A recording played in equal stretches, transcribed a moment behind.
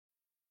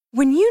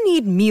When you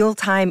need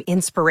mealtime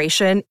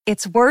inspiration,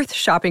 it's worth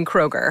shopping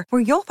Kroger,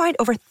 where you'll find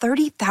over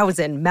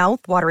 30,000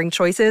 mouth-watering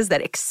choices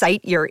that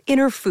excite your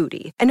inner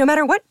foodie. And no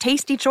matter what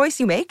tasty choice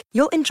you make,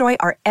 you'll enjoy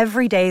our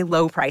everyday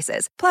low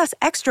prices, plus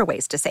extra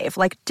ways to save,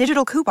 like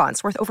digital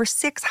coupons worth over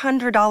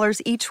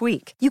 $600 each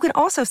week. You can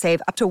also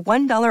save up to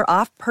 $1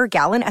 off per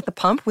gallon at the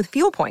pump with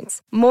fuel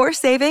points. More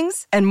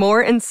savings and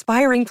more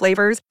inspiring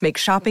flavors make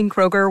shopping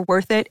Kroger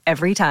worth it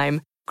every time.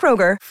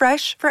 Kroger,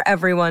 fresh for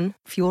everyone.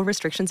 Fuel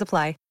restrictions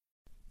apply.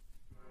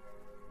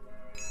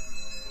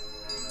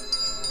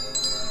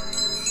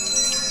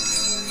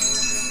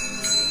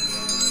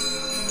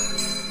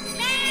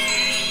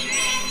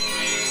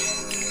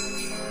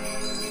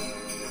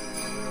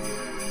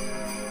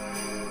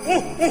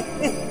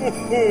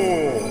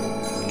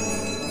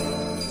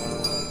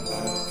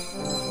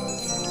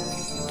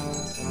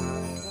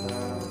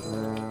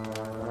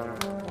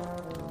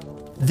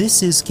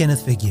 This is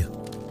Kenneth Figure.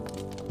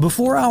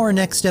 Before our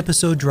next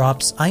episode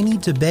drops, I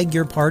need to beg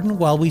your pardon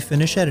while we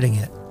finish editing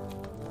it.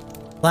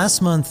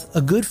 Last month,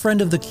 a good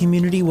friend of the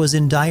community was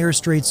in dire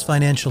straits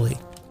financially,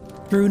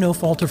 through no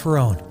fault of her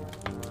own.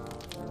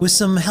 With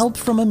some help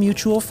from a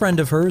mutual friend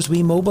of hers,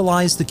 we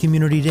mobilized the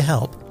community to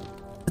help.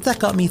 But that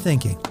got me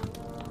thinking.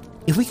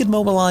 If we could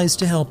mobilize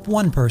to help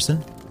one person,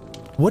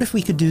 what if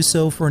we could do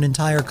so for an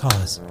entire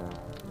cause?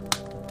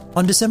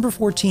 On December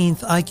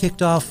 14th, I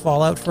kicked off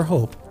Fallout for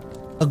Hope,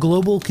 a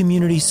global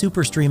community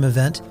superstream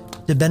event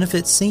to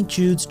benefit St.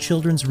 Jude's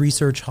Children's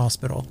Research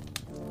Hospital.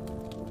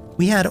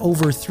 We had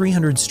over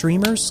 300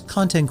 streamers,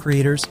 content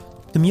creators,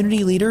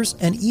 community leaders,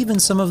 and even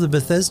some of the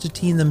Bethesda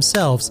team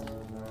themselves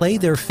play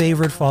their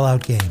favorite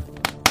Fallout game.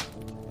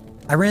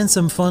 I ran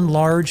some fun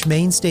large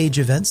main stage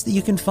events that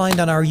you can find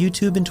on our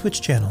YouTube and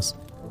Twitch channels,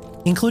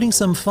 including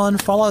some fun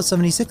Fallout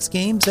 76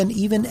 games and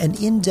even an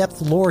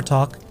in-depth lore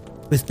talk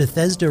with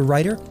Bethesda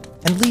writer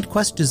and lead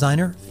quest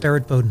designer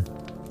Ferret Bowden.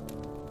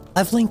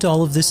 I've linked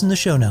all of this in the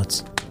show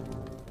notes.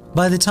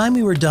 By the time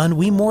we were done,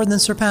 we more than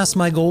surpassed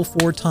my goal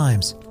 4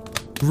 times,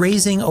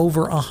 raising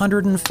over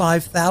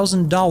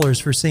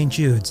 $105,000 for St.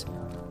 Jude's,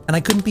 and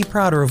I couldn't be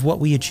prouder of what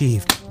we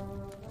achieved.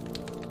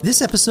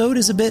 This episode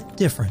is a bit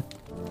different.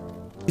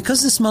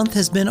 Because this month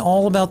has been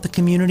all about the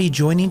community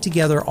joining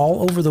together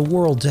all over the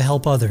world to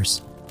help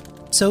others.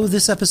 So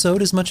this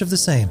episode is much of the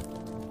same.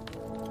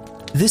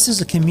 This is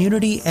a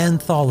community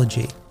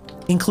anthology,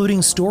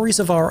 including stories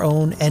of our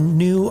own and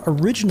new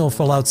original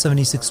Fallout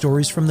 76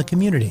 stories from the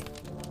community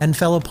and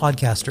fellow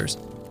podcasters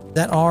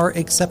that are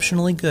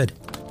exceptionally good.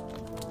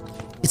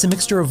 It's a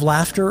mixture of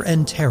laughter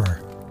and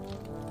terror,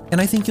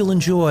 and I think you'll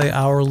enjoy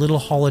our little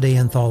holiday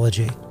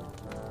anthology.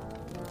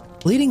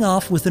 Leading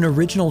off with an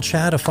original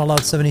Chat of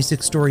Fallout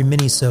 76 story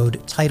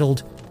minisode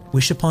titled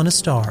Wish Upon a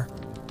Star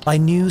by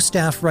new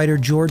staff writer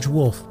George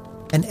Wolfe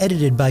and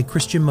edited by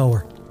Christian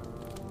Mower.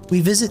 We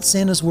visit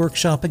Santa's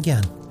workshop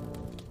again.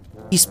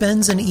 He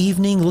spends an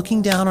evening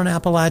looking down on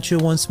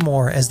Appalachia once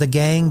more as the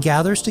gang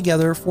gathers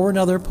together for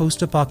another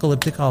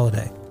post-apocalyptic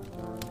holiday.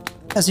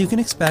 As you can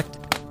expect,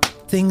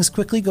 things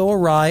quickly go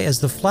awry as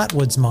the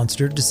Flatwoods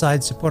monster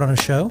decides to put on a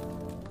show,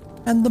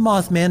 and the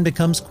Mothman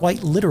becomes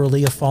quite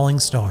literally a falling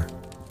star.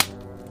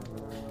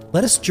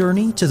 Let us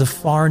journey to the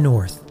far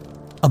north,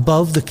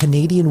 above the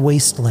Canadian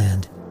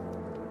wasteland,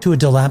 to a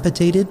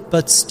dilapidated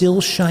but still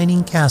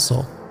shining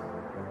castle,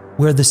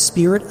 where the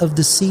spirit of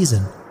the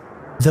season,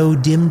 though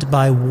dimmed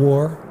by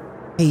war,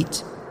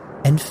 hate,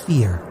 and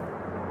fear,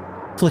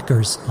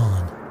 flickers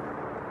on.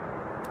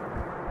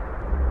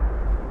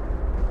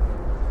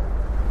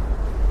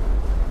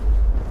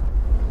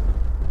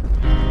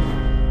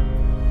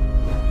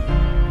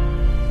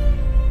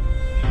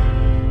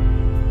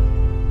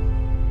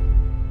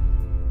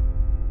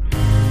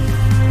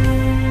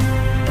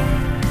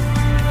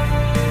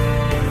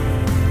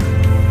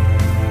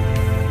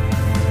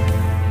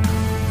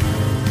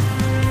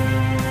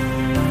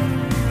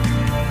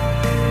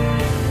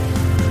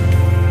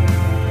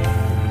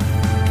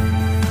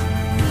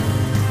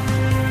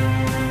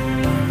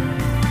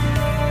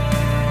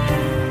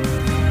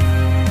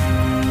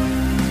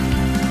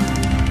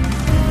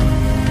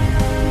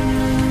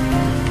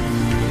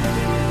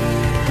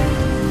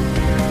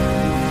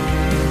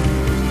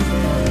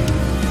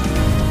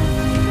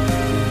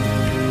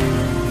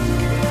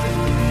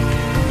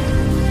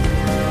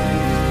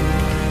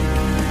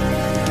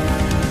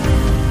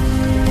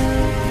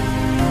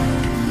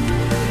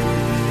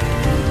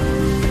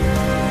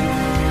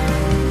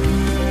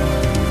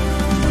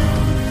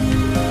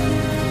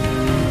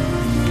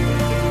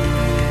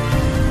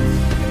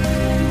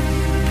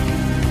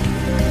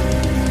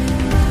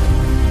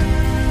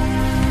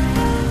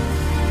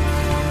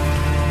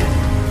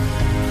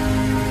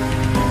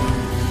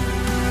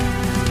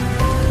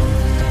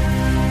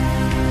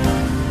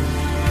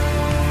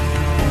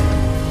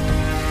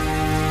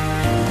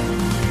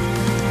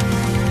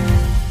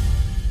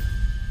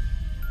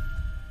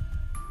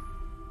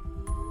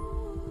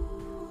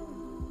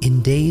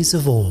 In days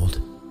of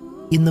old,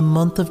 in the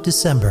month of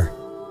December,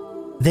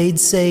 they'd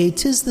say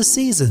 'tis the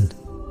season,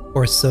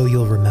 or so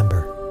you'll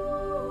remember.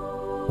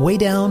 Way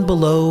down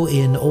below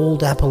in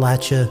old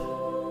Appalachia,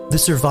 the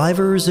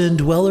survivors and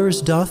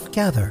dwellers doth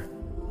gather.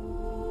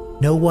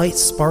 No white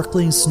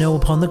sparkling snow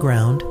upon the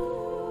ground,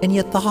 and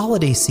yet the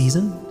holiday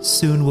season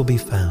soon will be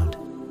found.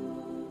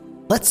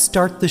 Let's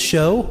start the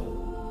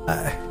show.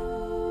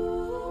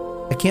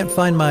 I can't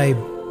find my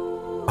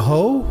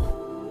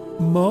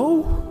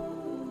mo?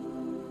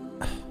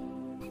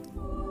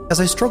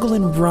 As I struggle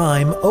in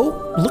rhyme,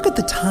 oh, look at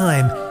the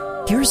time.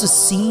 Here's a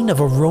scene of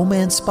a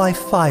romance by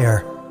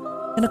fire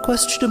and a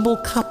questionable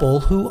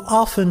couple who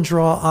often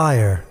draw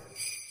ire.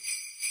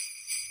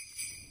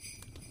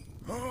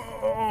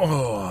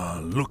 Oh,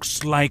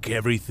 looks like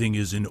everything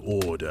is in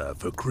order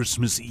for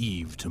Christmas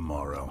Eve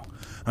tomorrow.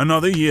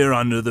 Another year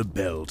under the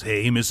belt,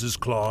 eh, Mrs.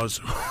 Claus?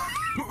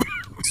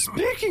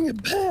 Speaking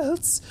of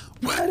belts,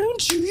 why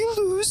don't you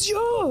lose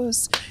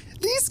yours?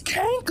 These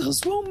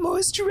cankles won't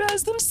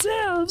moisturize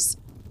themselves.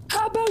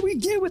 How about we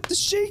get with the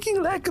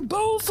shaking like a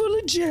bowl full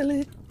of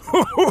jelly?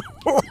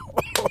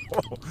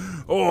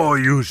 Oh,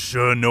 you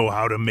sure know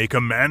how to make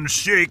a man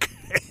shake.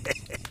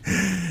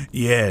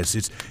 Yes,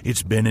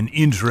 it's been an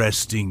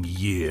interesting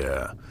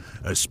year,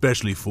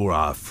 especially for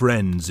our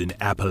friends in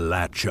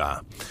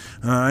Appalachia.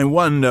 I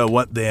wonder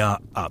what they are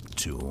up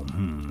to.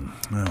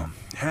 Well,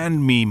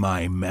 hand me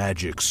my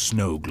magic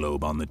snow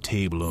globe on the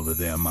table over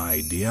there,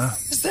 my dear.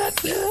 Is that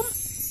them?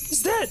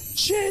 Is that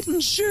Chet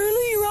and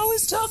Shirley you're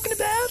always talking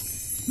about?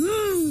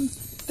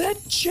 That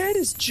Chet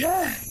is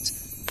jacked.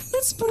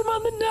 Let's put him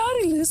on the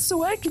naughty list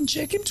so I can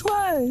check him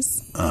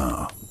twice.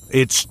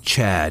 It's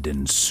Chad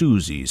and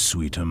Susie,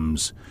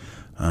 sweetums.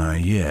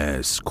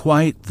 Yes,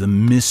 quite the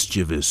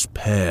mischievous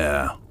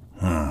pair.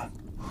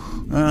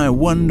 I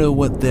wonder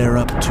what they're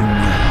up to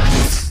now.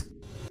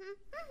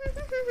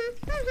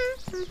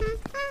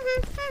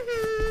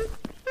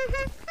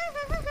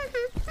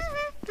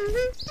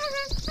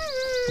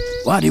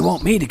 Why do you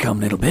want me to come,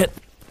 little bit?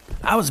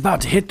 I was about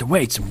to hit the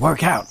weights and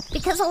work out.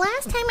 Because the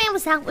last time I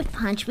was out with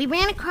Punch, we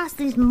ran across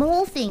these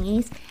mole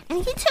thingies, and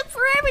he took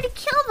forever to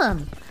kill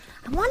them.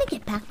 I want to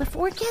get back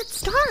before it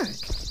gets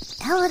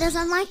dark. Ella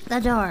doesn't like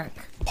the dark.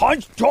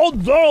 Punch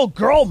told little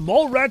girl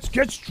mole rats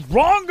get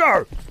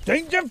stronger.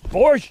 Things in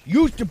forest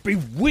used to be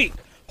weak.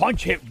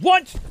 Punch hit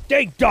once,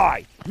 they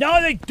die. Now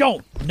they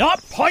don't.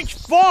 Not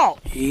Punch's fault.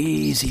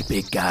 Easy,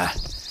 big guy.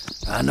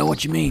 I know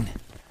what you mean.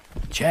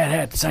 Chad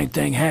had the same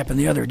thing happen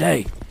the other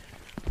day.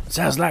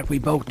 Sounds like we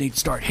both need to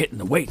start hitting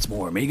the weights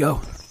more, amigo.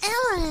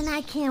 Ella and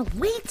I can't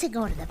wait to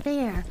go to the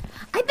fair.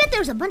 I bet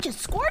there's a bunch of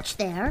Scorch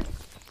there.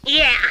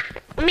 Yeah,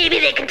 maybe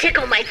they can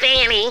tickle my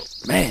fanny.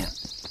 Man,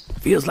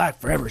 feels like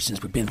forever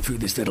since we've been through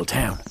this little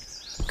town.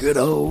 Good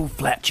old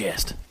flat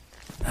chest.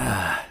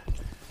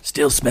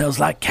 Still smells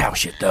like cow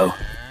shit, though.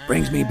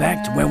 Brings me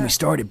back to when we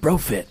started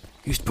BroFit.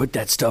 Used to put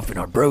that stuff in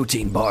our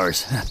protein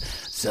bars.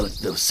 Sell it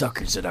to those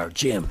suckers at our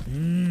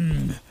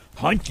gym.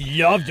 Punch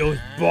loved those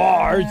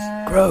bars.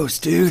 Gross,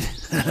 dude.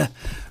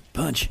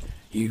 Punch,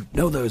 you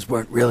know those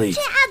weren't really...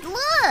 Chad,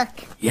 look!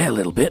 Yeah, a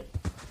little bit.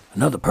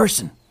 Another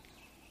person.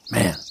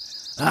 Man,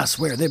 I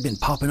swear they've been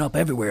popping up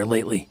everywhere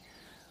lately.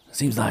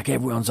 Seems like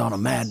everyone's on a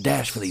mad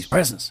dash for these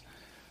presents.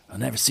 I've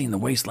never seen the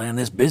wasteland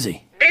this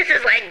busy. This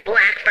is like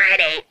Black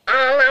Friday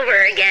all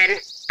over again.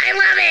 I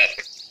love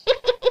it.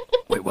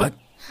 Wait, what?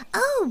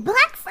 Oh,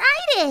 Black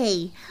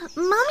Friday!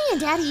 Mommy and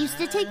Daddy used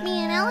to take me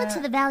and Ella to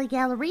the Valley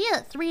Galleria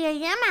at 3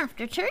 a.m.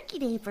 after Turkey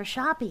Day for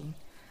shopping.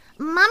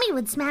 Mommy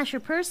would smash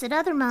her purse at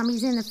other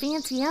mommies in the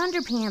fancy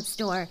underpants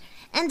store,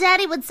 and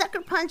Daddy would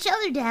sucker punch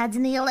other dads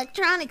in the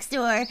electronics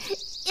store.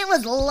 It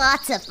was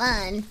lots of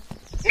fun.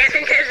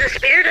 Nothing says the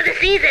spirit of the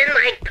season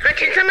like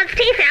punching someone's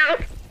teeth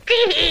out.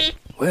 Tee-hee.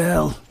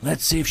 Well,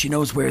 let's see if she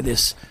knows where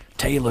this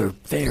Taylor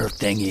Fair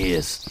thing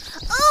is.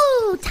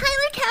 Oh,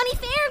 Tyler County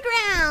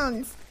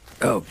Fairgrounds!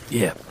 Oh,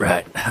 yeah,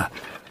 right.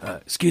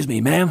 Excuse me,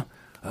 ma'am.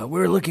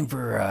 We're looking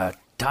for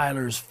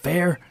Tyler's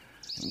Fair.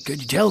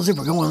 Could you tell us if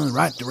we're going in the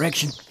right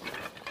direction?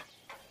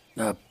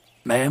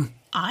 Ma'am?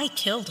 I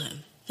killed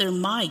him. They're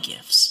my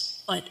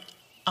gifts. But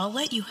I'll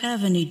let you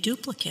have any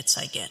duplicates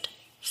I get.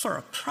 For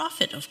a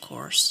profit, of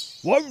course.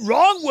 What's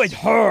wrong with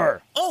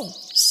her? Oh,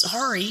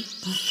 sorry.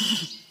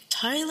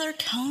 Tyler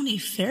County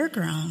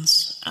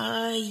Fairgrounds.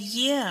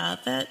 Yeah,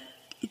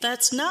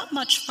 that's not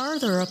much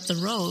farther up the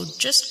road.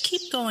 Just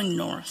keep going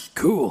north.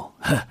 Cool.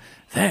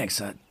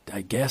 Thanks,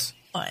 I guess.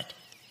 But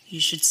you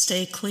should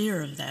stay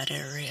clear of that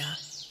area.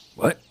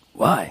 What?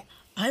 Why?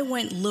 I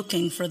went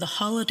looking for the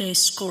holiday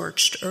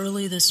Scorched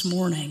early this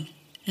morning.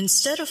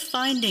 Instead of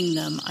finding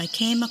them, I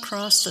came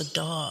across a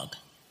dog.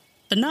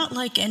 But not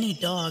like any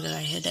dog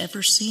I had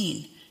ever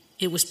seen.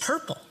 It was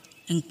purple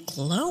and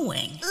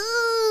glowing.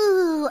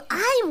 Ooh,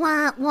 I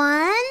want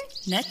one.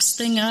 Next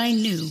thing I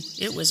knew,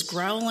 it was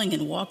growling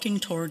and walking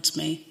towards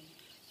me.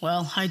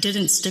 Well, I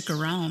didn't stick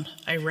around.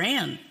 I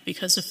ran,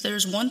 because if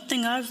there's one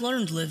thing I've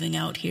learned living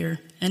out here,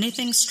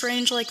 anything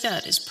strange like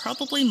that is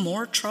probably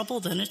more trouble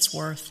than it's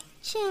worth.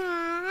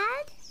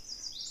 Chad,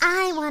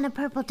 I want a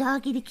purple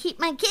doggy to keep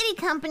my kitty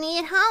company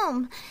at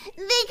home.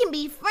 They can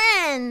be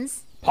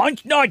friends.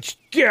 Punch not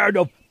scared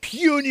of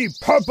puny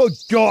purple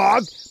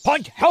dog.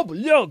 Punch, help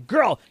little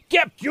girl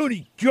get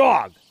puny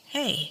dog.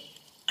 Hey,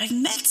 I've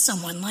met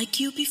someone like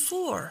you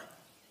before.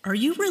 Are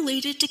you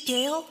related to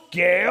Gale?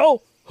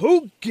 Gale?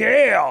 Who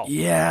Gale?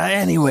 Yeah,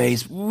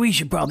 anyways, we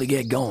should probably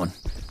get going.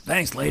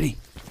 Thanks, lady.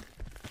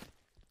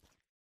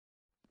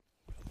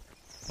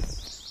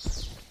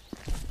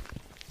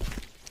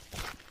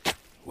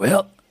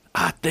 Well,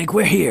 I think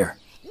we're here.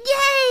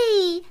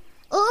 Yay!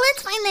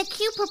 Let's find that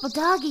cute purple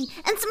doggy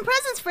and some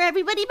presents for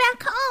everybody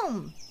back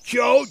home.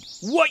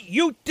 Chode, what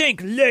you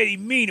think lady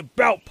mean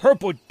about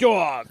purple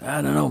dog?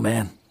 I don't know,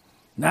 man.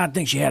 I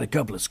think she had a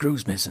couple of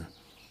screws missing.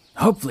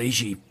 Hopefully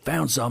she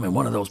found some in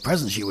one of those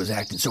presents she was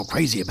acting so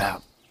crazy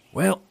about.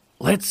 Well,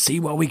 let's see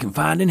what we can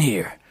find in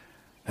here.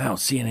 I don't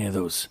see any of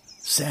those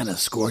Santa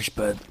scorch,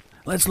 but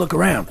let's look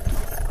around. Ooh,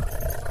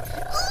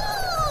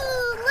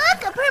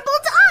 look, a purple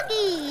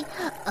doggy.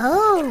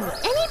 Oh,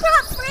 and he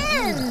brought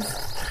friends.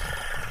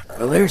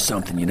 Well, there's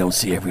something you don't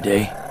see every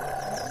day.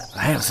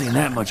 I haven't seen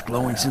that much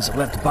glowing since I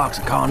left a box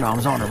of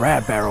condoms on the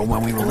rad barrel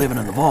when we were living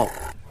in the vault.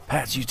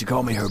 Pats used to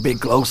call me her big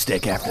glow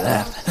stick after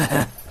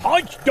that.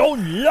 Punch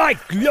don't like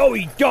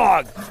glowy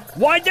dog.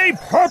 Why they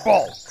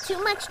purple? Too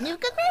much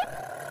Nuka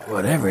grape?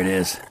 Whatever it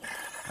is,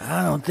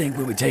 I don't think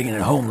we'll be taking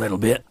it home a little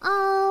bit.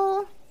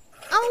 Oh,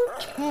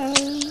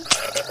 okay.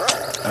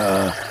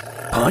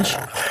 Punch?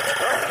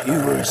 You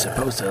were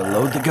supposed to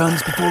load the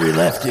guns before we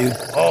left, dude.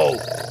 Oh,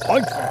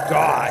 Punch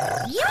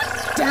forgot. You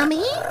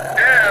dummy.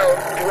 Oh,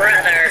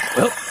 brother.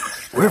 Well,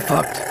 we're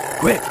fucked.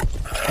 Quick,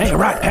 hang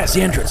right past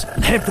the entrance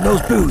and head for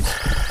those booths.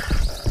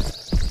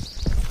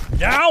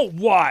 Now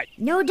what?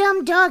 No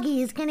dumb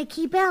doggy is gonna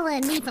keep Ella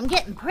and me from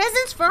getting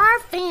presents for our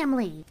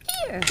family.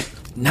 Here.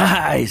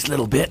 Nice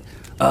little bit.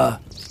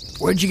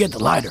 Where'd you get the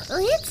lighter?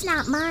 Well, it's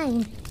not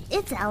mine.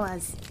 It's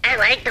Ella's. I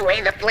like the way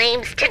the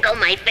flames tickle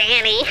my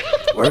fanny.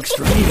 Works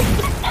for me.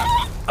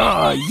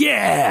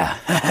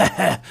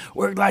 Yeah!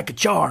 Worked like a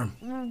charm.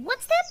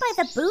 What's that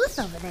by the booth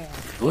over there?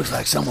 Looks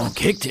like someone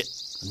kicked it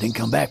and didn't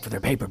come back for their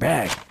paper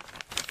bag.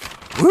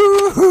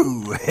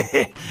 Woo-hoo!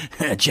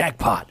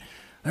 Jackpot.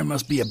 There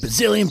must be a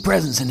bazillion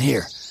presents in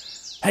here.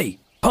 Hey,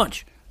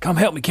 Punch, come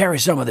help me carry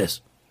some of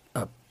this.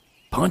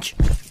 Punch?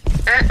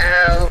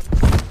 Uh-oh.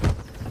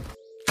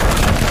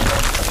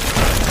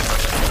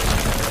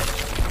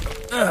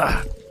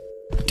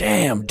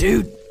 Damn,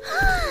 dude.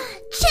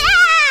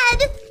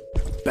 Chad!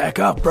 Back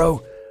up,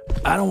 bro.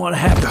 I don't want to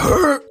have to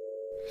hurt.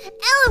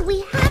 Ella,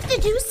 we have to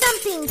do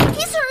something.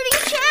 He's hurting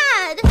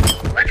Chad.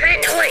 What's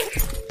that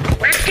noise?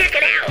 Let's check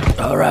it out.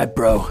 All right,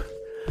 bro.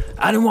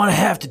 I didn't want to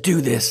have to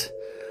do this,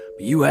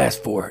 but you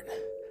asked for it.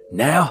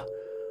 Now,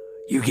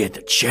 you get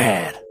the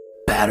Chad.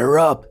 Batter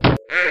up.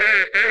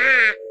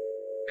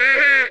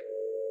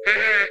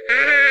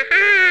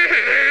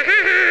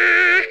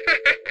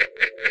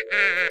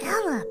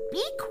 Ella,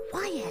 be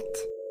quiet.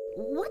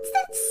 What's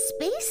that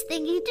space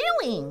thingy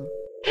doing?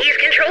 He's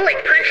controlling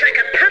Punch like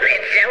a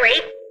puppet,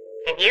 silly.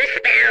 Can you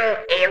spell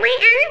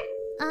alien?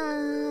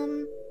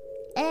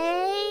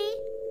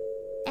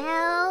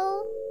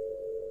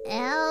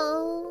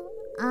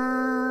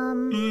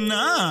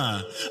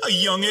 Ah, a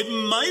young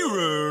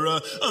admirer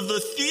of the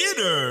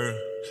theater.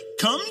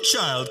 Come,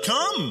 child,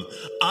 come.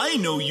 I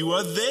know you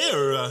are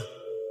there.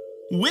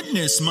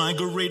 Witness my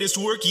greatest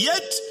work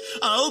yet.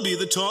 I'll be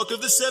the talk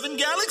of the 7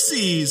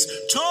 galaxies.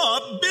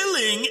 Top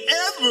billing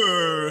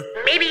ever.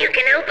 Maybe you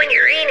can open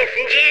your anus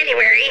in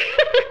January.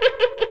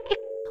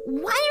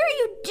 Why are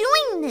you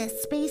doing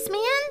this, spaceman?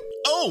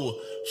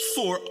 Oh,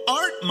 for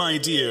art, my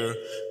dear.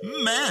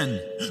 Man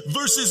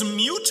versus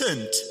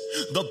mutant.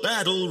 The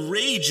battle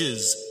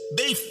rages.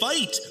 They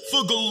fight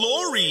for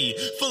glory,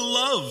 for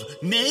love,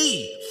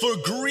 nay, for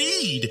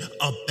greed.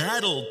 A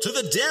battle to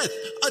the death,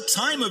 a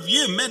time of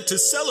year meant to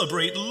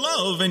celebrate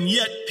love, and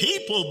yet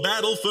people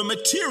battle for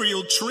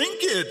material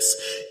trinkets.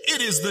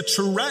 It is the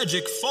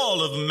tragic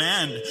fall of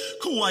man,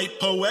 quite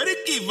poetic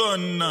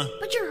even.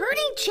 But you're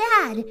hurting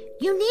Chad.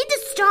 You need to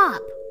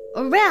stop,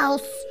 or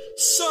else...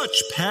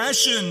 Such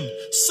passion,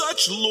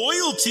 such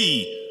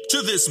loyalty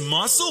to this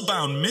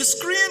muscle-bound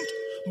miscreant?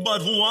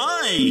 But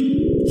why?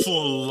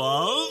 For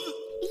love?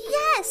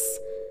 Yes.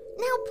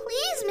 Now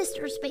please,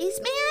 Mr.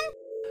 Spaceman.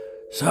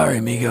 Sorry,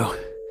 amigo.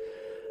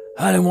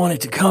 I didn't want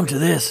it to come to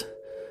this.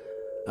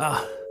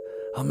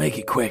 I'll make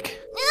it quick.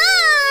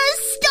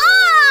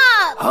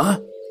 Stop! Huh?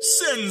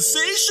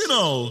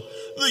 Sensational!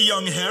 The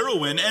young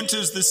heroine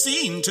enters the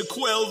scene to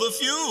quell the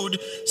feud.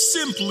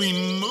 Simply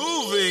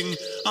moving.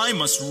 I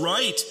must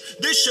write.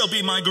 This shall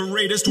be my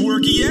greatest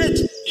work yet.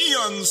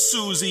 Young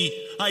Susie,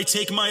 I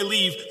take my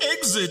leave.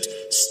 Exit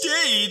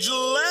stage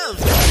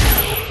left.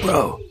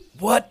 Bro,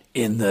 what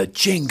in the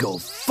jingle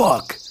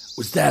fuck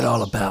was that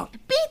all about?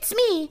 Beats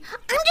me.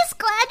 I'm just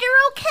glad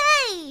you're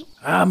okay.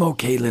 I'm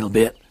okay, little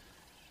bit.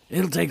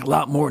 It'll take a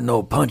lot more than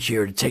old Punch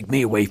here to take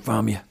me away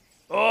from you.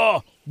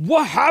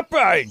 What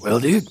happened? Well,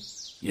 dude,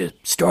 you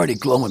started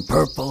glowing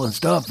purple and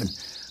stuff, and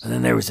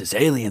then there was this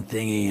alien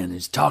thingy, and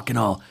it's talking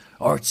all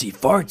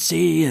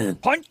artsy-fartsy,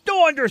 and... Punch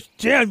don't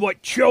understand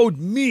what Chode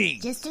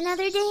means. Just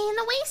another day in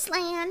the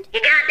wasteland.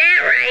 You got that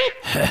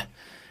right.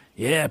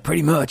 Yeah,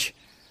 pretty much.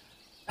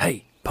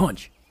 Hey,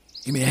 Punch,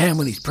 give me a hand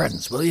with these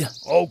presents, will you?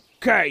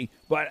 Okay,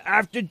 but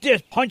after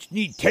this, Punch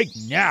need take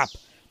nap.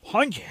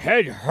 Punch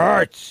head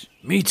hurts.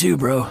 Me too,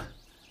 bro.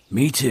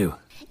 Me too.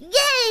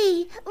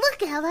 Yay!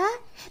 Look, Ella.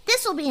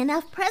 This will be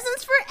enough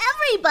presents for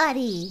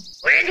everybody.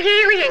 Where'd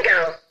Helion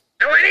go?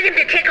 I wanted him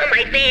to tickle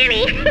my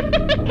fanny.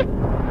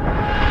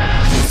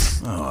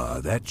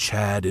 That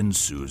Chad and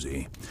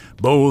Susie.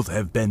 Both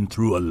have been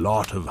through a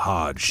lot of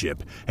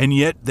hardship, and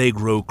yet they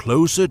grow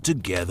closer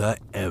together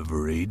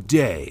every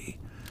day.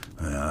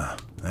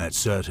 That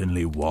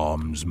certainly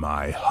warms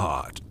my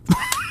heart.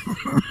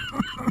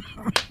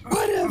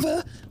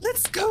 Whatever.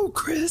 Let's go,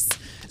 Chris.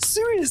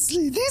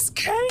 Seriously, these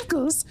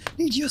cankles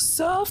need your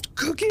soft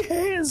cookie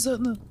hands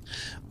on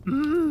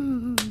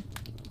them.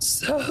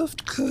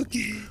 Soft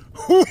cookie.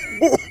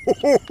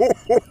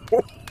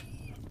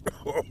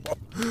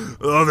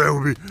 Oh, there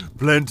will be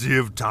plenty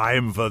of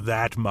time for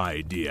that,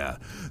 my dear.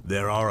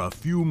 There are a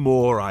few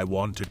more I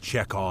want to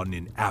check on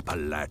in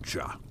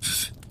Appalachia.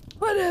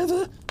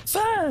 Whatever.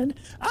 Fine.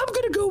 I'm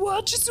gonna go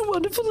watch It's a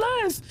Wonderful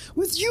Life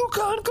with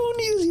Yukon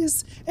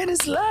Cornelius and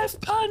his life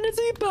partner,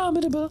 the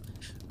Abominable.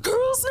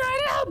 Girls'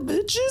 night out,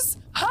 bitches.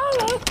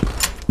 Holla!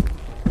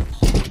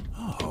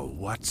 Oh,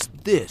 what's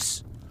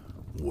this?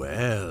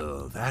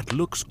 Well, that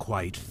looks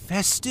quite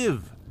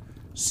festive.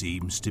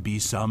 Seems to be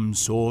some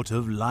sort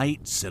of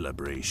light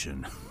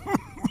celebration.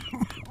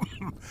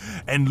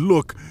 And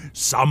look,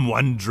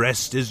 someone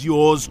dressed as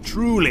yours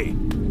truly.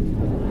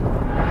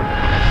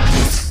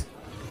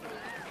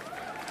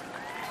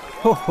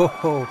 Ho, ho,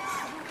 ho.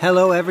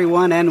 Hello,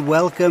 everyone, and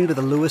welcome to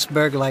the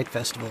Lewisburg Light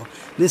Festival.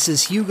 This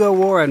is Hugo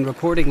Warren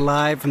reporting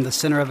live from the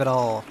center of it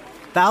all.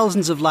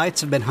 Thousands of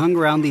lights have been hung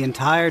around the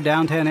entire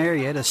downtown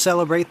area to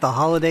celebrate the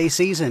holiday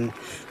season.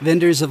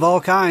 Vendors of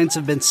all kinds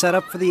have been set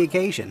up for the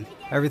occasion.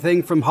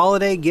 Everything from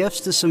holiday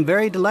gifts to some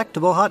very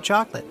delectable hot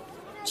chocolate.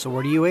 So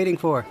what are you waiting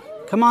for?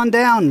 Come on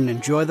down and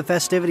enjoy the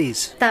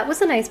festivities. That was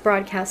a nice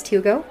broadcast,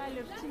 Hugo.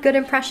 Good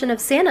impression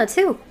of Santa,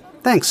 too.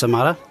 Thanks,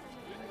 Amata.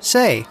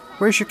 Say,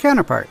 where's your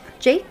counterpart?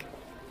 Jake?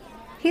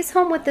 He's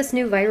home with this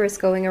new virus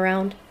going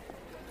around.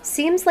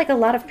 Seems like a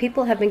lot of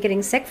people have been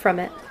getting sick from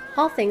it.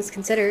 All things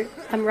considered,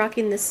 I'm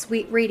rocking this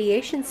sweet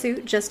radiation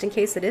suit just in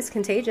case it is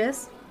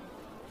contagious.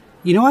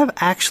 You know, I've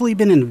actually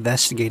been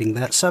investigating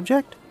that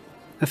subject.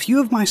 A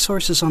few of my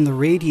sources on the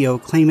radio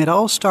claim it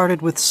all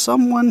started with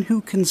someone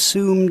who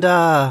consumed,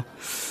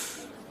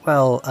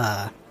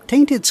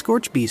 tainted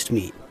scorch beast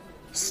meat.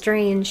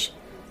 Strange.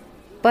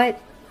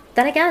 But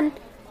then again,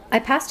 I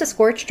passed a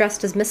Scorch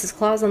dressed as Mrs.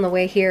 Claus on the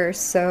way here,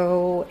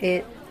 so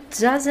it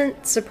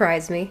doesn't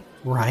surprise me.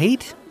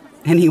 Right?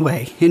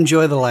 Anyway,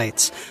 enjoy the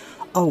lights.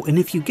 Oh, and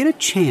if you get a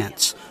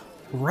chance,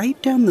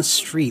 right down the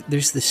street,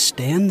 there's this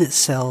stand that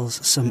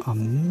sells some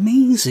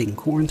amazing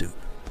corn soup.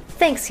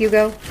 Thanks,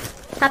 Hugo.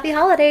 Happy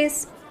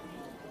holidays.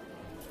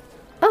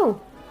 Oh,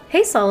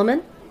 hey,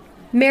 Solomon.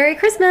 Merry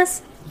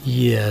Christmas.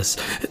 Yes,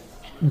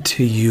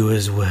 to you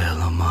as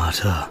well,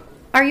 Amata.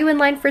 Are you in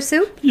line for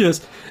soup?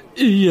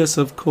 Yes,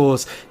 of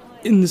course.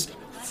 In this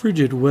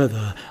frigid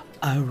weather,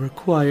 I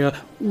require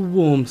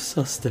warm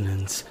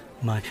sustenance.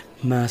 My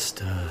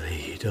master,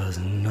 he does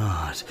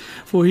not,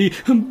 for he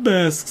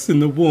basks in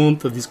the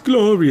warmth of these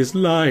glorious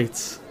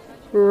lights.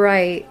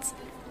 Right.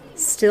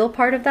 Still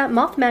part of that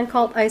Mothman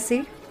cult, I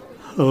see.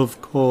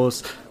 Of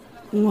course.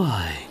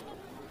 Why?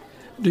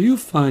 Do you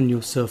find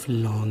yourself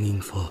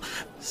longing for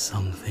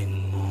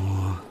something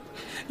more?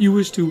 You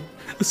wish to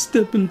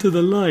step into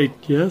the light,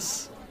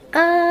 yes?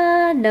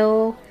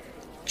 No.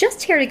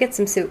 Just here to get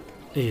some soup.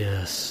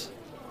 Yes,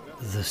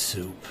 the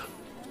soup.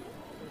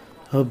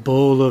 A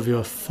bowl of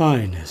your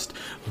finest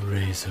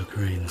razor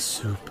grain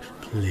soup,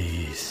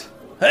 please.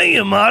 Hey,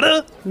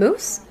 Amata!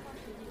 Moose?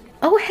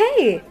 Oh,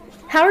 hey!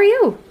 How are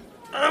you?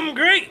 I'm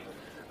great.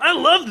 I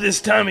love this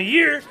time of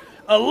year.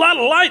 A lot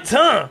of lights,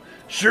 huh?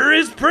 Sure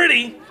is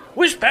pretty.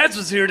 Wish Pats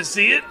was here to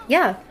see it.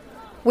 Yeah.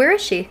 Where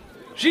is she?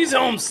 She's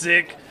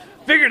homesick.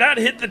 Figured I'd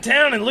hit the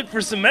town and look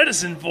for some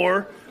medicine for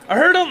her. I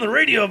heard on the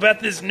radio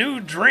about this new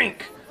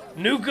drink.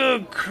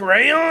 Nuka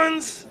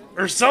crayons?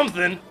 Or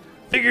something.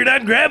 Figured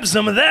I'd grab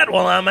some of that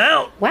while I'm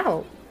out.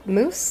 Wow,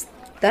 Moose,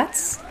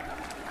 that's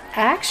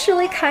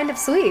actually kind of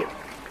sweet.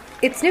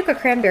 It's Nuka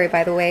Cranberry,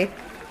 by the way.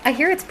 I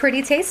hear it's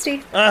pretty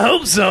tasty. I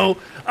hope so.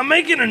 I'm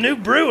making a new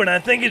brew and I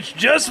think it's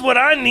just what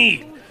I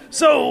need.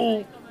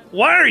 So,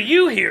 why are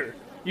you here?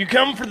 You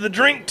come for the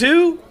drink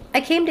too?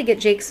 I came to get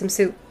Jake some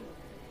soup.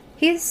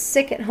 He's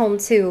sick at home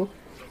too.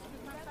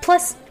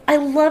 Plus, I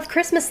love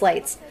Christmas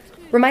lights.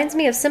 Reminds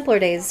me of simpler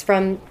days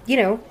from,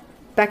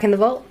 back in the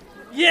vault.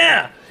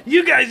 Yeah,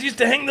 you guys used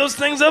to hang those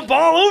things up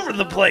all over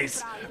the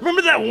place.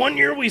 Remember that one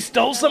year we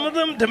stole some of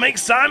them to make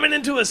Simon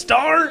into a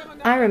star?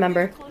 I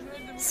remember.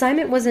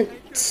 Simon wasn't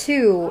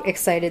too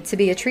excited to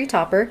be a tree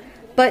topper,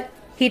 but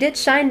he did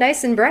shine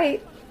nice and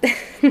bright.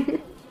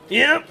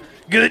 Yep,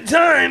 good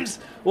times.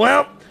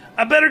 Well,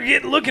 I better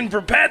get looking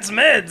for Pat's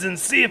meds and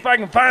see if I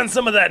can find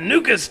some of that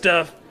Nuka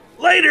stuff.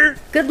 Later!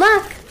 Good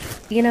luck!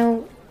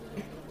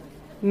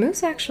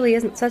 Moose actually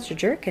isn't such a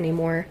jerk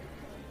anymore.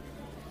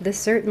 This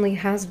certainly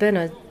has been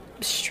a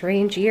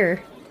strange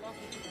year.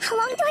 How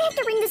long do I have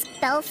to ring this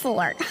bell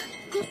for?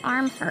 My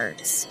arm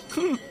hurts.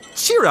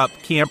 Cheer up,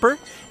 camper.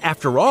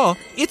 After all,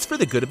 it's for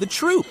the good of the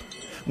troop.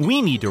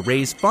 We need to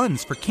raise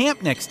funds for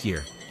camp next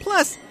year.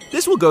 Plus,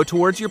 this will go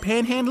towards your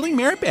panhandling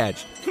merit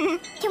badge. Can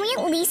we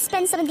at least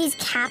spend some of these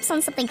caps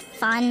on something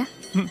fun?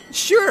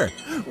 Sure.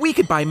 We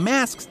could buy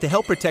masks to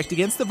help protect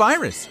against the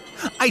virus.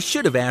 I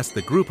should have asked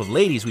the group of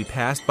ladies we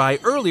passed by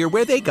earlier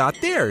where they got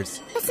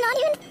theirs. It's not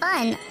even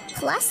fun.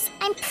 Plus,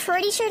 I'm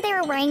pretty sure they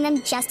were wearing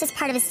them just as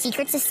part of a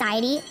secret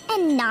society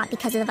and not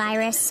because of the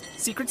virus.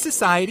 Secret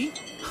society?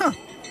 Huh.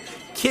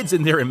 Kids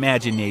and their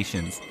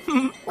imaginations.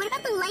 What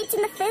about the lights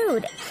and the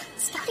food?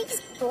 Scouting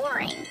is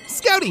boring.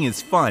 Scouting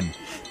is fun.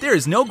 There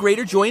is no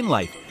greater joy in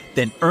life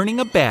than earning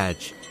a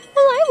badge.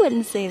 Well, I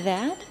wouldn't say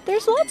that.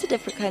 There's lots of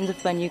different kinds of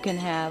fun you can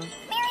have.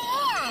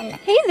 Marianne!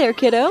 Hey there,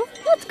 kiddo.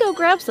 Let's go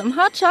grab some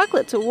hot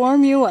chocolate to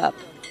warm you up.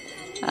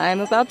 I'm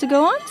about to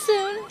go on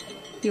soon.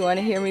 You want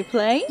to hear me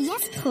play?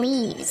 Yes,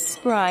 please.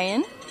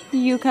 Brian,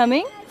 you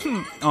coming?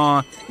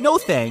 No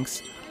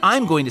thanks.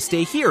 I'm going to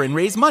stay here and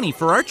raise money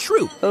for our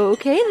troop.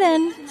 Okay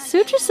then.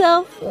 Suit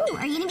yourself. Ooh,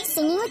 are you going to be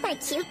singing with that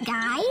cute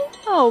guy?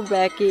 Oh,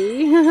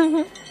 Becky.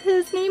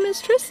 His name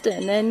is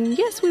Tristan, and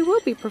yes, we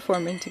will be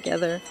performing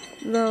together.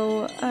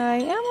 Though I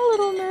am a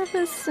little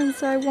nervous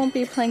since I won't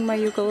be playing my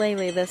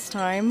ukulele this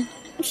time.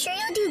 I'm sure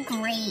you'll do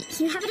great.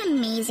 You have an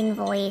amazing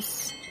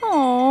voice.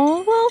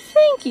 Oh, well,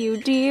 thank you,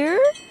 dear.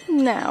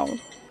 Now,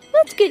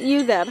 let's get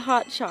you that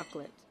hot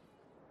chocolate.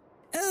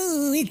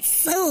 Oh, it's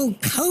so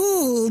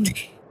cold.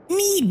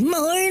 Need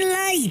more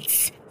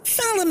lights.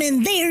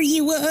 Solomon, there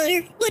you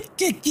are. What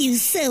took you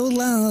so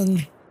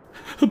long?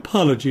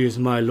 Apologies,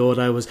 my lord.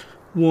 I was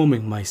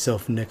warming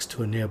myself next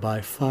to a nearby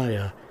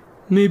fire.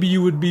 Maybe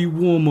you would be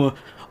warmer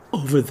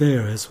over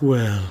there as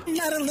well.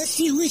 Not unless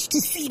you wish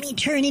to see me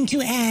turn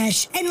into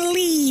ash and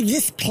leave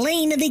this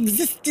plane of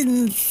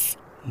existence.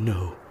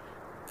 No.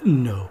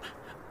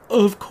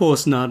 Of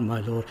course not, my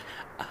lord.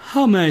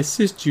 How may I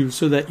assist you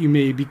so that you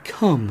may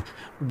become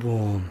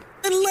warm?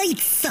 The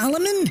lights,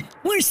 Solomon.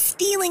 We're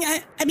stealing,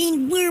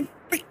 we're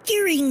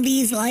procuring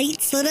these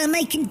lights so that I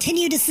might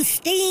continue to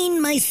sustain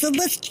my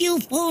celestial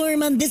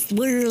form on this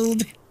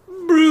world.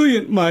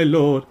 Brilliant, my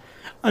lord.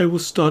 I will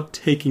start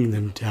taking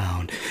them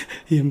down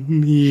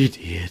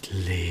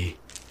immediately.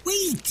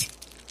 Wait.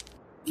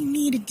 I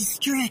need a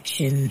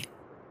distraction.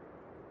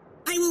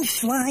 I will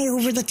fly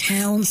over the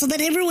town so that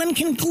everyone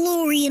can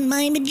glory in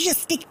my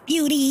majestic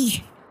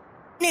beauty.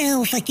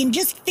 Now, if I can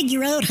just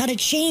figure out how to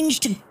change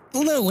to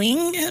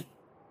glowing,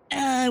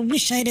 I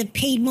wish I'd have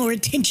paid more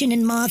attention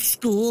in moth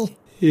school.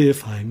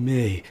 If I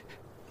may,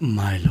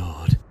 my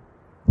lord.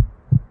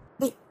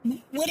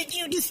 What did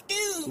you just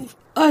do?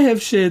 I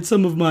have shared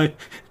some of my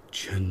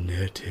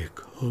genetic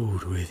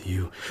code with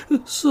you,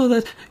 so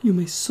that you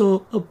may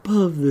soar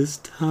above this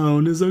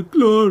town as a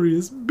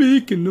glorious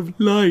beacon of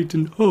light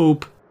and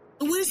hope.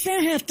 What does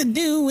that have to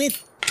do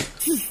with...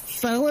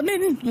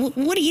 Solomon?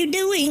 What are you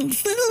doing,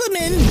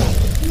 Solomon?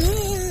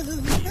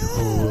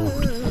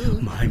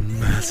 Behold, my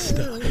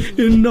master,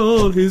 in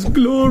all his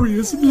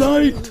glorious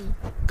light.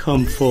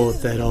 Come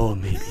forth that all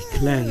may be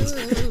cleansed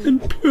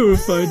and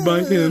purified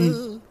by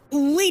him.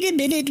 Wait a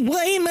minute,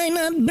 why am I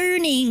not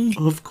burning?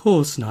 Of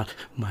course not,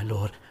 my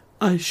lord.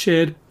 I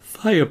shared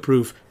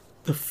fireproof.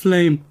 The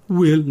flame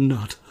will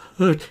not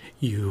hurt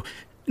you.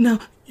 Now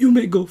you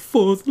may go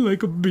forth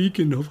like a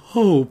beacon of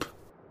hope.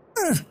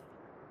 This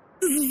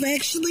is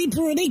actually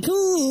pretty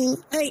cool.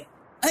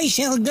 I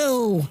shall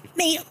go.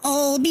 May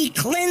all be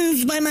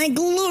cleansed by my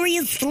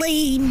glorious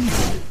flame.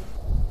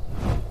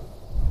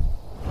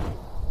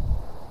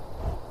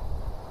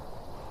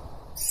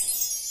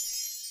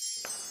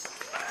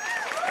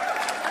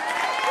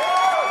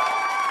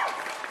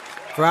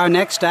 For our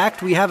next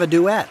act, we have a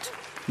duet.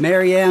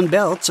 Marianne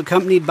Belts,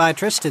 accompanied by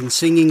Tristan,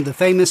 singing the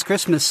famous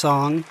Christmas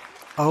song,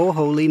 O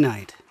Holy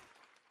Night.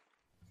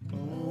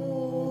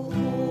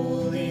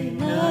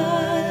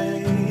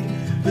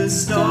 The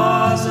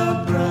stars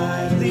are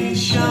brightly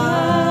shining.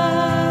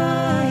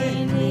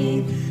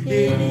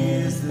 It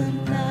is the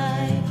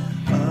night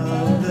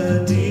of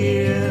the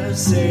dear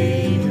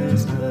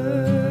Savior's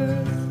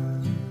birth.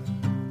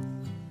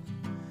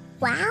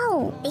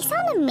 Wow, they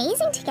sound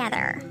amazing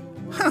together.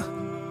 Huh.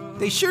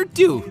 They sure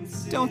do,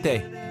 don't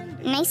they?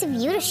 Nice of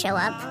you to show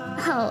up.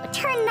 Oh,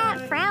 turn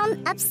that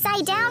frown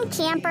upside down,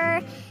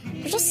 camper.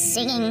 You're just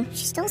singing.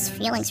 She still has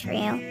feelings for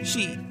you.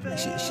 She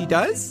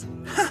does?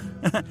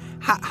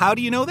 How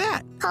do you know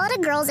that? Call it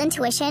a girl's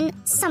intuition,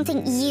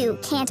 something you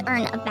can't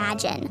earn a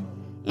badge in.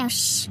 Now,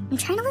 shh, I'm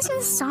trying to listen to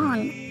the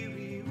song.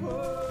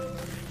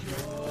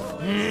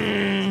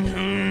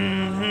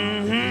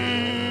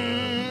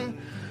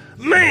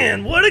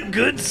 Man, what a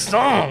good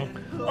song.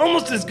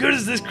 Almost as good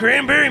as this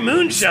cranberry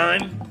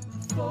moonshine.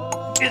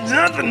 It's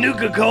not the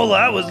Nuka-Cola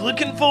I was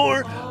looking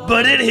for,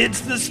 but it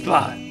hits the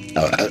spot.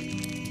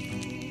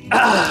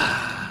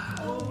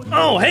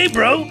 Oh, hey,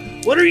 bro.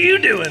 What are you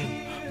doing?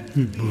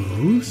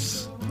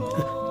 Moose?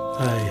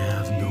 I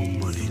have no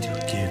money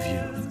to give you.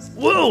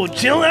 Whoa,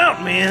 chill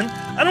out, man.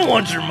 I don't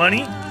want your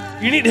money.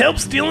 You need help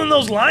stealing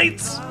those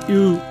lights?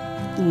 You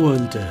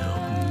want to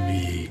help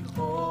me?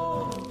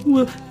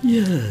 Well,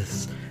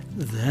 yes.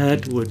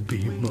 That would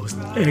be most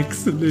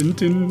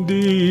excellent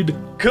indeed.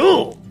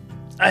 Cool.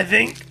 I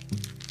think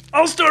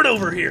I'll start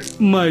over here.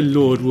 My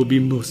lord will be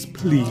most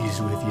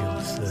pleased with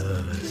your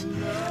service.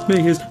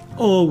 May his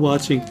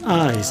all-watching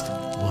eyes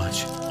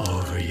watch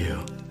over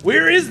you.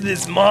 Where is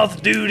this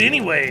moth dude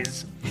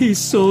anyways? He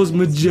soars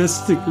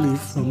majestically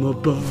from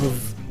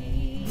above.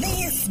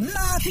 This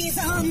moth is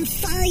on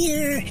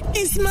fire!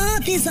 This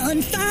moth is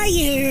on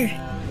fire!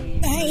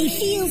 I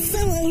feel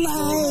so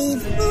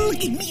alive! Look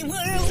at me,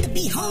 world!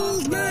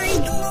 Behold my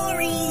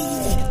glory!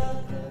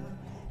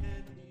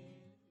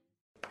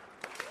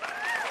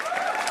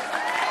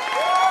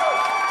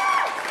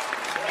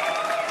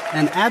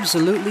 An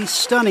absolutely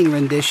stunning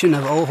rendition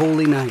of Oh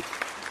Holy Night.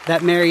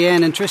 That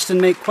Marianne and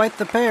Tristan make quite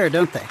the pair,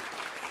 don't they?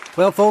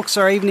 Well, folks,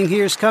 our evening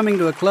here is coming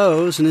to a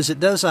close, and as it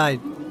does, what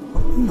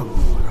in the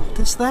world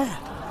is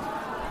that?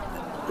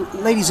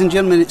 Ladies and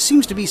gentlemen, it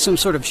seems to be some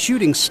sort of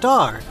shooting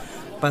star,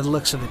 by the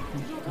looks of it.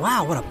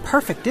 Wow, what a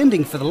perfect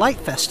ending for the Light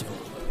Festival.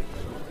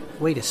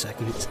 Wait a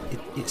second,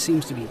 it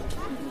seems to be...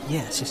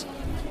 Yes,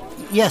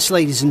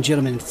 ladies and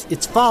gentlemen,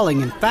 it's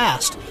falling and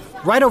fast,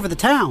 right over the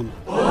town.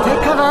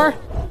 Take cover!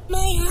 My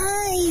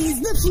eyes!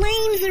 The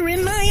flames are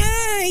in my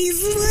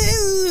eyes!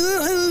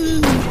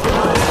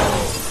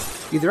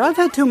 Either I've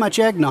had too much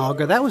eggnog,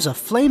 or that was a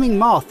flaming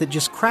moth that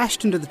just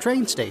crashed into the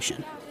train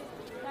station.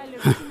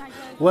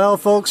 Well,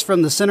 folks,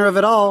 from the center of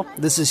it all,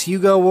 this is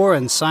Hugo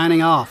Warren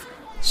signing off.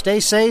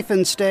 Stay safe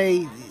and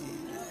stay...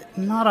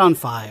 not on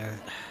fire.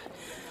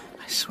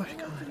 I swear to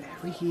God,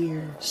 every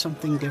year,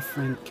 something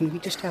different. Can we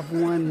just have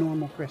one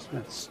normal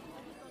Christmas?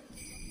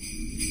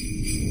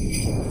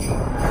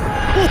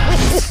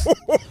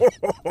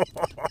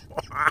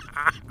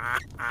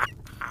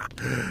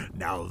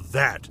 Now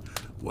that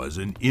was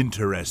an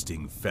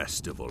interesting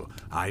festival,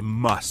 I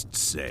must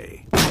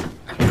say.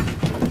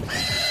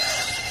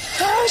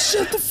 Ah,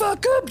 shut the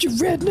fuck up, you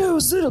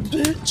red-nosed little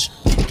bitch.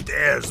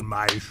 There's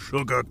my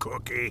sugar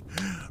cookie.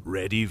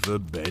 Ready for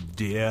bed,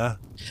 dear?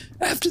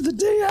 After the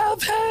day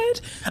I've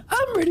had,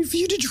 I'm ready for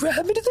you to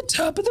drive me to the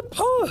top of the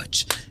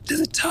porch, to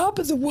the top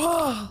of the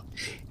wall.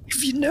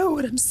 If you know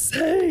what I'm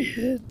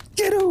saying.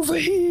 Get over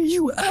here,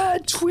 you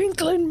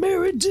eye-twinkling,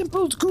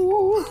 merry-dimpled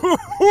ghoul.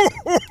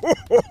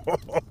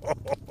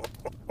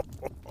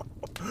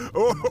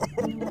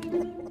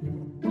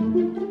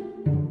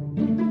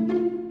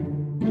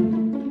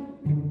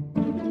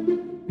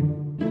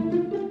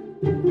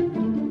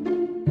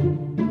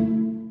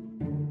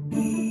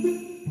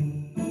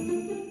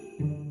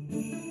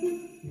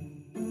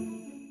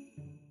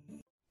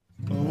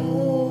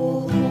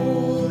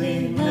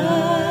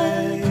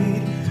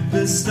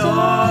 The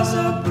stars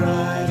are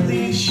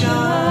brightly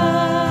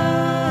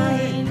shining.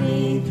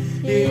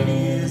 It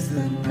is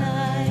the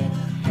night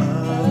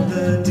of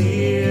the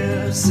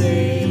dear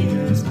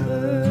Savior's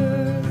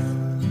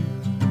birth.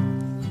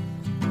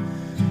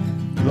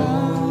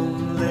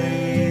 Long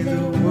lay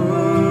the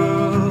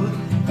world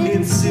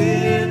in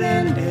sin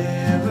and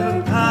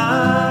ever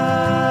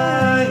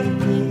pining,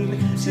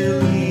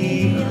 till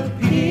he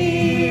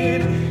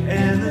appeared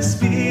and the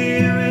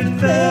Spirit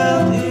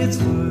felt its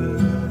word.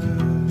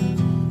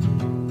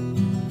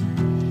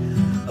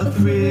 A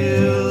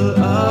thrill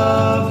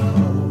of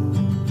hope,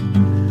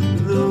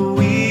 the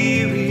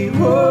weary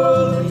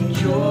world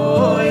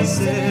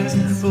rejoices,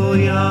 for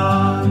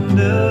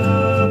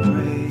yonder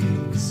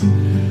breaks a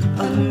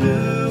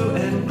new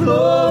and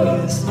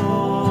glorious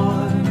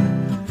morn.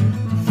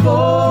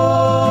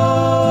 Fall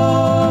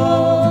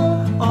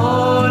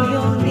on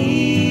your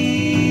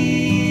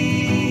knees,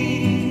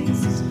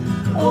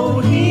 oh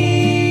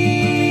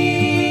hear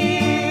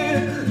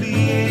the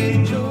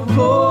angel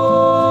voices,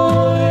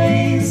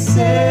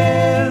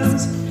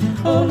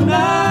 oh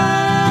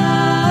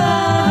night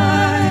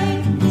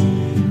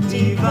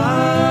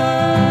divine,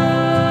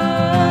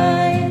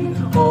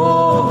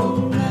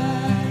 oh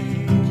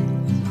night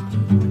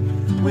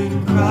when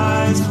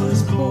Christ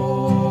was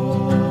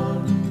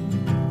born.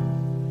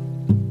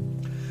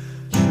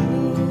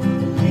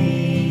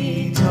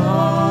 Truly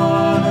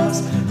taught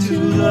us to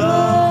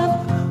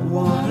love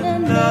one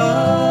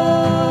another.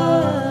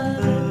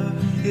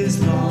 His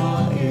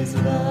law is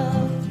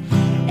love,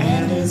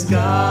 and his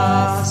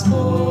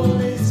gospel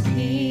is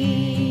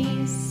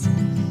peace.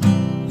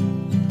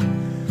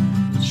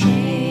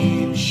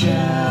 Chains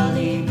shall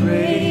he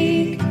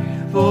break,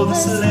 for the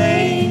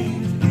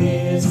slave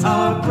is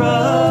our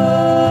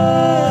brother,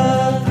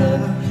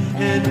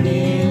 and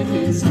in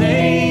his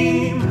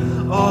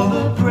name all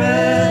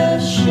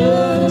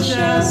oppression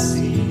shall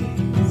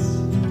cease.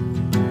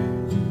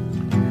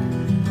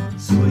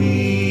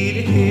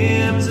 Sweet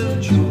hymns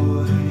of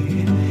joy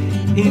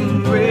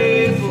in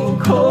grateful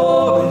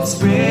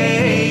chorus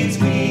raise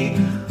we,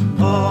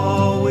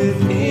 all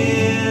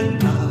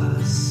within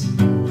us.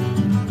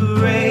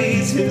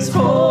 Praise his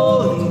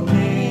holy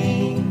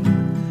name.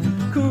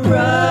 Christ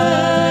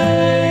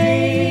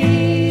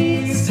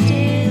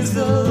is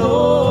the Lord.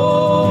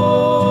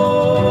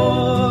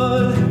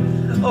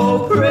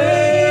 Oh, praise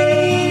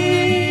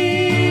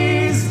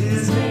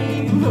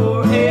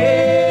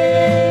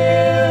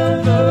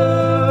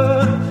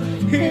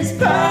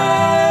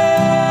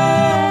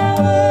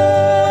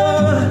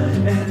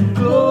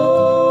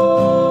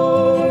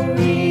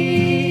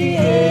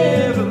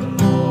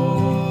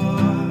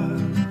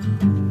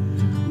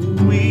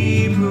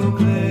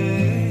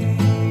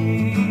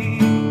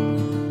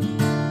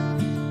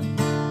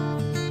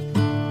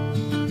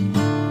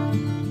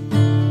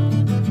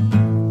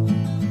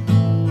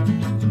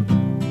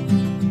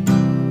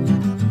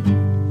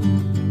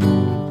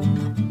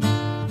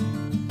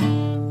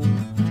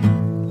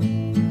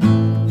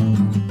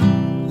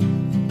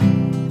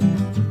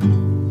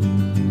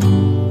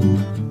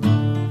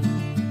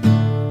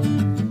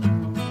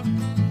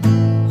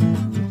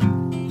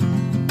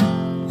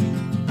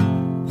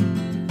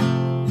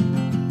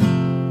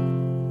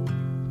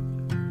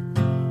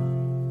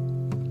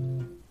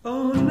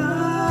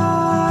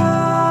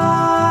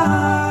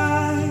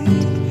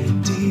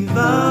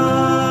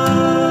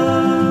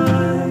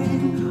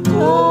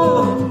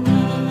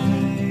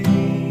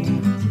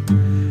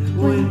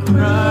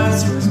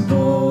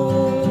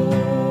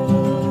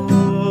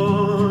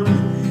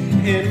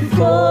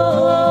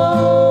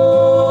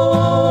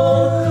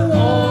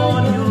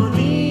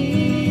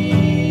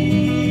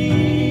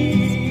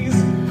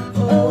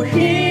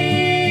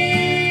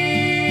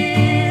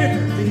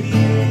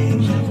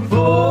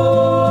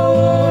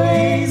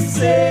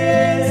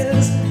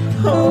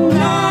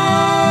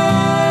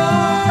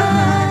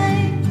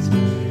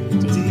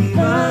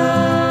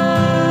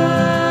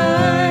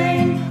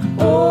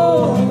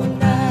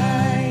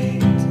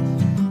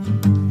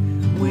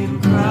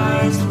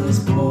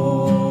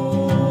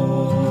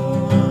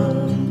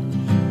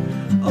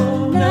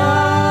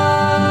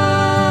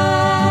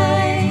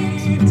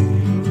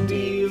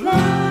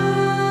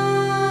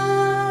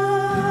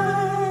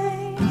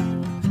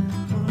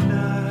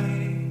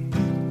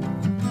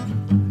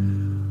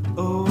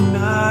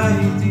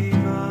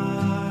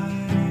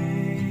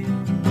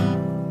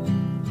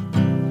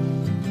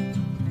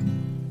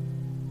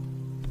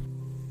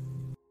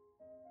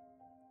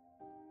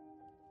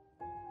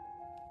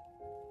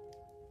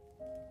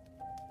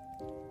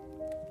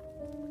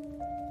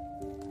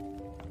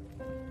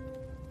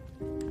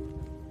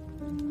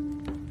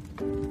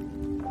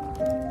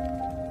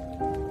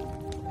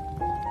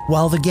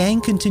While the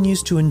gang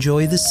continues to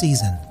enjoy the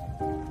season,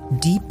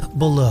 deep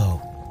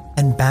below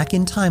and back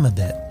in time a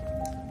bit,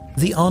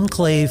 the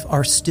Enclave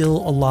are still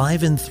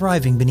alive and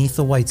thriving beneath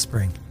the White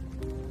Spring.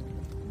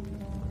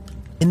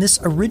 In this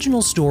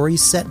original story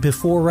set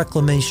before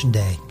Reclamation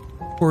Day,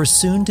 for a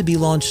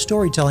soon-to-be-launched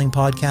storytelling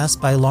podcast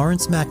by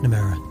Lawrence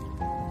McNamara,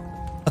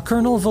 a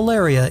Colonel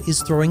Valeria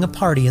is throwing a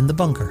party in the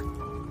bunker.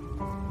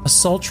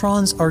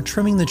 Assaultrons are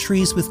trimming the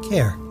trees with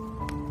care.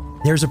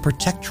 There's a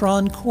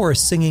Protectron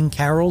chorus singing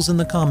carols in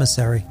the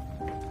commissary,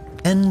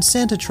 and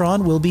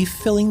Santatron will be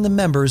filling the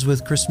members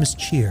with Christmas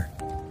cheer.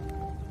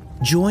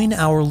 Join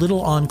our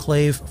little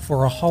enclave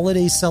for a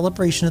holiday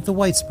celebration at the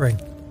White Spring,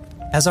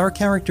 as our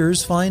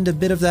characters find a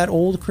bit of that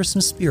old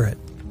Christmas spirit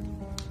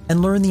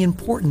and learn the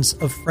importance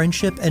of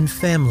friendship and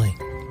family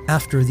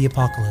after the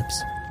apocalypse.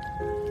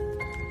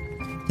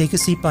 Take a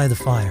seat by the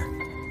fire,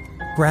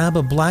 grab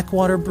a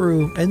Blackwater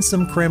brew and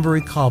some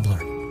cranberry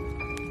cobbler,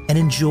 and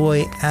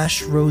enjoy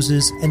Ash,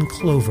 Roses, and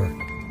Clover,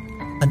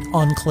 an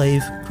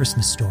Enclave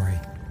Christmas story.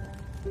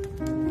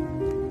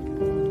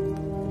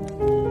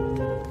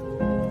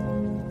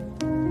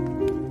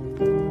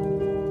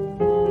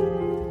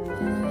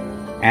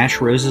 Ash,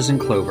 Roses, and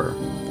Clover,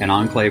 an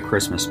Enclave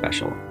Christmas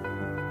special.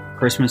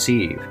 Christmas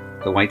Eve,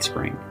 the White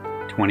Spring,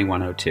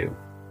 2102.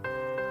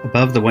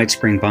 Above the White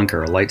Spring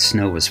bunker, a light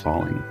snow was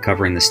falling,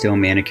 covering the still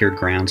manicured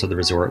grounds of the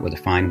resort with a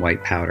fine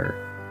white powder.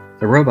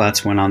 The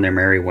robots went on their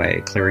merry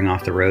way, clearing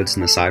off the roads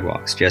and the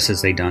sidewalks, just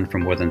as they'd done for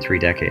more than 3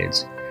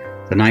 decades.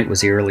 The night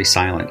was eerily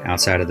silent,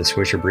 outside of the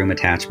swish of broom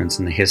attachments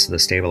and the hiss of the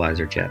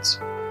stabilizer jets.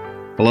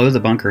 Below the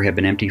bunker had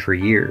been empty for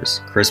years.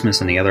 Christmas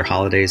and the other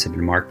holidays had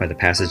been marked by the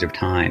passage of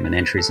time and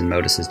entries in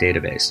Modus's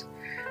database.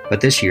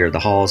 But this year, the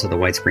halls of the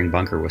White Spring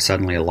bunker were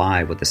suddenly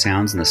alive with the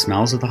sounds and the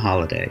smells of the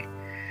holiday.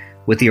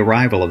 With the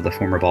arrival of the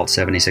former Vault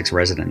 76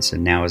 residents,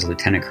 and now as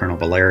Lieutenant Colonel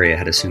Valeria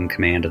had assumed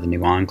command of the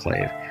new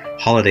Enclave,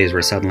 holidays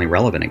were suddenly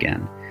relevant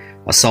again.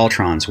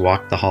 Assaultrons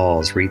walked the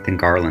halls wreathed in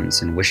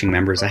garlands and wishing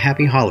members a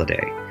happy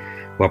holiday,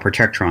 while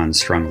Protectrons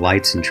strung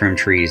lights and trimmed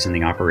trees in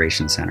the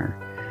operations center.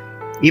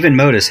 Even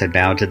Modus had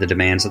bowed to the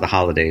demands of the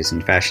holidays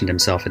and fashioned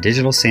himself a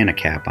digital Santa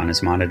cap on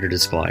his monitor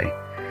display.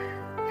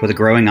 For the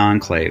growing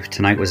Enclave,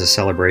 tonight was a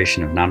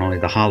celebration of not only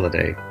the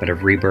holiday, but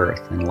of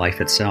rebirth and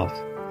life itself.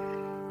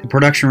 The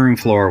production room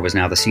floor was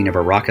now the scene of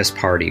a raucous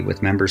party,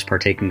 with members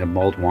partaking of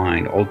mulled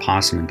wine, Old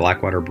Possum, and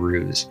Blackwater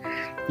brews,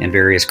 and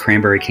various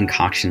cranberry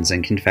concoctions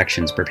and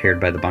confections prepared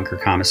by the bunker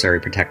commissary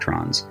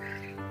Protectrons.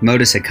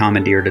 Modus had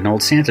commandeered an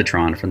old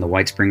Santatron from the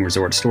White Spring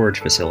Resort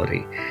storage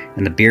facility,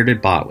 and the bearded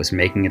bot was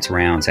making its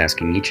rounds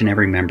asking each and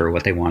every member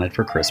what they wanted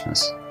for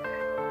Christmas.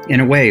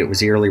 In a way, it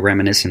was eerily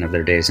reminiscent of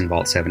their days in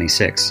Vault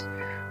 76.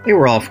 They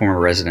were all former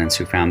residents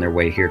who found their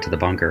way here to the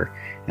bunker,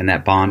 and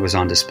that bond was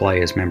on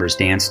display as members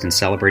danced and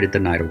celebrated the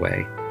night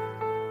away.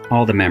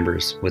 All the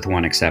members, with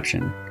one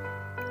exception.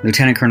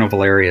 Lieutenant Colonel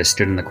Valeria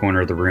stood in the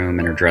corner of the room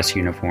in her dress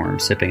uniform,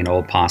 sipping an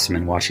Old Possum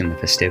and watching the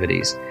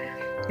festivities.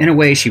 In a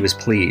way, she was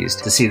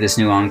pleased to see this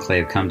new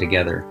Enclave come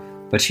together,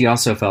 but she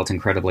also felt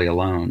incredibly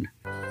alone.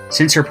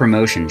 Since her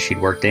promotion, she'd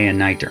worked day and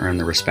night to earn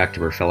the respect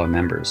of her fellow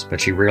members,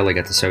 but she rarely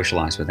got to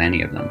socialize with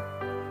any of them.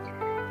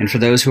 And for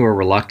those who were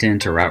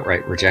reluctant or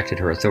outright rejected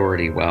her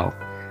authority, well,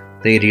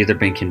 they had either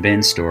been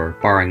convinced or,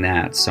 barring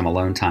that, some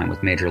alone time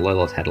with Major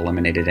Lilith had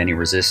eliminated any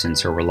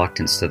resistance or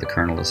reluctance to the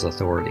Colonel's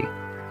authority.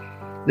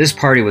 This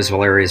party was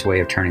Valeria's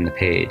way of turning the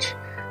page,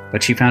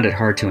 but she found it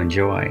hard to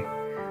enjoy.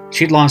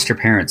 She'd lost her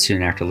parents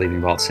soon after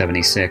leaving Vault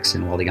 76,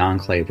 and while the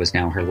Enclave was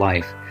now her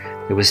life,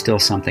 there was still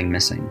something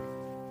missing.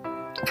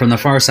 From the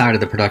far side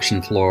of the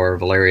production floor,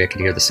 Valeria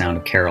could hear the sound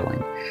of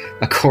caroling.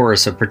 A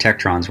chorus of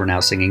Protectrons were now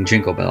singing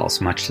Jingle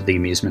Bells, much to the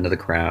amusement of the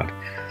crowd.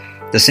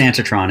 The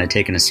Santatron had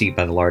taken a seat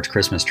by the large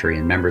Christmas tree,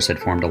 and members had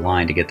formed a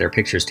line to get their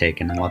pictures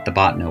taken and let the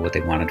bot know what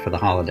they wanted for the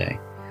holiday.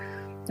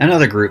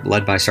 Another group,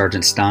 led by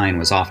Sergeant Stein,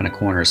 was off in a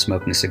corner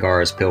smoking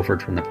cigars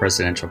pilfered from the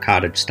presidential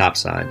cottage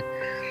topside.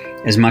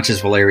 As much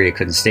as Valeria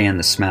couldn't stand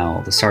the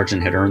smell, the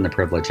sergeant had earned the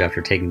privilege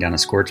after taking down a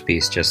scorch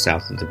piece just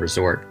south of the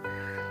resort.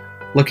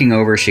 Looking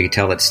over, she could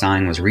tell that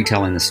Stein was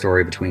retelling the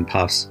story between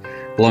puffs,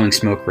 blowing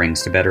smoke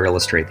rings to better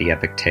illustrate the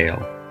epic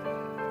tale.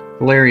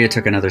 Valeria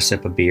took another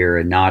sip of beer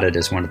and nodded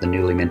as one of the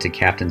newly minted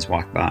captains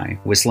walked by,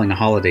 whistling a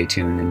holiday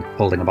tune and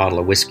holding a bottle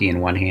of whiskey in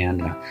one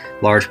hand and a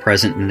large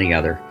present in the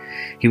other.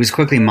 He was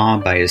quickly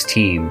mobbed by his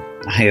team,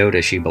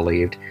 Iota, she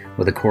believed,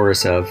 with a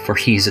chorus of, "For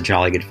he's a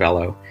jolly good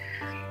fellow."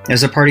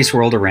 As the party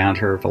swirled around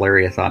her,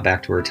 Valeria thought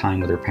back to her time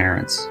with her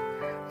parents.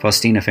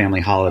 Faustina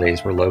family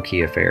holidays were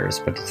low-key affairs,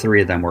 but the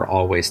three of them were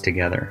always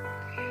together.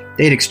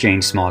 They'd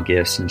exchange small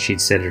gifts, and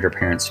she'd sit at her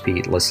parents'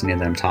 feet listening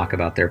to them talk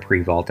about their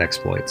pre-vault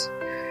exploits.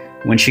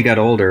 When she got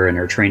older and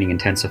her training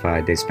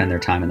intensified, they'd spend their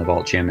time in the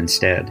vault gym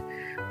instead,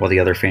 while the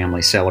other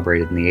families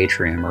celebrated in the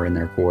atrium or in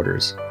their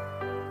quarters.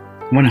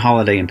 One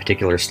holiday in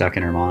particular stuck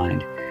in her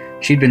mind.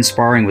 She'd been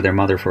sparring with her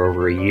mother for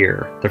over a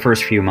year. The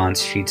first few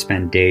months, she'd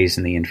spend days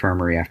in the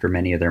infirmary after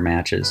many of their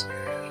matches.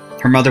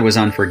 Her mother was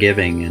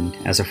unforgiving, and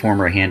as a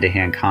former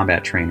hand-to-hand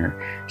combat trainer,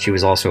 she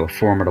was also a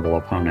formidable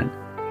opponent.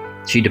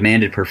 She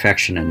demanded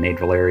perfection and made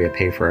Valeria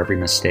pay for every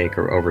mistake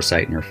or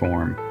oversight in her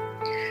form.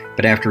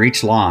 But after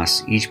each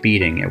loss, each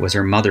beating, it was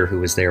her mother who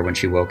was there when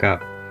she woke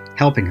up,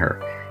 helping her,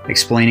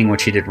 explaining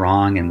what she did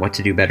wrong and what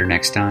to do better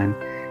next time.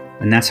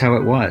 And that's how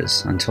it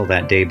was, until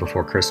that day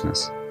before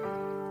Christmas.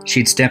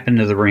 She'd step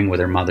into the ring with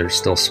her mother,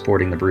 still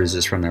sporting the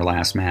bruises from their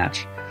last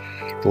match.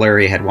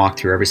 Valeria had walked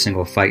through every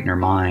single fight in her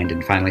mind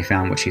and finally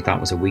found what she thought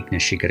was a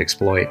weakness she could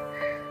exploit.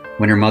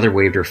 When her mother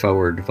waved her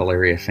forward,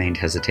 Valeria feigned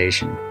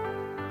hesitation.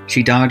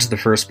 She dodged the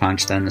first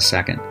punch, then the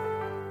second.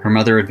 Her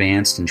mother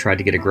advanced and tried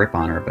to get a grip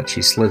on her, but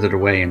she slithered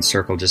away and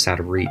circled just out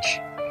of reach.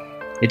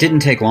 It didn't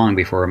take long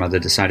before her mother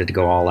decided to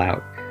go all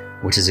out,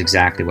 which is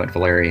exactly what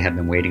Valeria had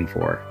been waiting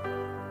for.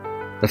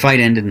 The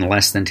fight ended in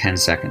less than 10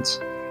 seconds.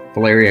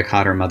 Valeria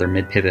caught her mother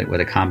mid-pivot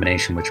with a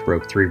combination which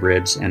broke 3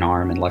 ribs, an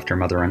arm, and left her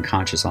mother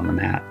unconscious on the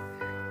mat.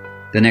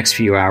 The next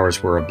few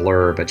hours were a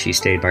blur, but she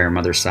stayed by her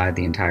mother's side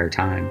the entire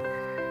time.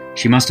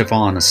 She must have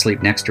fallen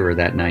asleep next to her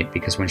that night,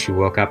 because when she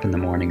woke up in the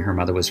morning, her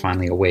mother was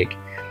finally awake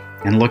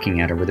and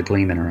looking at her with a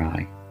gleam in her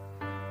eye.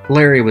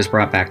 Valeria was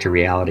brought back to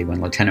reality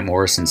when Lieutenant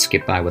Morrison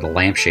skipped by with a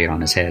lampshade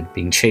on his head,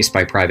 being chased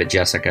by Private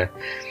Jessica.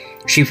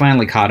 She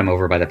finally caught him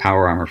over by the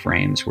power armor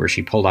frames, where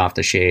she pulled off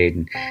the shade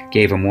and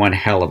gave him one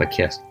hell of a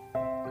kiss.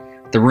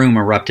 The room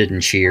erupted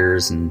in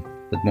cheers, and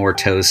with more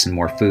toast and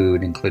more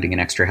food, including an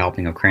extra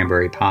helping of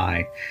cranberry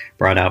pie,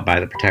 brought out by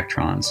the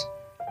Protectrons.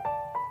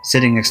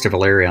 Sitting next to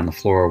Valeria on the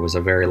floor was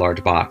a very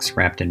large box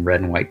wrapped in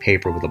red and white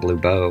paper with a blue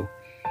bow.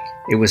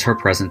 It was her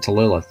present to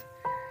Lilith.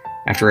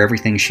 After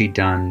everything she'd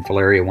done,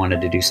 Valeria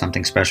wanted to do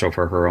something special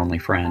for her only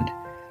friend.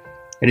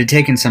 It had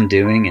taken some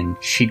doing, and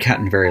she'd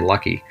gotten very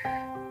lucky,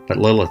 but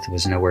Lilith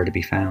was nowhere to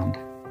be found.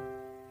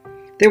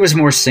 There was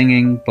more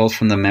singing, both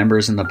from the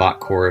members and the Bach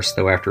chorus,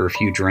 though after a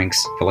few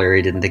drinks,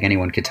 Valeria didn't think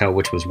anyone could tell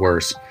which was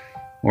worse,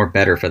 or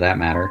better for that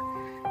matter.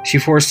 She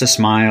forced a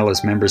smile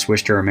as members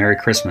wished her a Merry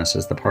Christmas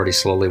as the party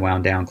slowly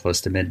wound down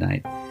close to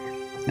midnight,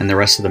 and the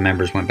rest of the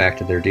members went back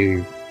to their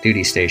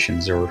duty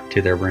stations or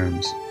to their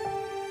rooms.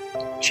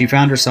 She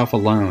found herself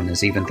alone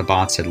as even the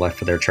bots had left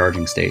for their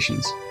charging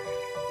stations.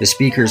 The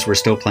speakers were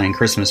still playing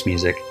Christmas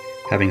music,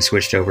 having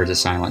switched over to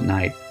Silent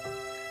Night.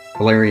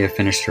 Valeria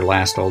finished her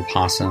last old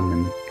possum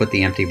and put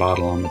the empty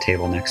bottle on the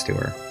table next to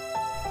her.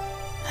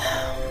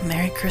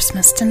 Merry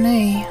Christmas to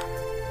me.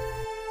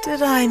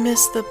 Did I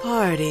miss the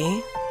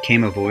party?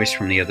 Came a voice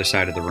from the other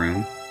side of the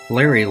room.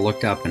 Valeria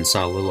looked up and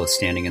saw Lilith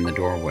standing in the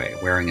doorway,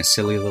 wearing a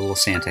silly little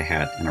Santa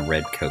hat and a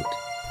red coat.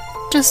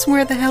 Just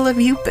where the hell have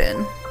you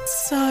been?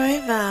 Sorry,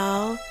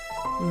 Val,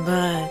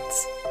 but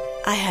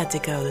I had to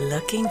go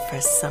looking for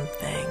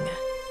something.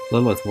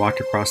 Lilith walked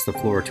across the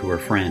floor to her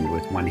friend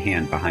with one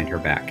hand behind her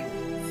back.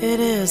 It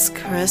is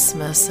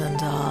Christmas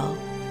and all,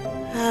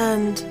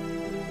 and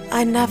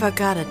I never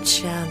got a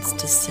chance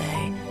to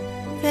say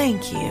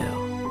thank you.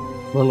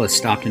 Lilith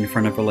stopped in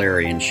front of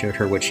Valeria and showed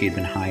her what she had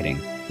been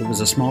hiding. It was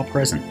a small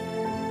present,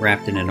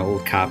 wrapped in an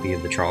old copy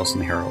of the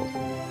Charleston Herald.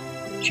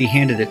 She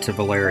handed it to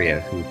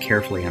Valeria, who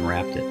carefully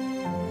unwrapped it.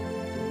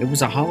 It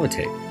was a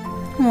holotape.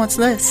 What's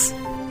this?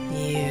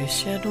 You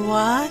should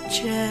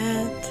watch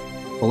it.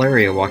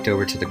 Valeria walked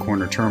over to the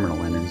corner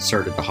terminal and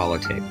inserted the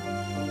holotape.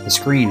 The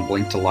screen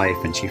blinked to life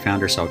and she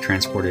found herself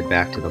transported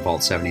back to the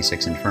Vault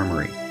 76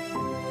 infirmary.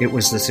 It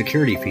was the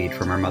security feed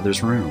from her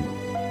mother's room,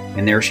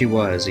 and there she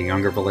was, a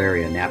younger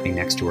Valeria, napping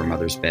next to her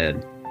mother's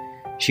bed.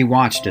 She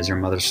watched as her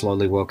mother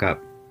slowly woke up,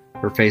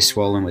 her face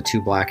swollen with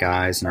 2 black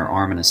eyes and her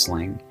arm in a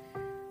sling.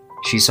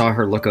 She saw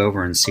her look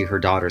over and see her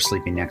daughter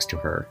sleeping next to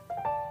her.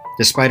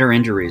 Despite her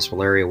injuries,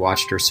 Valeria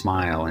watched her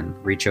smile and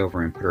reach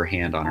over and put her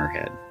hand on her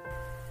head.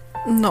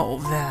 No,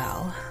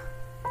 Val.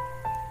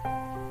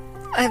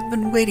 I've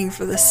been waiting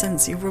for this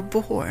since you were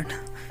born.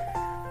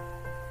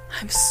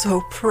 I'm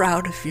so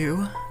proud of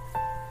you.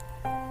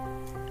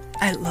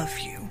 I love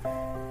you.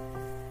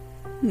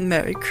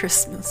 Merry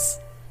Christmas.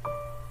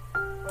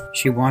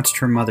 She watched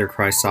her mother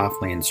cry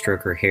softly and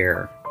stroke her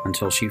hair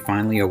until she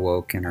finally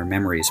awoke and her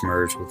memories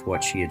merged with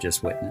what she had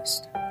just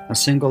witnessed. A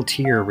single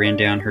tear ran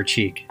down her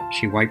cheek.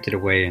 She wiped it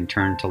away and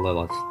turned to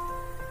Lilith.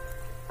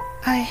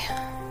 I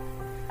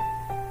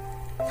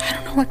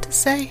don't know what to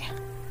say.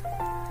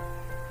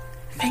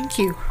 Thank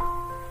you.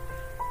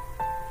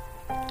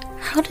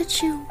 How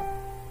did you...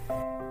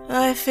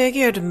 I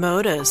figured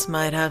Modus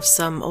might have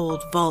some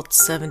old Vault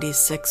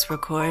 76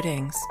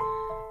 recordings.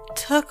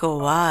 Took a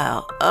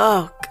while.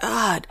 Oh,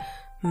 God.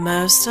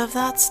 Most of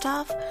that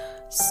stuff?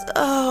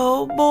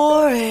 So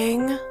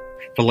boring.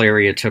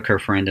 Valeria took her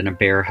friend in a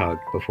bear hug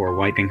before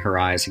wiping her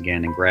eyes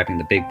again and grabbing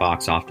the big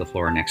box off the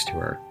floor next to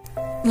her.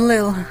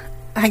 Lil,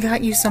 I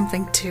got you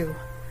something too.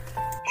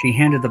 She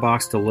handed the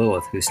box to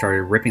Lilith, who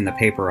started ripping the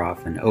paper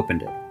off and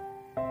opened it.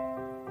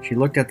 She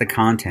looked at the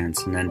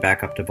contents and then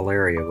back up to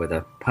Valeria with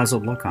a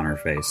puzzled look on her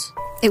face.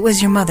 It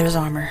was your mother's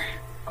armor.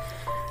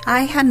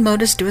 I had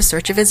Modus do a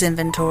search of his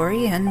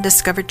inventory and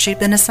discovered she'd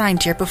been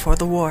assigned here before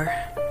the war.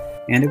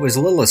 And it was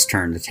Lilith's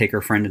turn to take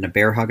her friend in a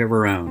bear hug of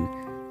her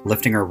own,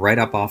 lifting her right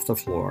up off the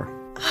floor.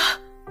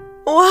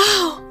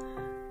 Wow!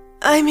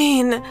 I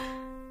mean,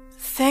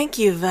 thank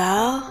you,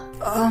 Val.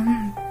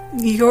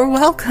 You're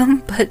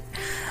welcome, but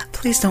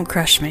please don't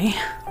crush me.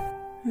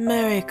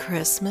 Merry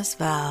Christmas,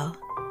 Val.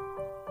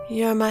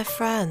 You're my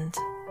friend.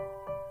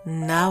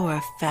 Now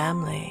we're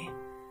family.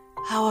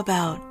 How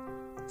about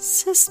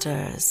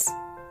sisters?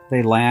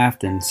 They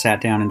laughed and sat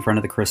down in front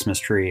of the Christmas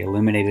tree,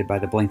 illuminated by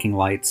the blinking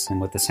lights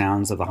and with the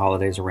sounds of the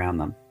holidays around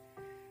them.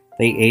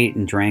 They ate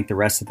and drank the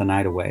rest of the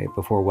night away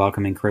before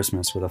welcoming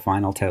Christmas with a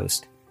final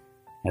toast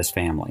as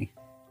family.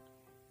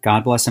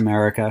 God bless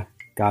America,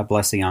 God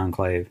bless the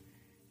Enclave,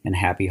 and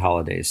happy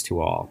holidays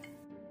to all.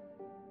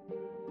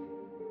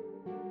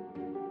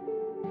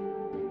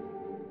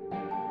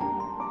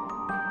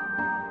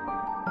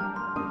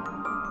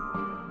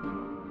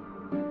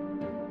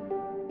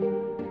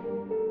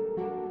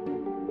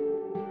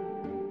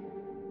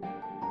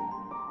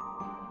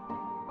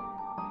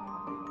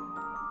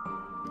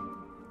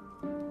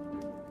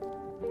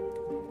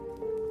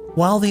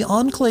 While the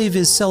Enclave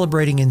is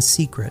celebrating in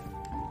secret,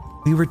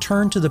 we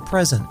return to the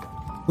present,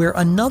 where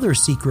another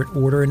secret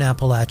order in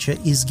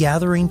Appalachia is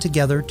gathering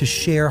together to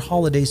share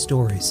holiday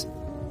stories.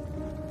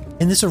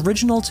 In this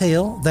original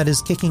tale that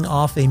is kicking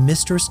off a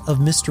Mistress of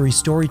Mystery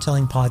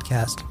storytelling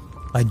podcast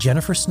by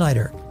Jennifer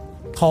Snyder,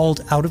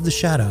 called Out of the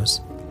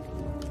Shadows,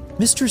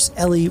 Mistress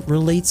Ellie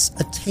relates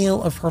a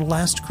tale of her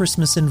last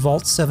Christmas in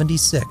Vault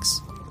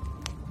 76.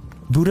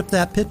 Boot up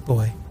that pit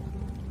boy,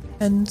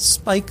 and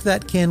spike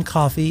that canned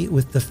coffee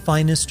with the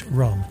finest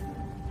rum.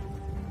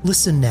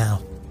 Listen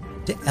now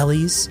to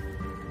Ellie's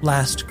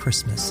Last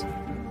Christmas.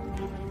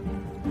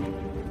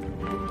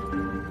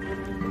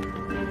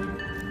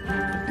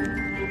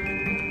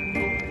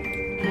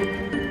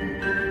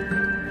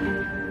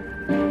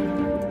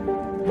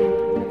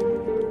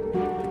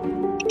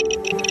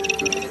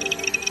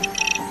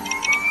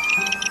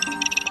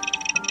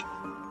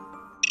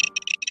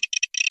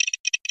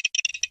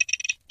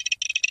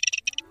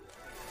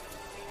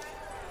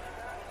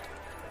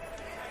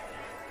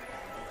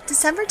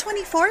 December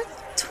 24th,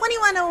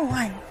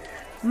 2101.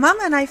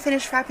 Mama and I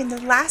finished wrapping the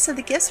last of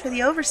the gifts for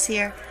the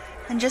Overseer,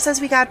 and just as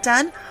we got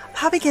done,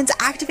 Poppykins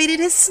activated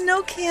his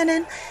snow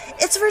cannon.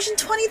 It's version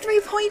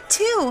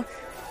 23.2.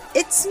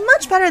 It's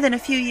much better than a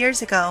few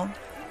years ago.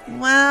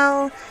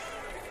 Well,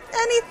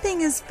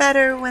 anything is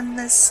better when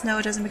the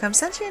snow doesn't become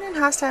sentient and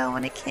hostile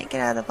when it can't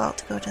get out of the vault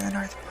to go to the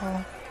North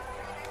Pole.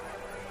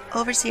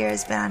 Overseer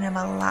has been on him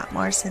a lot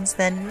more since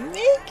then,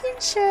 making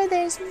sure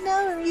there's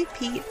no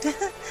repeat.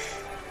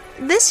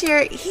 This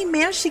year, he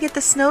managed to get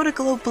the snow to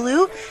glow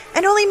blue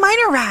and only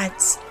minor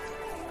rats.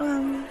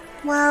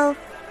 Well,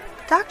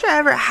 Dr.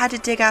 Everett had to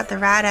dig out the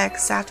rat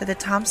eggs after the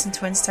Thompson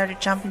twins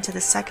started jumping to the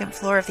second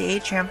floor of the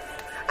atrium.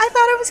 I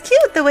thought it was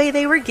cute the way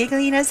they were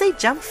giggling as they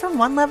jumped from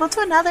one level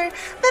to another,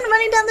 then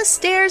running down the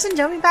stairs and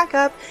jumping back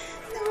up.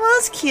 It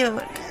was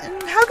cute.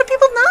 And how could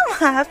people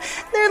not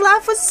laugh? Their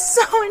laugh was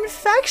so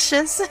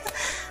infectious.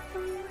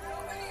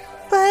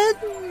 But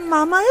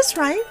Mama is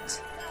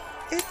right.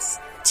 It's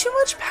too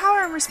much power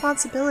and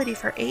responsibility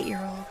for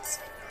 8-year-olds.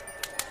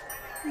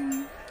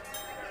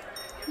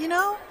 You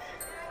know,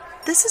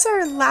 this is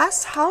our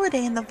last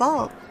holiday in the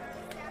vault,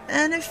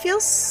 and it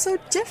feels so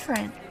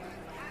different.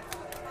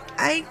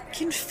 I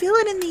can feel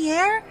it in the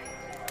air,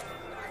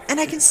 and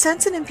I can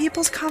sense it in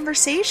people's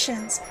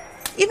conversations.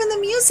 Even the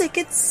music,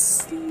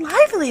 it's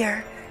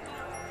livelier.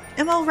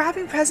 And while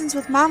wrapping presents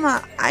with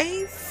Mama,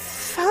 I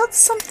felt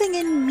something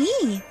in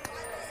me.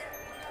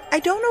 I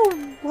don't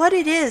know what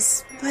it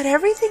is, but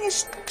everything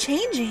is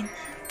changing.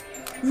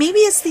 Maybe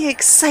it's the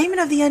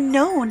excitement of the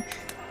unknown.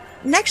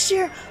 Next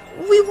year,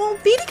 we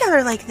won't be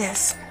together like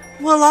this.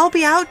 We'll all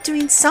be out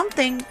doing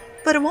something,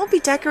 but it won't be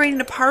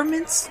decorating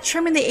apartments,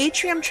 trimming the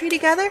atrium tree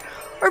together,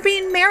 or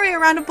being merry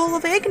around a bowl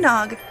of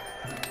eggnog.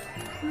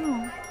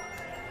 Oh,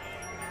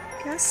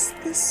 guess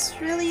this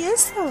really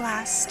is the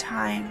last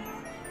time.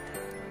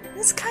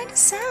 It's kind of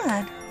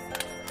sad.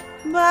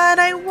 But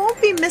I won't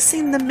be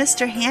missing the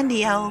Mr.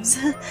 Handy elves.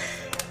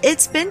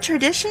 It's been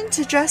tradition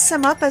to dress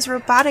them up as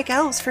robotic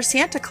elves for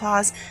Santa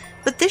Claus,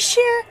 but this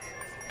year,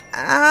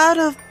 out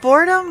of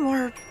boredom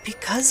or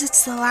because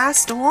it's the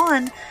last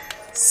one,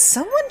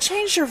 someone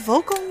changed their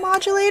vocal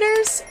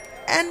modulators,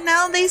 and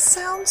now they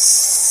sound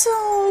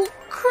so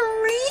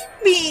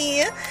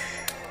creepy.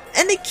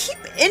 And they keep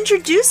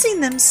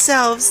introducing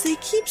themselves. They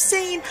keep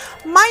saying,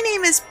 "My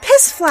name is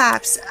Piss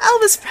Flaps,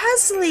 Elvis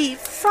Presley,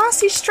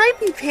 Frosty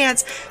Stripey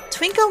Pants,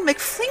 Twinkle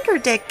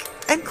McFlinkerdick,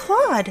 and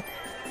Claude."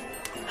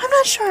 I'm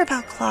not sure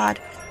about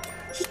Claude.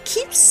 He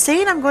keeps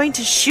saying I'm going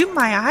to shoot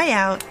my eye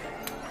out.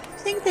 I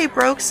think they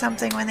broke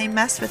something when they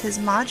messed with his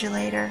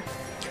modulator.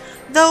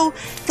 Though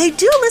they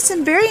do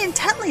listen very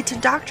intently to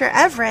Dr.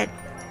 Everett.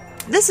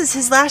 This is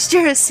his last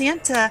year as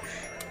Santa,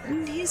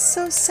 and he's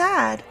so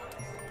sad.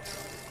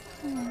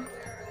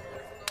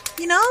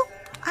 You know,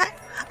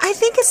 I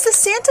think it's the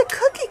Santa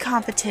cookie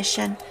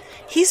competition.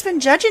 He's been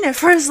judging it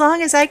for as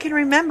long as I can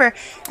remember,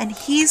 and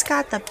he's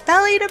got the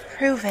belly to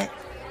prove it.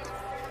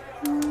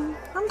 I'm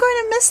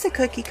going to miss the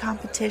cookie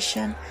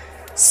competition.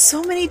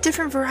 So many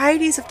different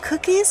varieties of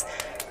cookies,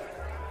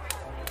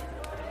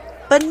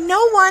 but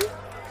no one,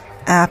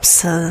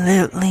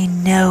 absolutely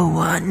no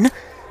one,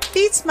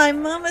 beats my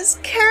mama's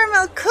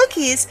caramel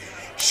cookies.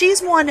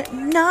 She's won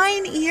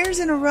 9 years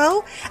in a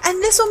row,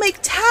 and this will make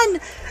 10.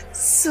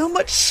 So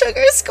much sugar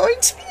is going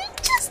to be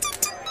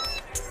ingested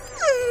tonight.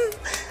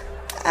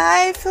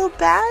 I feel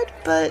bad,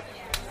 but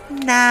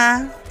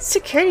nah.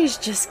 Security's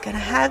just gonna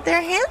have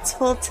their hands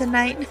full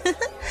tonight.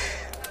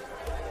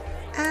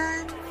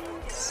 And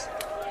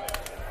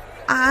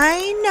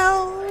I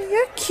know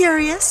you're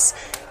curious,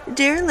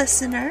 dear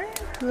listener,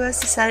 who has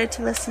decided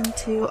to listen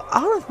to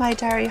all of my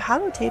diary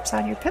holotapes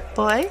on your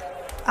Pip-Boy.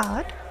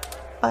 Odd,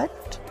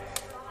 but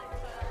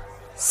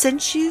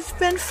since you've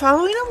been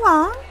following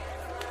along,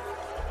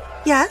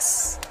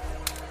 yes,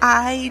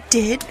 I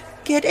did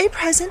get a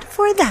present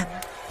for them.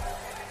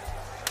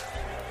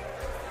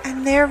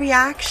 And their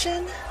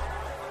reaction,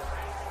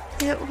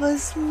 it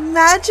was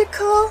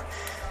magical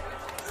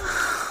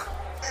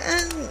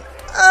and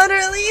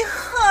utterly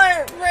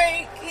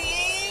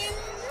heartbreaking.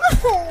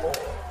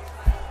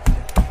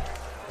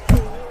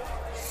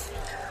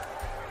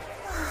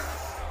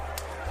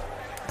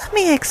 Let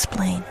me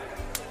explain.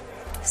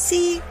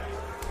 See,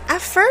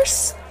 at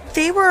first,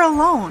 they were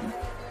alone.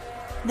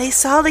 They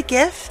saw the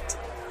gift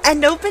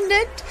and opened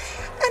it,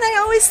 and I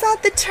always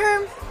thought the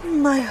term,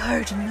 "my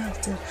heart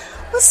melted,"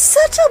 was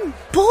such a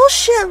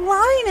bullshit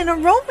line in a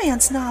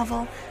romance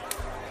novel.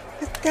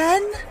 But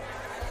then,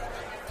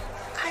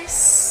 I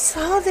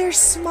saw their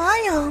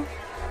smile.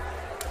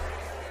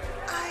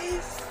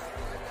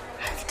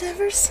 I've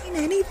never seen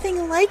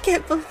anything like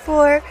it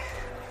before.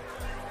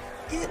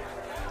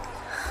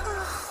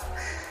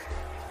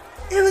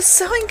 It was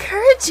so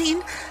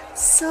encouraging.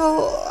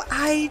 So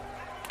I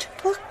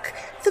took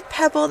the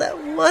pebble that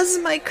was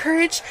my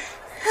courage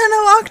and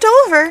I walked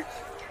over.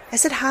 I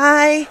said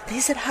hi.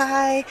 They said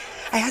hi.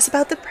 I asked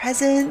about the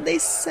present. They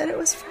said it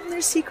was from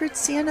their secret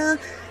Santa.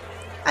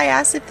 I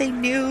asked if they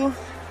knew.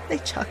 They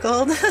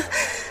chuckled.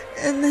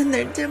 And then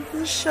their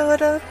dimples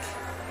showed up.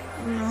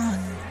 Oh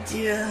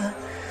dear.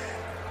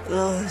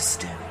 Those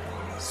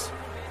dimples.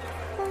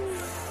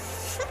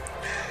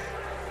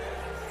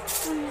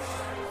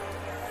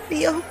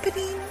 The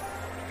opening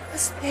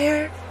was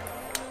there.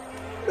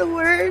 The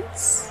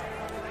words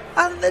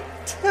on the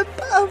tip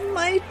of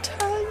my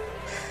tongue.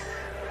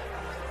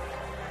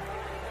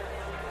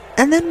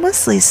 And then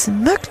Wesley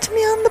smacked me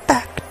on the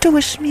back to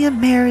wish me a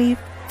Merry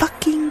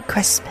fucking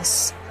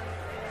Christmas.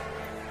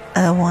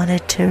 I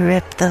wanted to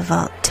rip the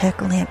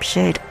Vault-Tec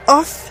lampshade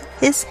off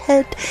his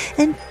head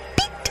and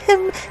beat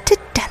him to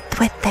death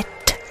with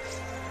it.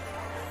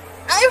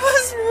 I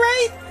was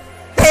right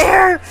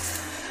there.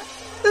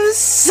 It was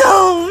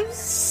so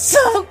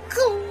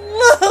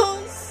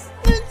close.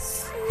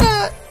 It's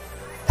not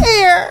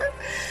fair.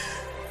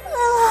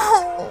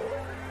 Oh.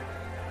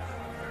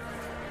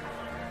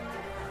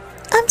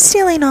 I'm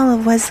stealing all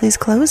of Wesley's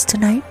clothes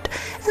tonight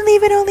and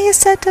leaving only a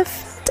set of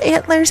felt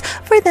antlers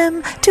for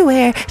them to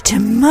wear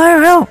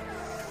tomorrow.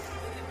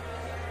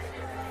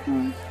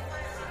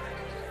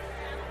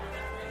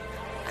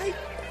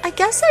 I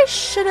guess I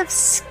should have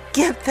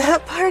skipped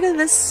that part of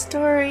the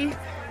story.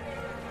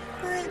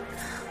 But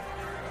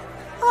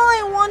all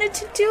I wanted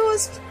to do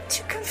was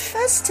to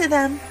confess to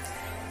them.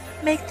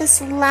 Make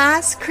this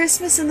last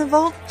Christmas in the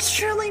vault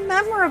truly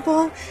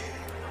memorable.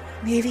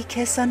 Maybe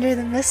kiss under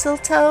the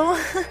mistletoe.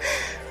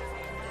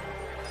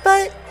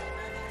 But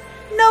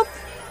nope.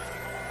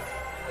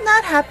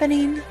 Not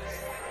happening.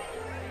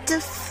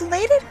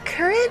 Deflated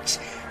courage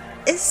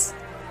is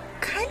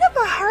kind of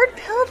a hard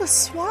pill to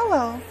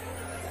swallow.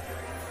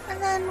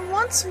 And then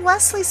once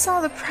Wesley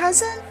saw the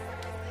present,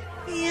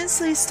 he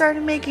instantly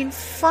started making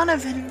fun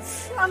of it in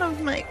front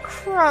of my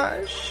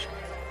crush.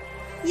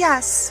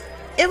 Yes,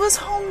 it was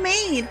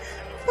homemade,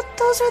 but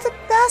those are the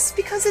best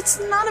because it's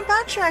not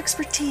about your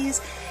expertise.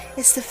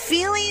 It's the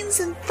feelings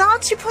and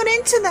thoughts you put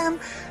into them.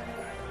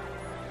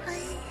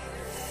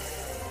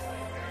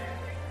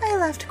 I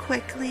left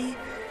quickly,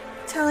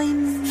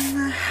 telling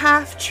a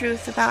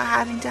half-truth about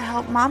having to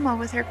help Mama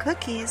with her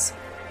cookies.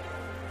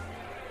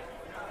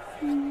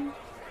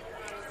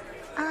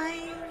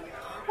 I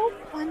hope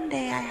one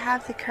day I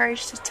have the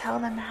courage to tell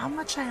them how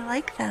much I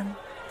like them.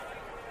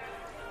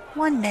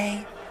 One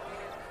day.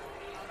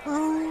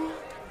 Oh,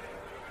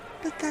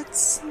 but that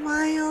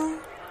smile,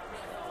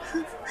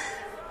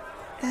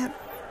 that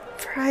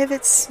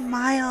private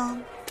smile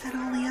that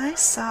only I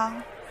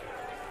saw,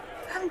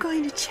 I'm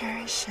going to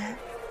cherish it.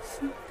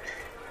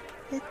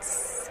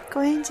 It's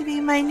going to be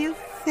my new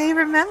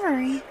favorite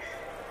memory,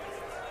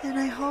 and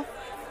I hope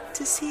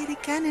to see it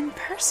again in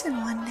person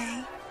one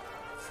day.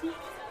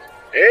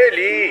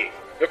 Ellie,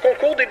 le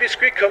concours des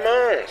biscuits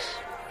commence.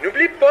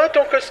 N'oublie pas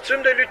ton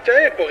costume de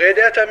lutin pour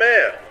aider à ta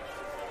mère.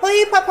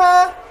 Oui,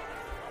 Papa.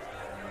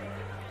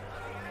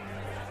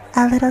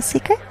 A little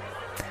secret?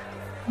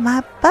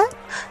 My butt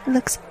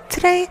looks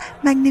très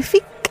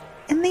magnifique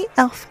in the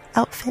elf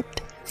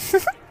outfit.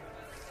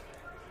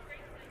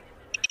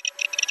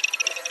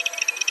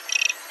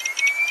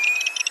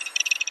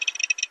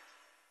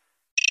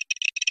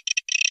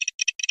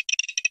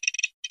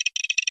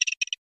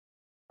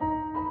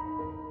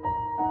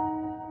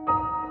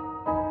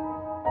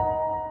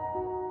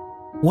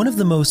 One of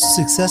the most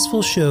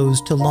successful shows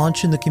to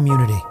launch in the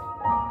community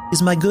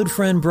is my good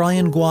friend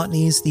Brian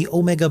Gwatney's The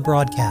Omega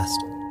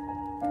Broadcast,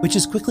 which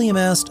has quickly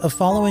amassed a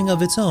following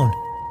of its own,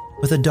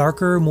 with a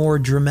darker, more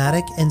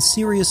dramatic, and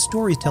serious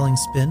storytelling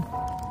spin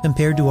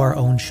compared to our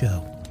own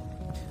show.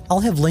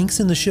 I'll have links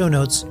in the show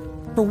notes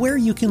for where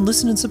you can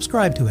listen and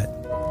subscribe to it.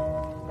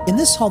 In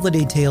this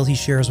holiday tale he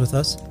shares with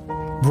us,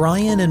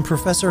 Brian and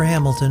Professor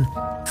Hamilton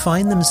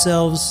find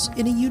themselves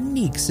in a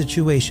unique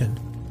situation,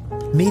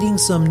 meeting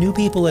some new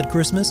people at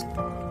Christmas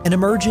and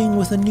emerging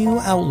with a new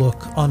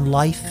outlook on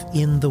life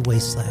in the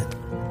wasteland.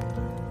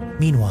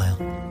 Meanwhile,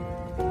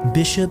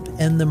 Bishop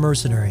and the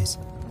mercenaries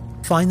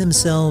find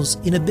themselves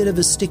in a bit of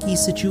a sticky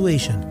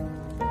situation,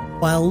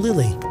 while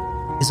Lily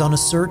is on a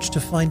search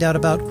to find out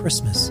about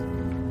Christmas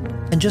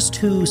and just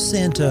who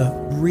Santa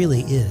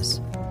really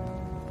is.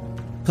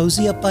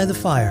 Cozy up by the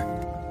fire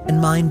and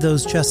mind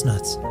those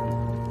chestnuts.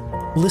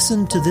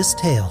 Listen to this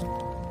tale.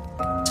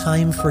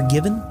 Time for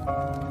given,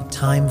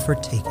 time for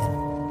taken.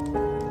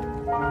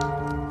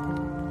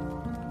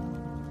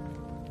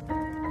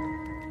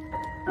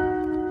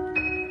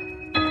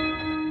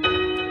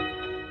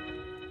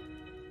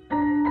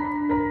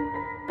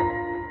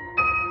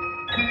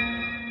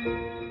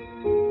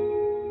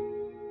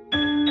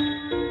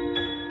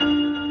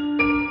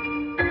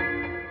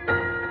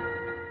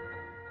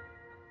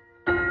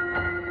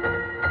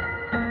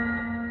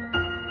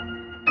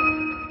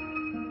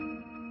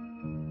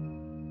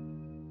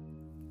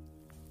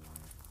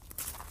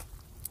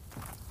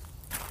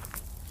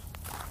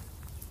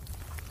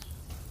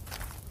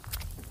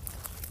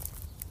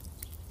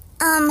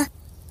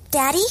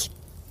 Daddy?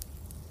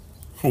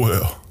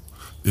 Well,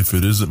 if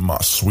it isn't my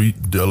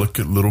sweet,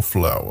 delicate little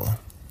flower.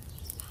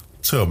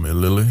 Tell me,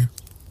 Lily,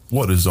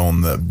 what is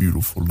on that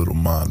beautiful little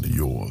mind of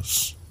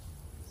yours?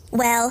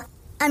 Well,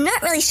 I'm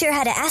not really sure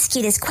how to ask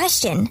you this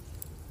question,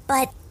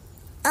 but,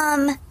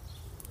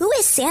 who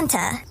is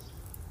Santa?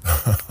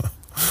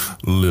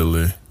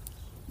 Lily,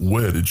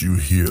 where did you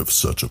hear of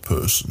such a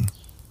person?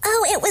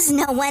 Oh, it was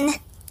no one.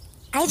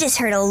 I just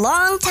heard a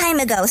long time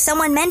ago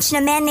someone mention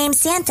a man named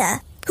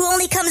Santa, who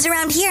only comes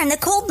around here in the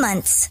cold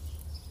months.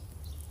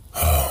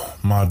 Oh,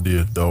 my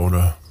dear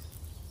daughter,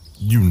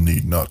 you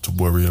need not to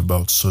worry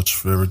about such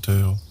fairy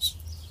tales.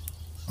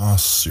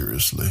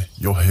 Seriously,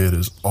 your head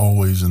is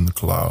always in the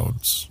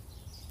clouds.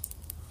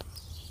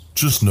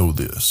 Just know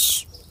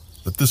this,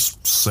 that this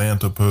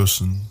Santa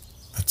person,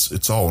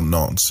 it's all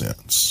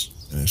nonsense,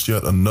 and it's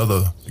yet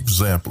another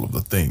example of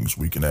the things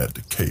we can add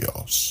to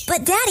chaos.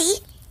 But Daddy,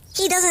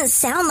 he doesn't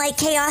sound like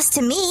chaos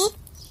to me.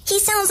 He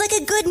sounds like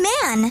a good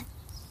man.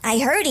 I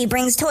heard he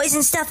brings toys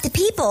and stuff to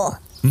people.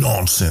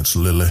 Nonsense,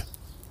 Lily.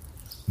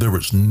 There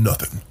is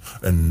nothing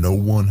and no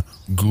one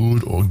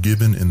good or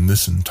given in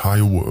this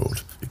entire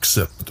world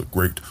except the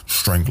great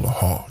Strangler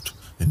Heart,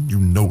 and you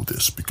know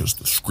this because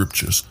the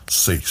scriptures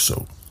say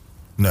so.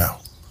 Now,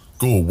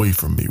 go away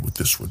from me with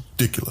this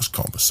ridiculous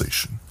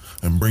conversation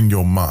and bring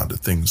your mind to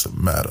things that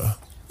matter.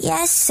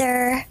 Yes,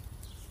 sir.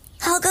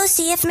 I'll go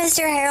see if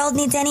Mr. Harold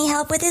needs any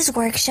help with his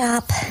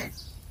workshop.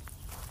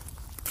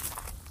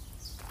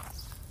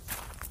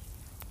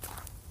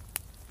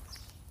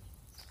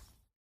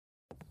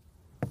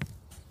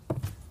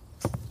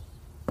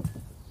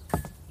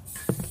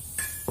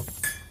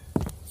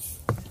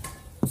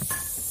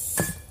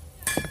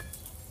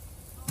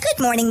 Good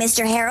morning,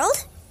 Mr.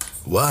 Harold.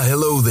 Why,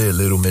 hello there,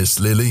 little Miss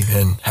Lily,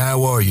 and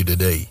how are you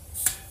today?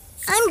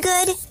 I'm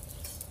good.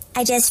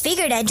 I just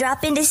figured I'd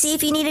drop in to see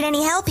if you needed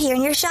any help here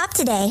in your shop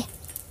today.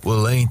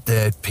 Well, ain't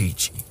that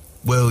peachy.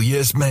 Well,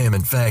 yes, ma'am.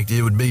 In fact,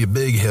 it would be a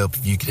big help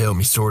if you could help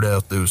me sort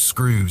out those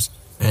screws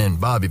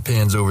and bobby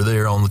pins over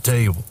there on the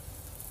table.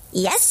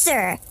 Yes,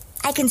 sir.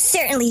 I can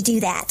certainly do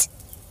that.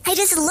 I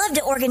just love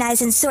to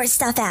organize and sort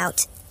stuff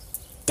out.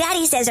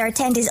 Daddy says our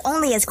tent is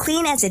only as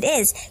clean as it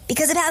is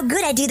because of how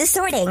good I do the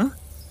sorting.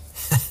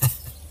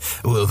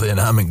 Well, then,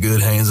 I'm in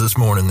good hands this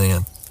morning,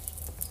 then.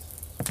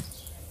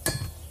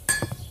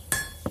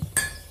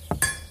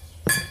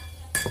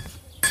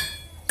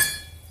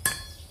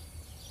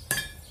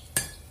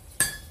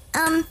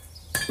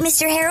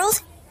 Mr.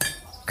 Harold,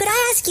 could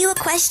I ask you a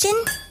question?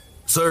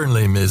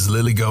 Certainly, Miss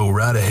Lily, go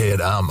right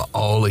ahead. I'm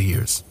all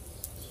ears.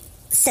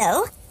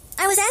 So,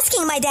 I was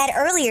asking my dad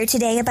earlier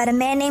today about a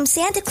man named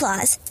Santa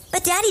Claus,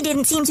 but Daddy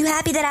didn't seem too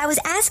happy that I was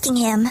asking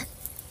him.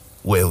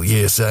 Well,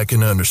 yes, I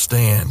can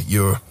understand.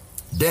 Your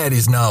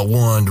daddy's not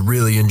one to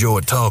really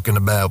enjoy talking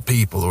about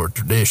people or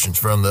traditions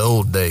from the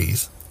old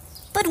days.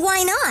 But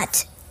why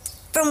not?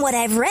 From what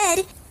I've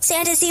read,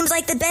 Santa seems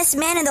like the best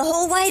man in the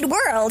whole wide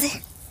world.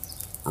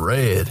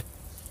 Read?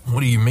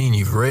 What do you mean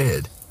you've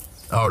read?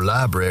 Our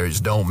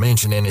libraries don't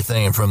mention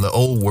anything from the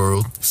old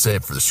world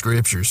except for the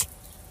scriptures.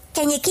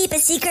 Can you keep a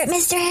secret,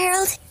 Mr.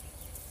 Harold?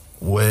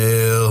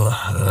 Well,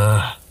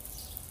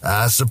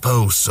 I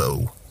suppose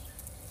so.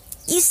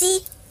 You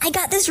see, I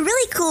got this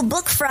really cool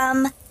book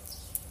from,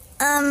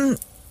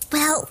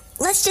 well,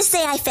 let's just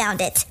say I found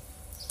it.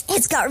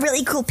 It's got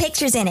really cool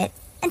pictures in it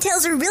and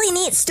tells a really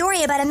neat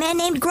story about a man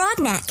named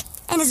Grognak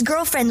and his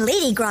girlfriend,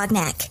 Lady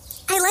Grognak.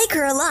 I like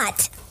her a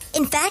lot.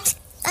 In fact,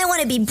 I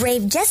want to be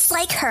brave just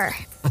like her.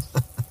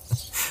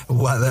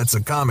 Why, that's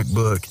a comic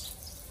book.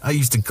 I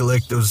used to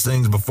collect those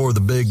things before the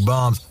big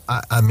bombs,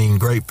 I mean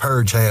Great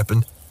Purge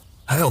happened.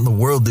 How in the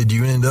world did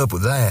you end up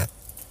with that?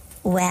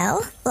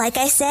 Well, like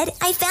I said,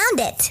 I found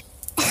it.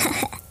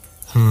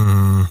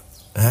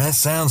 That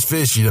sounds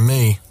fishy to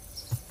me.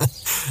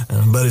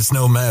 But it's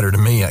no matter to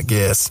me, I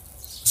guess.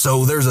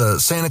 So there's a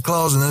Santa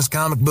Claus in this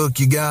comic book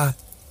you got?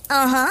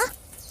 Uh-huh.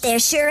 There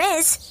sure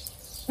is.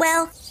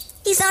 Well,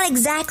 he's not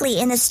exactly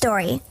in the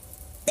story.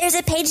 There's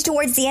a page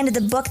towards the end of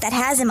the book that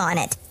has him on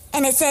it,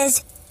 and it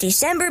says,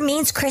 December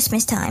means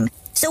Christmas time,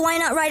 so why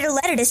not write a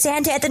letter to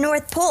Santa at the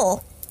North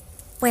Pole?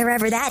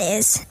 Wherever that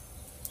is.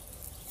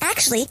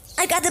 Actually,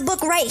 I got the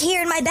book right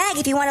here in my bag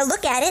if you want to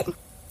look at it.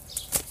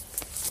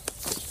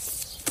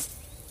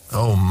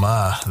 Oh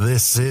my,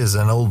 this is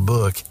an old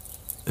book.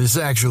 This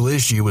actual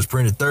issue was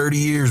printed 30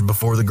 years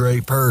before the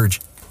Great Purge.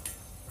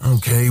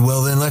 Okay,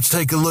 well then let's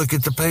take a look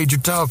at the page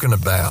you're talking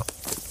about.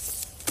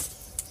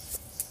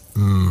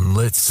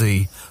 Let's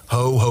see.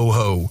 Ho, ho,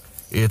 ho.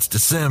 It's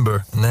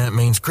December, and that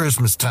means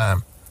Christmas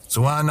time.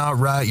 So why not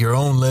write your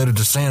own letter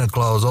to Santa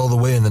Claus all the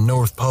way in the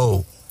North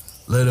Pole?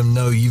 Let him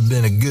know you've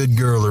been a good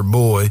girl or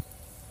boy,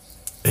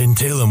 and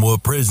tell him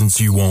what presents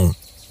you want.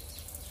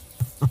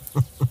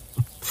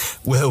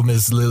 Well,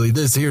 Miss Lily,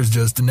 this here's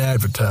just an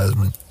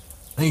advertisement.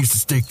 I used to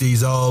stick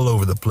these all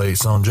over the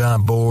place, on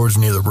giant boards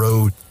near the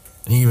road,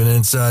 and even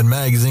inside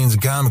magazines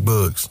and comic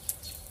books.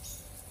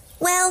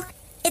 Well,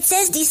 it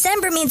says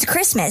December means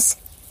Christmas,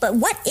 but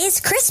what is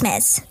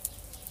Christmas?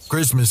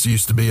 Christmas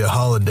used to be a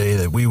holiday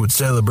that we would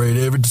celebrate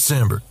every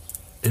December.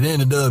 It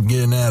ended up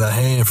getting out of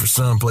hand for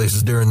some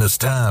places during this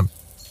time.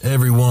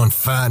 Everyone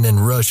fighting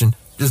and rushing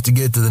just to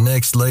get to the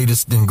next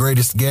latest and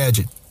greatest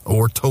gadget,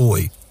 or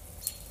toy.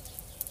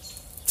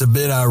 It's a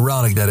bit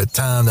ironic that a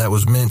time that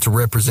was meant to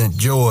represent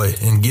joy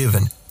and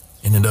giving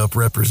ended up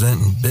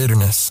representing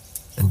bitterness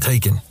and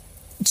taking.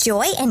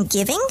 Joy and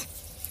giving?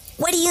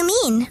 What do you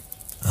mean?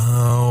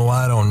 Oh,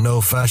 I don't know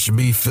if I should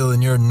be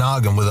filling your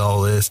noggin with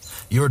all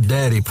this. Your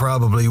daddy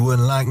probably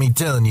wouldn't like me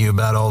telling you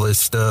about all this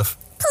stuff.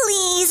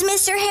 Please,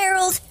 Mr.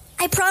 Harold.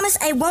 I promise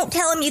I won't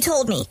tell him you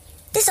told me.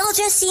 This all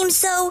just seems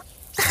so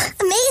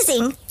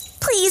amazing.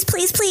 Please,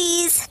 please,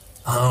 please.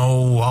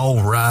 Oh,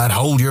 all right.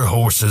 Hold your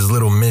horses,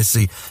 little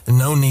missy.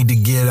 No need to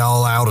get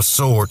all out of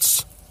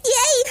sorts.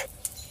 Yay!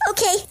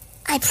 Okay,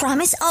 I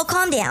promise I'll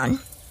calm down.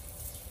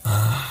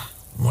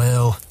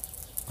 Well,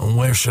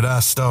 where should I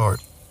start?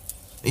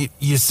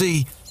 You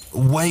see,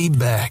 way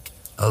back,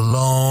 a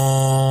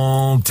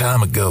long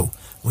time ago,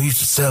 we used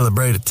to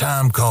celebrate a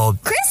time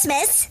called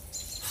Christmas?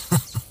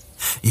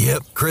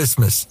 Yep,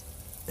 Christmas.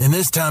 And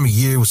this time of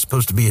year was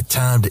supposed to be a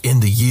time to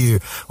end the year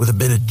with a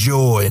bit of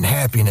joy and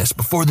happiness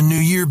before the new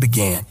year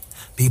began.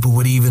 People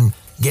would even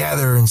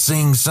gather and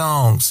sing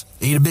songs,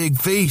 eat a big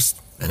feast,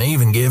 and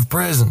even give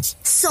presents.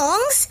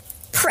 Songs?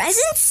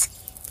 Presents?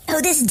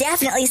 Oh, this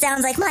definitely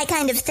sounds like my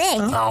kind of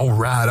thing. All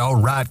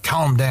right,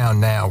 calm down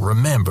now.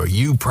 Remember,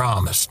 you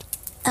promised.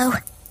 Oh,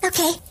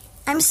 okay.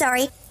 I'm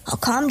sorry. I'll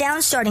calm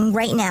down starting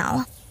right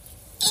now.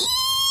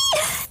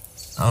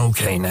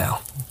 Okay,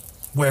 now.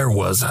 Where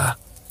was I?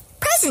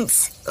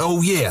 Presents.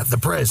 Oh, yeah, the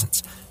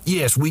presents.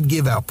 Yes, we'd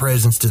give out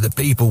presents to the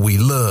people we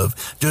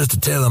love, just to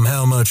tell them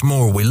how much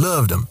more we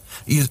loved them.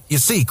 You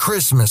see,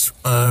 Christmas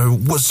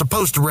was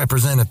supposed to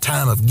represent a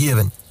time of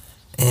giving,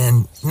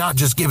 and not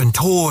just giving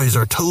toys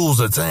or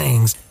tools or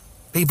things.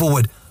 People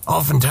would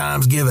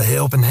oftentimes give a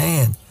helping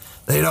hand.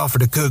 They'd offer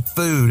to cook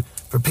food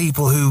for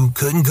people who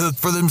couldn't cook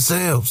for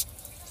themselves.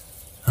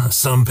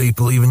 Some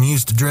people even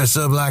used to dress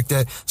up like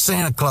that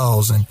Santa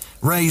Claus and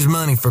raise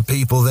money for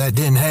people that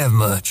didn't have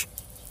much.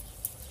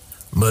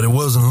 But it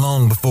wasn't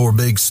long before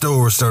big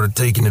stores started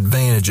taking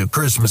advantage of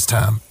Christmas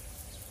time.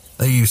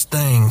 They used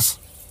things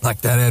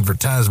like that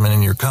advertisement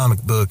in your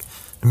comic book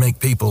to make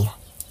people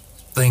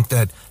think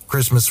that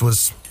Christmas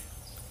was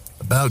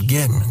about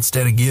getting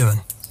instead of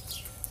giving.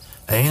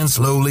 And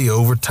slowly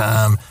over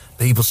time,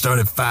 people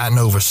started fighting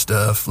over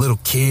stuff. Little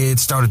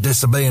kids started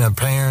disobeying their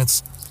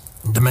parents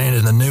and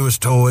demanding the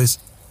newest toys.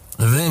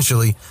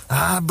 Eventually,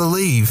 I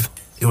believe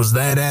it was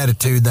that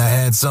attitude that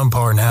had some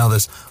part in how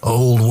this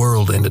old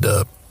world ended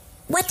up.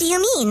 What do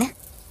you mean?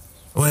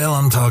 Well,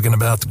 I'm talking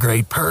about the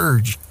Great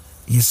Purge.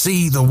 You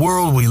see, the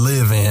world we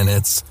live in,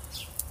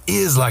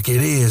 is like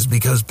it is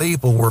because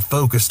people were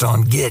focused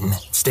on getting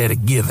instead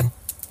of giving.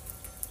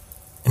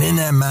 And in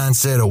that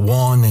mindset of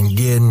wanting and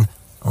getting, the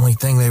only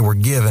thing they were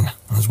giving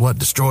was what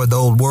destroyed the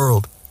old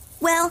world.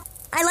 Well,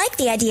 I like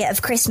the idea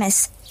of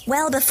Christmas,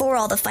 well before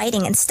all the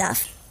fighting and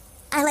stuff.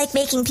 I like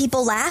making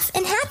people laugh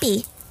and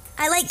happy.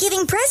 I like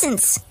giving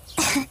presents.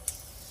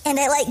 And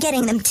I like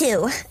getting them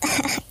too.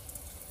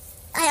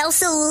 I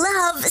also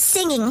love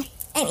singing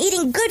and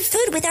eating good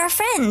food with our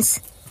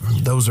friends.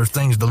 Those are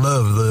things to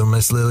love, little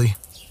Miss Lily.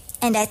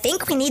 And I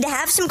think we need to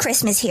have some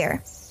Christmas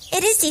here.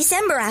 It is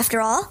December,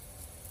 after all.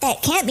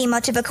 That can't be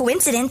much of a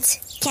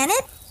coincidence, can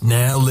it?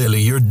 Now,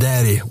 Lily, your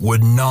daddy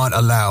would not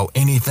allow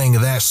anything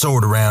of that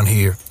sort around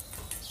here.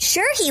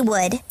 Sure he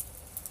would.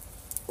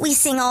 We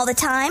sing all the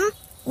time,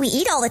 we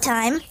eat all the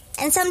time,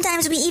 And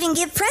sometimes we even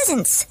give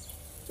presents.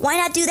 Why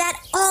not do that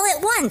all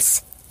at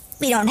once?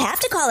 We don't have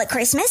to call it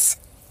Christmas.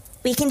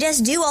 We can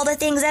just do all the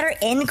things that are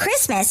in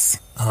Christmas.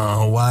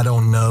 Oh, I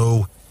don't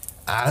know.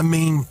 I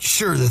mean,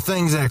 sure, the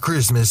things that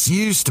Christmas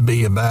used to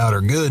be about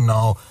are good and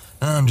all.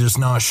 I'm just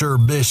not sure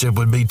Bishop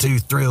would be too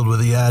thrilled with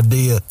the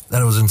idea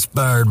that it was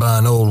inspired by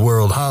an old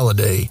world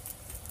holiday.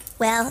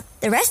 Well,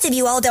 the rest of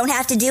you all don't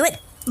have to do it,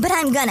 but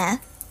I'm gonna.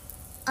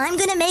 I'm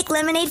gonna make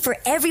lemonade for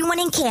everyone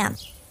in camp.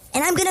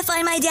 And I'm gonna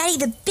find my daddy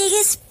the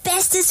biggest,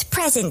 bestest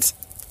present.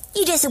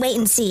 You just wait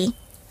and see.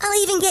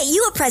 I'll even get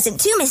you a present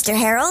too, Mr.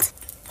 Harold.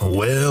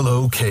 Well,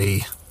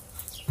 okay.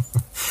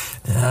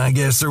 I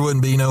guess there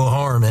wouldn't be no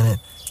harm in it.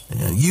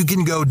 You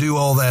can go do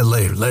all that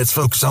later. Let's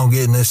focus on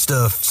getting this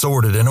stuff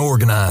sorted and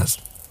organized.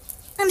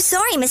 I'm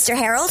sorry, Mr.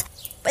 Harold,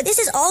 but this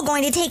is all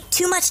going to take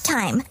too much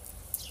time.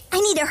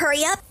 I need to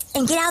hurry up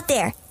and get out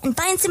there and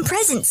find some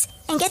presents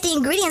and get the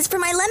ingredients for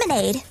my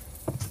lemonade.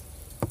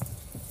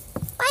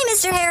 Bye,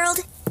 Mr. Harold.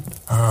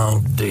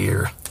 Oh,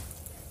 dear.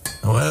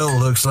 Well,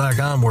 looks like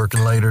I'm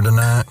working later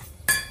tonight.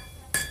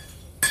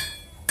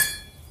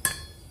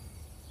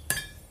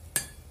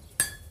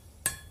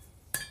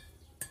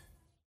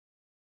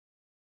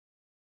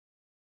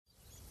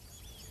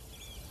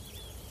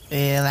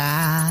 Well,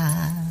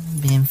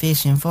 I've been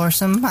fishing for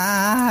some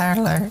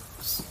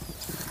marlers.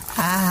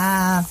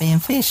 I've been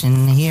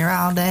fishing here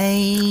all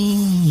day.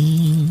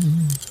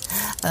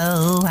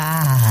 Oh,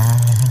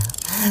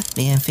 I've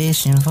been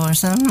fishing for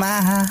some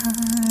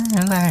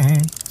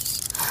marlers.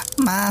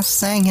 My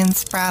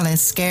singing's probably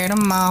scared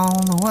them all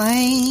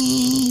away.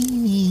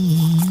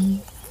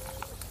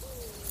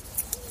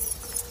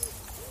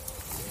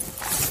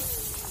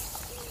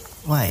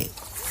 Wait.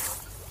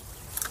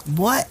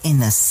 What in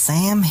the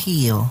Sam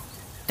Hill,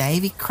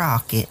 Davy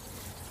Crockett,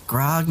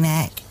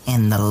 Grognak,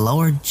 and the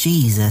Lord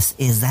Jesus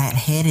is that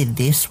headed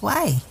this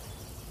way?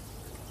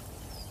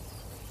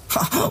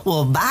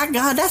 Well, by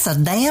God, that's a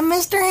damn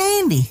Mr.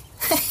 Handy.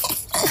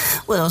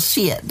 Well,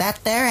 shit, that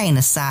there ain't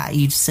a sight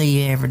you'd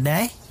see every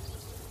day.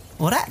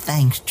 Well, that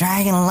thing's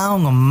dragging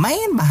along a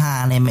man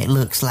behind him, it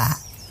looks like.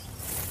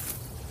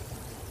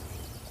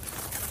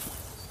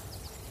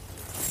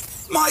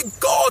 My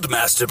God,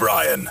 Master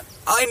Brian!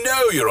 I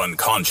know you're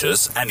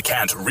unconscious and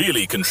can't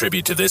really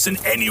contribute to this in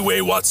any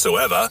way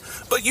whatsoever,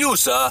 but you,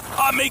 sir,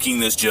 are making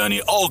this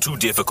journey all too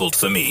difficult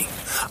for me.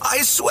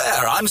 I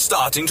swear I'm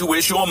starting to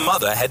wish your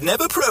mother had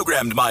never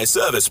programmed my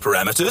service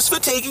parameters for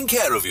taking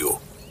care of you.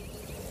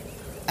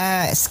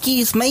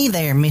 Excuse me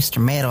there,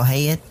 Mr.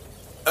 Metalhead.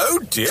 Oh,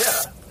 dear.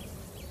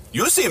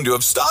 You seem to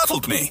have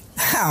startled me.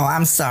 Oh,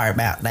 I'm sorry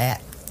about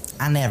that.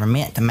 I never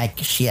meant to make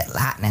you shit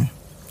lightning.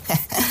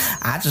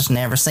 I just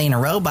never seen a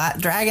robot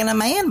dragging a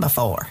man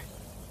before.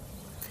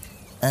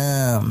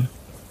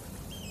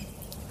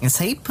 Is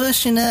he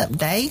pushing up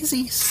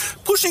daisies?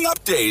 Pushing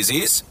up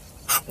daisies?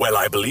 Well,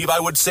 I believe I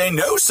would say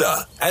no,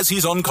 sir, as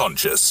he's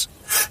unconscious.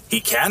 He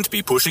can't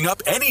be pushing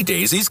up any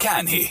daisies,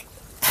 can he?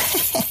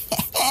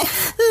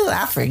 Ooh,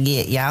 I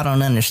forget y'all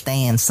don't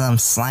understand some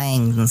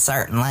slangs and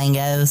certain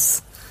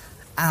lingos.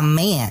 I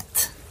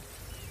meant,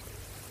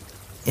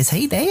 is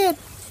he dead?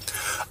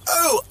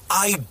 Oh,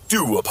 I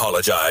do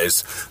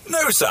apologize.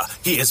 No, sir,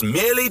 he is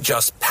merely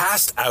just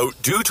passed out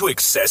due to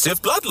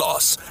excessive blood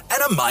loss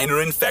and a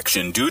minor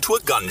infection due to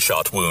a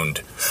gunshot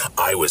wound.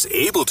 I was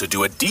able to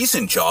do a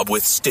decent job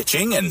with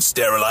stitching and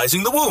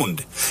sterilizing the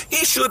wound.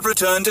 He should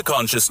return to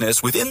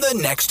consciousness within the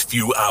next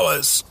few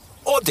hours.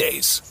 Or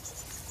days.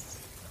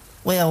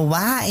 Well,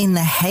 why in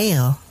the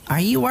hell are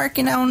you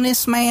working on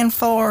this man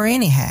for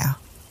anyhow?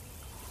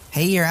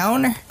 He your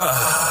owner?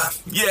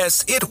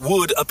 Yes, it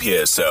would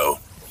appear so.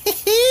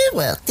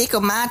 Well,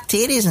 tickle my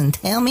titties and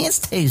tell me it's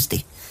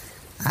Tuesday.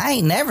 I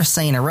ain't never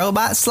seen a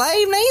robot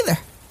slave neither.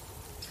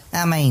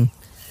 I mean,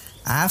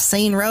 I've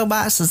seen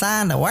robots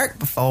designed to work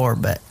before,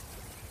 but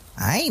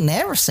I ain't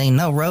never seen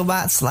no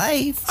robot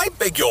slave. I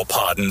beg your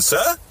pardon,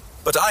 sir,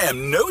 but I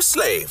am no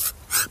slave.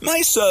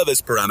 My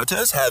service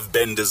parameters have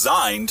been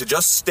designed to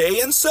just stay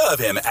and serve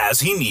him as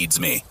he needs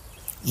me.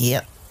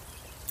 Yep.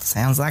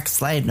 Sounds like a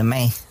slave to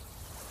me.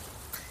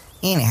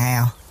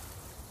 Anyhow,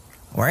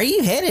 where are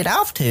you headed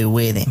off to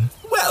with him?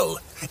 Well,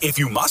 if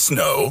you must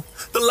know,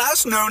 the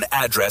last known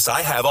address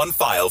I have on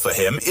file for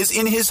him is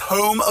in his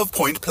home of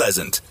Point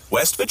Pleasant,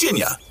 West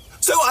Virginia.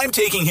 So I'm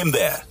taking him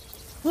there.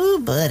 Ooh,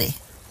 buddy.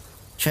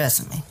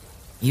 Trust me,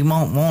 you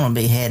won't want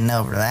to be heading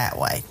over that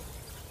way.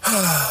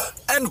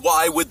 And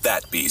why would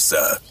that be,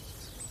 sir?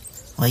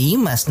 Well, you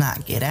must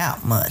not get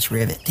out much,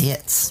 Rivet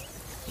Tits.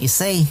 You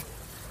see,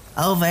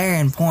 over there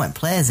in Point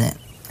Pleasant,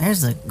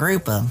 there's a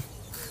group of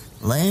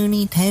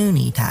Looney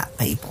Toony type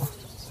people.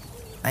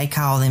 They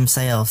call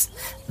themselves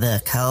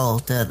the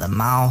Cult of the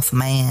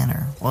Mothman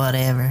or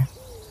whatever.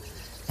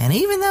 And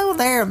even though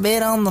they're a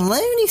bit on the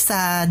loony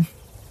side,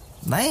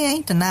 they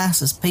ain't the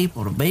nicest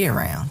people to be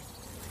around.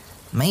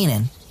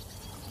 Meaning,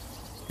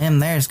 them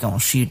there's gonna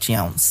shoot you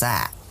on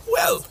sight.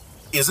 Well,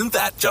 isn't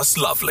that just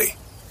lovely?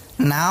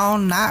 No,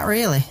 not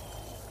really.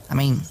 I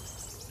mean,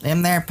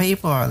 them there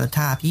people are the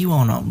type you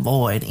want to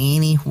avoid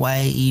any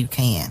way you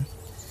can.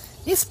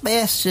 it's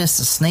best just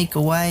to sneak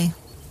away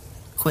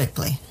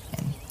quickly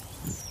and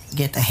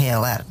get the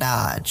hell out of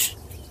Dodge.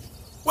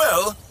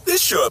 Well,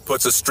 this sure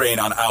puts a strain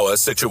on our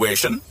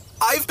situation.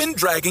 I've been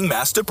dragging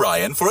Master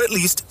Brian for at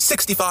least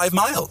 65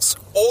 miles,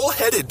 all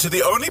headed to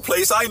the only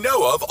place I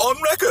know of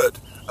on record.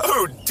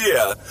 Oh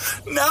dear,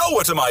 now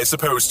what am I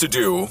supposed to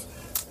do?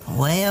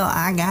 Well,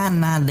 I got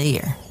an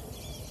idea.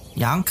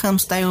 Y'all can come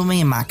stay with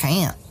me in my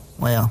camp.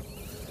 Well,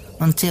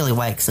 until he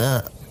wakes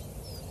up.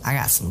 I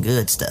got some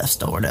good stuff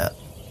stored up.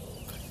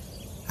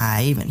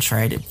 I even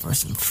traded for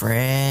some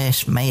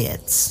fresh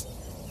meds.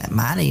 That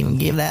might even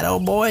give that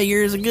old boy of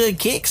yours a good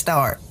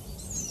kickstart.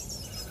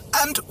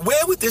 And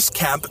where would this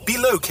camp be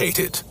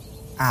located?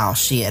 Oh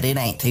shit, it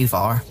ain't too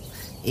far.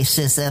 It's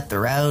just up the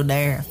road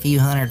there, a few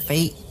 100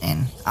 feet,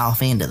 and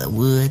off into the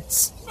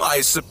woods.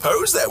 I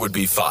suppose that would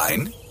be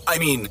fine. I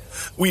mean,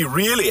 we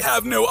really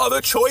have no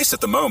other choice at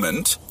the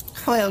moment.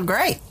 Well,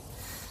 great.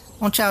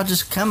 Won't y'all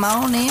just come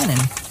on in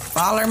and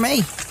follow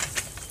me?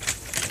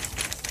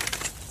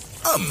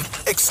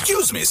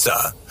 Excuse me,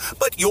 sir,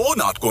 but you're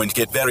not going to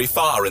get very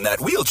far in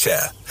that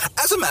wheelchair.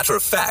 As a matter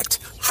of fact,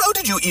 how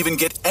did you even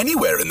get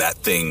anywhere in that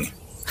thing?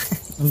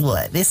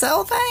 What, this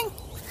old thing?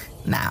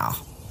 No,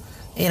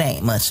 it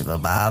ain't much of a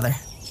bother.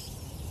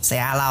 See,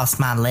 I lost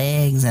my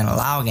legs in a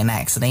logging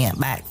accident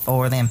back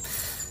before them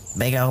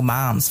big old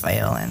bombs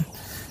fell, and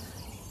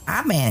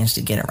I managed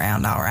to get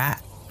around all right.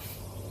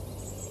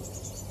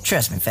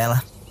 Trust me,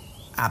 fella,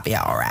 I'll be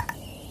all right.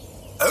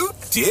 Oh,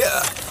 dear.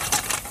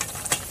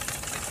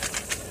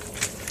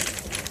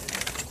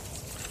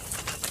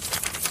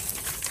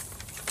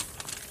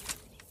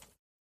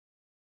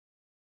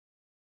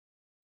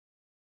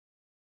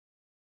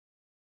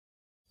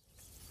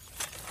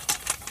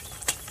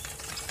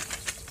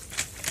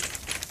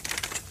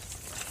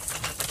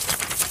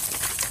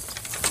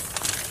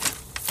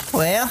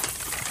 Well,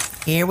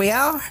 here we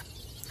are.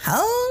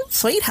 Home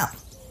sweet home.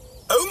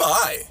 Oh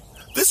my,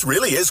 this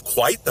really is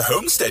quite the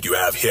homestead you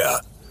have here.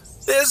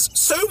 There's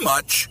so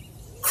much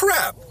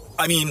scrap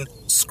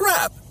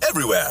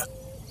everywhere.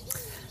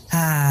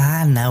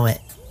 I know it.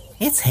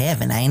 It's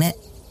heaven, ain't it?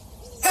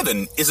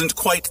 Heaven isn't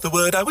quite the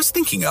word I was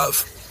thinking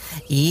of.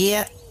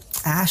 Yep,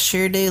 I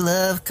sure do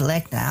love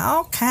collecting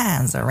all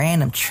kinds of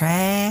random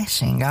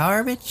trash and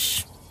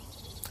garbage.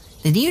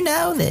 Did you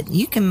know that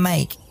you can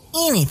make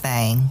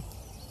anything,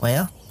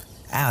 well,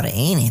 out of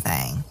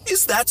anything?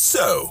 Is that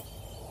so?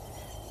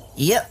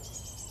 Yep.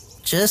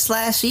 Just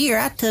last year,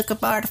 I took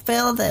apart a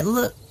fella that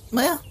looked,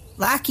 well,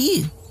 like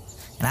you.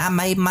 And I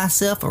made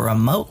myself a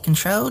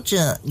remote-controlled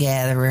junk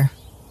gatherer.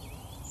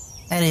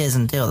 That is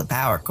until the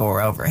power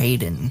core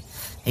overheated and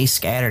he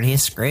scattered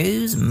his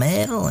screws,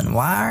 metal, and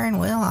wiring,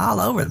 well, all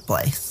over the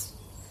place.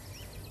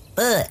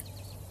 But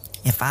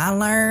if I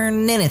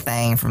learned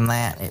anything from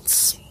that,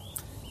 it's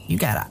you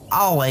gotta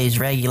always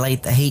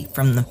regulate the heat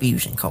from the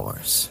fusion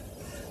cores.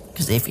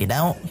 Because if you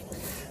don't,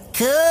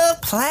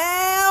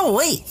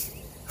 ka-plowie!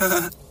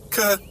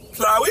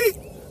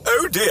 Ka-plowie?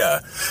 Oh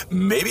dear,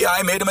 maybe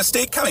I made a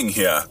mistake coming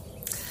here.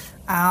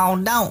 Oh,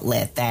 don't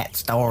let that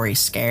story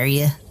scare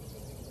you.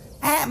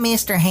 That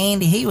Mr.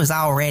 Handy, he was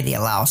already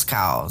a lost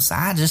cause.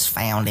 I just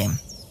found him.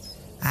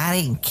 I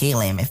didn't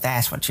kill him, if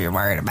that's what you're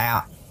worried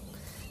about.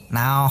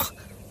 No,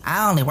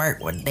 I only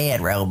work with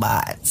dead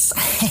robots.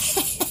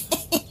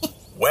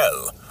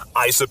 Well,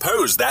 I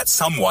suppose that's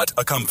somewhat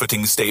a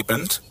comforting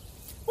statement.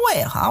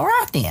 Well, all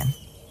right then.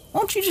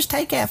 Won't you just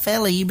take that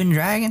fella you've been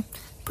dragging,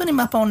 put him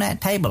up on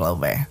that table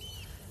over there?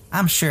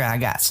 I'm sure I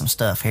got some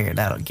stuff here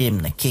that'll give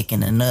him the kick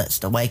in the nuts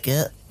to wake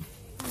up.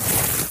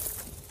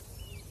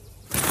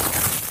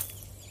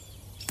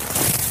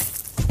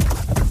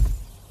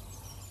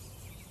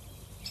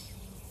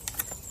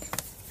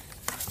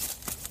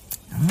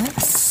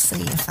 Let's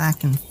see if I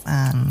can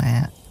find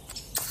that.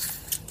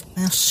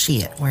 Well,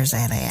 shit, where's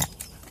that at?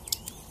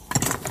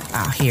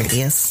 Oh, here it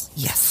is.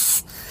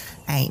 Yes.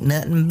 Ain't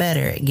nothing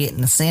better at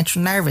getting the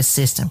central nervous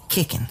system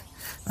kicking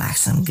like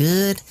some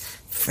good,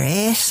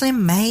 freshly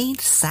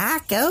made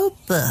Psycho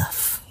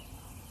Buff.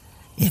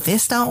 If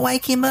this don't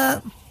wake him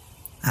up,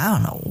 I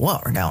don't know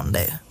what we're gonna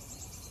do.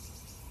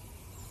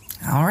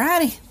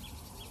 Alrighty.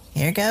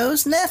 Here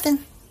goes nothing.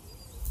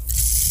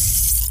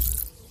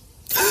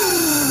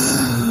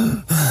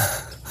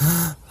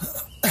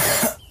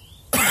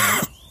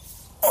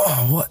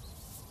 Oh,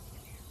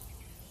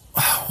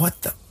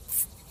 what the...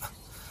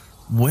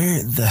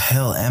 Where the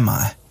hell am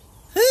I?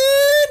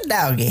 Ooh,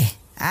 doggy.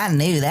 I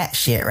knew that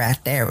shit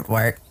right there would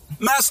work.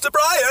 Master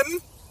Brian!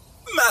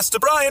 Master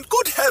Brian,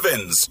 good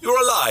heavens, you're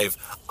alive.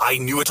 I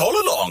knew it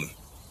all along.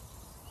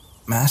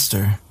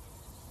 Master?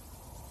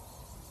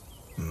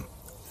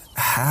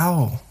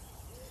 How?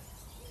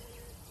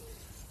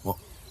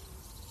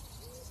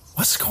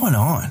 What's going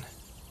on?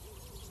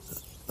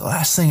 The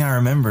last thing I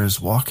remember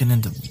is walking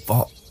into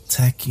Vault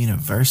Tech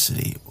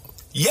University.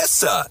 Yes,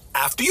 sir.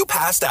 After you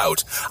passed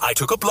out, I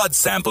took a blood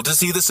sample to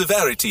see the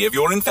severity of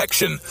your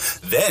infection.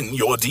 Then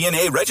your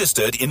DNA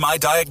registered in my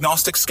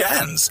diagnostic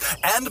scans,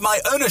 and my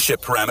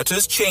ownership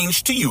parameters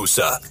changed to you,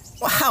 sir.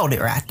 Well, hold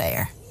it right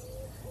there.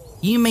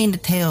 You mean to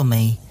tell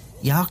me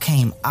Y'all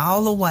came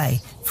all the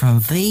way from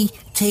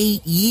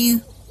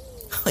VTU?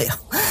 Well,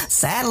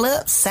 saddle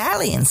up,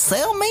 Sally, and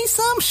sell me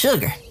some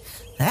sugar.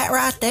 That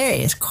right there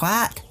is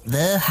quite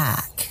the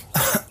hike.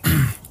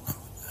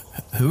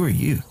 Who are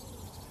you?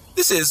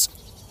 This is...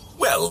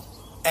 well,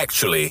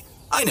 actually,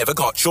 I never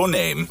got your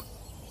name.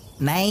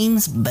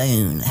 Name's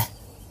Boone.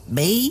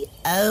 B-O-O-N-E.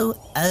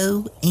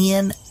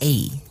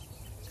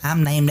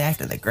 I'm named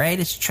after the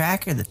greatest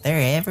tracker that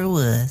there ever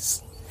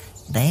was.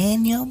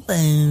 Daniel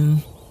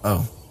Boone.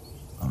 Oh,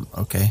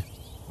 okay.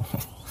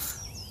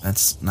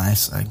 That's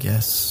nice, I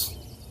guess.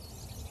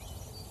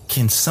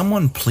 Can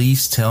someone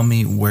please tell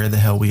me where the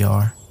hell we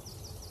are?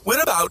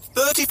 We're about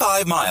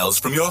 35 miles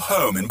from your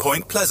home in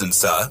Point Pleasant,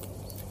 sir.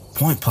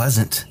 Point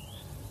Pleasant?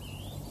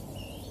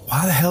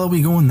 Why the hell are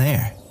we going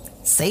there?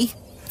 See?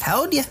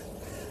 Told you.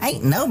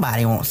 Ain't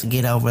nobody wants to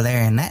get over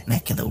there in that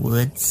neck of the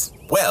woods.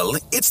 Well,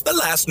 it's the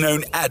last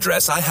known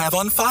address I have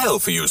on file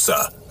for you,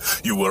 sir.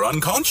 You were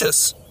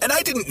unconscious, and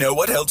I didn't know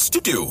what else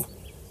to do.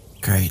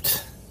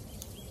 Great.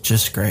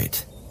 Just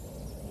great.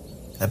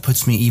 That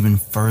puts me even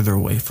further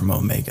away from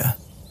Omega.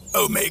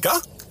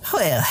 Omega?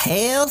 Well,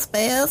 hells,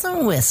 bells,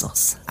 and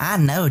whistles. I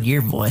knowed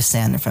your voice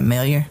sounded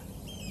familiar.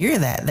 You're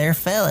that there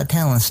fella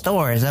telling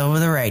stories over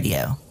the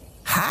radio.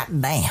 Hot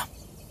damn.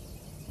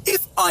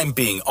 If I'm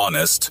being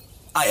honest,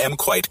 I am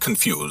quite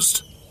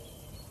confused.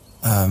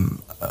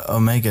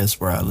 Omega is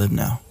where I live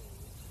now.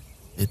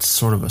 It's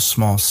sort of a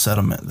small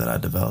settlement that I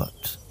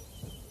developed.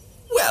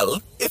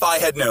 Well, if I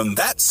had known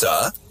that,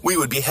 sir, we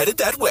would be headed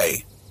that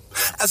way.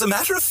 As a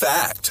matter of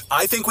fact,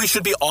 I think we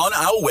should be on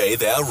our way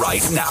there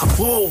right now.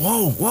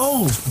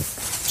 Whoa.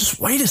 Just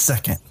wait a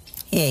second.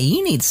 Yeah,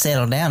 you need to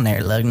settle down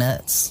there,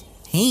 Lugnuts.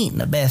 He ain't in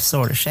the best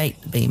sort of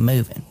shape to be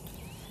moving.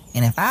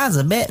 And if I was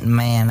a betting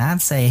man,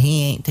 I'd say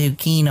he ain't too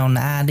keen on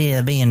the idea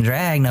of being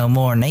dragged no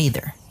more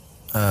neither.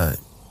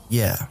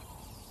 Yeah.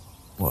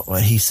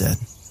 What he said.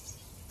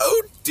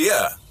 Oh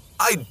dear,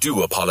 I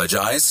do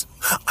apologize.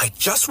 I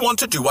just want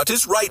to do what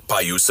is right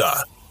by you, sir.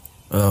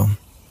 Well,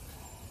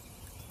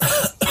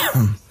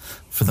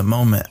 for the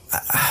moment,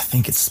 I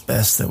think it's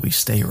best that we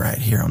stay right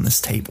here on this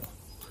table.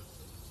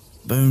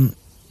 Boone,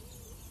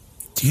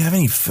 do you have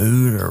any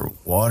food or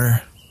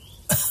water?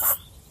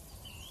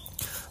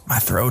 My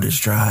throat is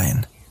dry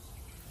and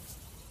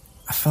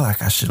I feel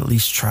like I should at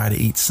least try to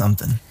eat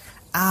something.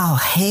 Oh,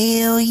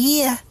 hell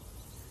yeah.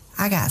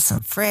 I got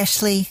some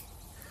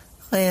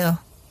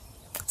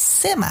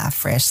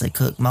semi-freshly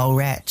cooked mole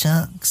rat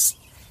chunks.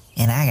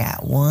 And I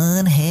got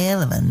one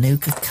hell of a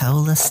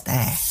Nuka-Cola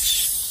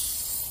stash.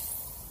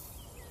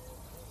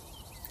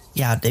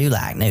 Y'all do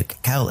like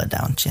Nuka-Cola,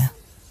 don't you?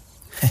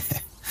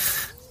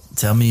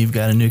 Tell me you've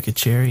got a Nuka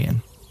Cherry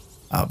and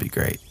I'll be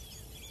great.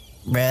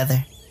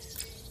 Brother,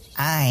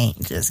 I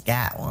ain't just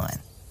got one.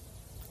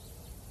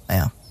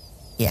 Well,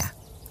 yeah,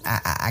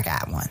 I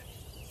got one.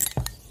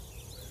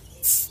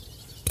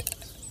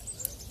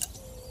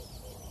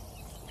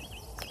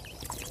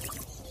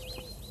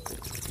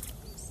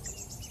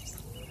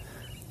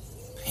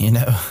 You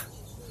know,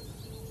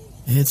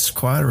 it's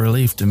quite a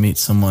relief to meet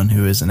someone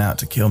who isn't out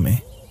to kill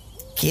me.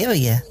 Kill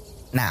you?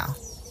 No,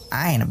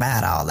 I ain't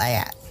about all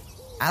that.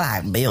 I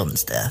like building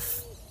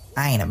stuff.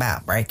 I ain't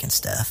about breaking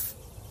stuff.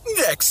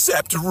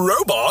 Except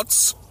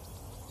robots.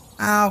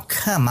 Oh,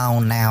 come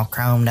on now,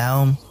 Chrome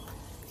Dome.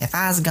 If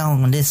I was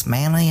going to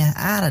dismantle you,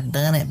 I'd have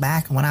done it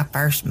back when I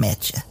first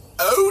met you.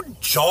 Oh,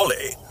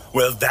 jolly.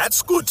 Well,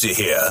 that's good to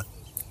hear.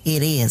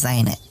 It is,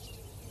 ain't it?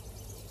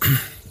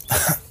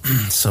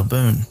 So,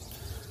 Boone,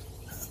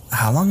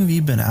 how long have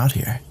you been out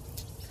here?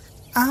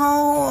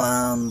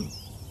 Oh,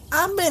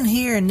 I've been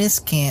here in this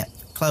camp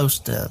close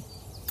to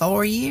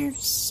 4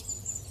 years.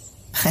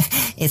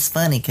 It's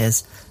funny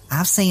because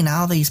I've seen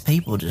all these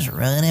people just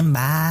running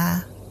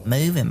by,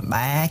 moving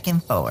back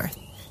and forth,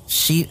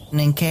 shooting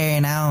and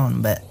carrying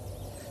on, but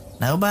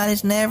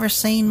nobody's never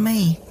seen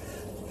me.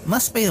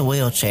 Must be the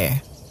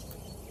wheelchair.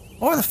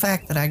 Or the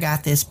fact that I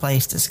got this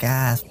place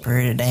disguised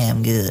pretty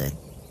damn good.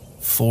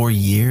 4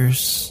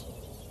 years?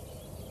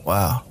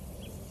 Wow.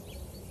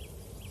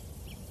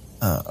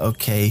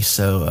 Okay,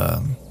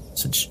 so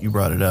since you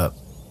brought it up,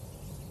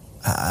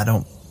 I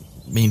don't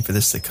mean for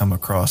this to come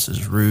across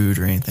as rude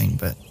or anything,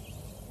 but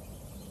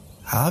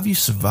how have you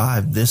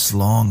survived this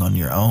long on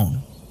your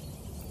own?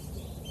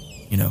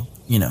 You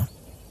know,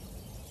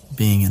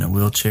 being in a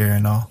wheelchair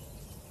and all.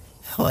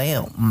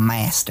 Well,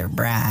 Master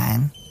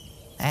Brian,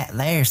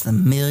 there's the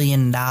 $1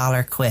 million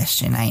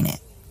question, ain't it?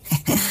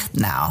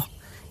 No,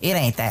 it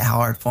ain't that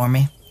hard for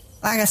me.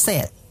 Like I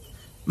said,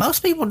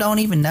 most people don't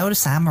even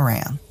notice I'm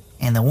around,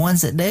 and the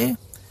ones that do,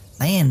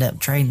 they end up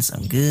trading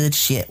some good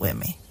shit with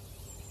me.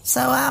 So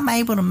I'm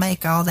able to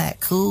make all that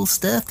cool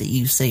stuff that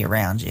you see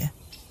around you.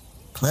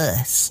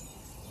 Plus,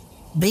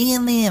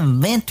 being the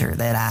inventor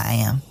that I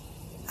am,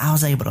 I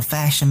was able to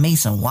fashion me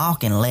some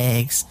walking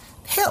legs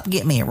to help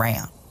get me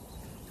around.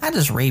 I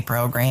just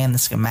reprogrammed the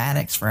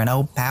schematics for an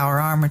old power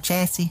armor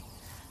chassis,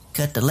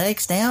 cut the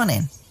legs down,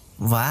 and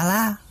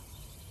voila.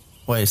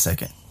 Wait a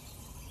second.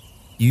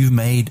 You've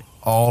made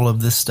all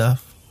of this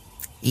stuff?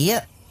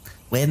 Yep.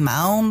 With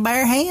my own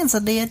bare hands I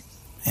did.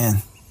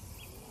 Man,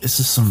 this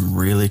is some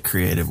really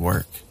creative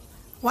work.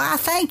 Why,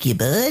 thank you,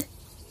 bud.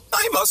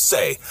 I must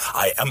say,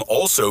 I am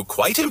also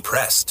quite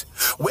impressed.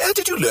 Where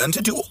did you learn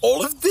to do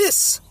all of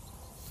this?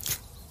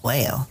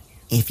 Well,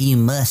 if you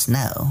must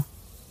know,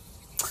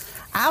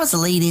 I was the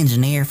lead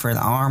engineer for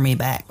the Army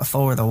back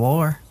before the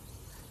war.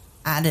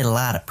 I did a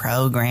lot of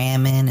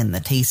programming in the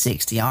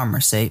T-60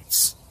 armor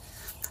suits.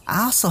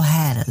 I also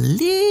had a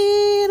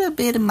little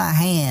bit of my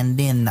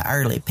hand in the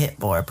early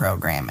Pip-Boy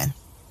programming.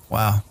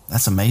 Wow,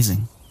 that's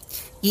amazing.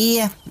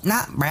 Yeah,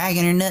 not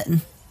bragging or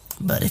nothing,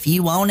 but if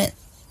you want it,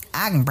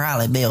 I can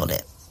probably build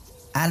it.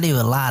 I do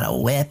a lot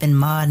of weapon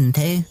modding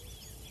too.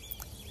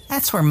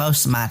 That's where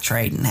most of my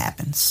trading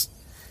happens.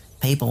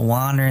 People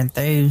wandering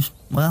through,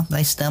 well,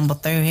 they stumble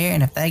through here,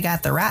 and if they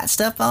got the right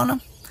stuff on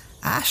them,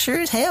 I sure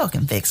as hell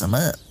can fix them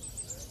up.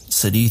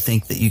 So do you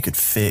think that you could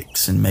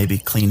fix and maybe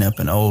clean up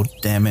an old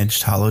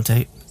damaged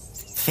holotape?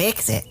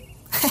 Fix it?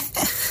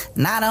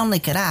 Not only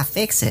could I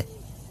fix it,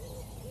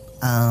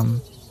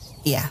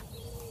 yeah,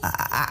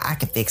 I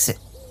could fix it.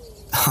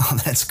 Oh,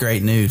 that's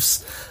great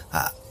news.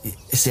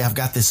 You see, I've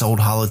got this old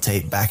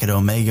holotape back at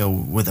Omega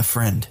with a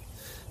friend,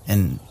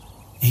 and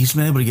he's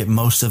been able to get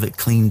most of it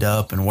cleaned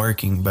up and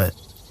working, but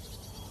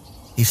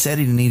he said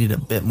he needed a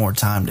bit more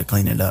time to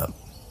clean it up,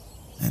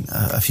 and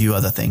a few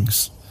other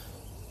things.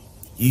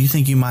 You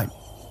think you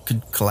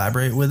could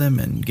collaborate with him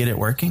and get it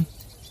working?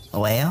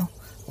 Well,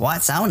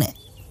 what's on it?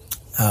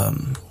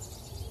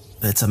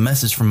 It's a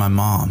message from my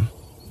mom.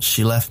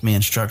 She left me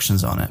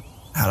instructions on it,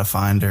 how to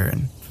find her,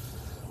 and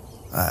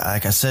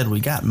like I said, we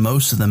got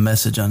most of the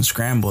message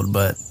unscrambled,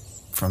 but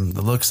from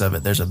the looks of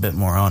it, there's a bit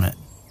more on it.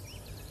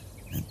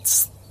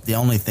 It's the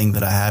only thing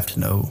that I have to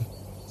know,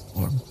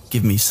 or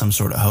give me some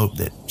sort of hope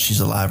that she's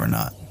alive or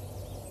not.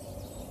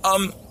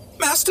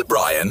 Master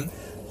Brian,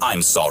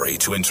 I'm sorry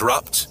to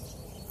interrupt.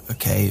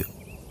 Okay,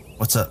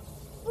 what's up?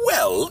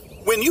 Well,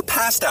 when you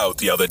passed out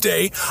the other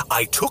day,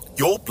 I took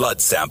your blood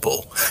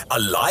sample. A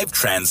live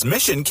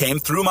transmission came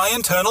through my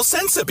internal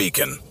sensor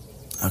beacon.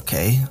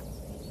 Okay,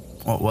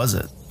 what was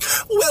it?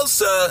 Well,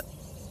 sir,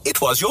 it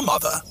was your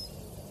mother.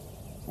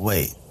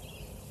 Wait,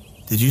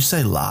 did you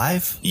say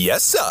live?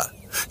 Yes, sir.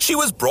 She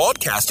was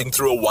broadcasting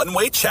through a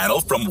one-way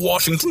channel from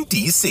Washington,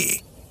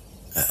 D.C.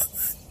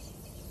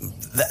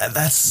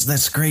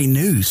 That's great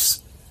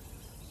news.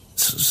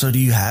 So do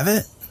you have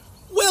it?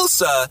 Well,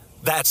 sir,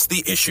 that's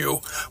the issue.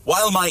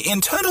 While my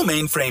internal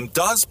mainframe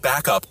does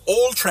back up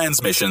all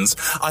transmissions,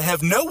 I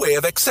have no way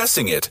of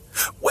accessing it.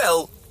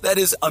 Well, that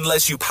is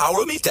unless you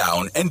power me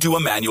down and do a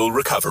manual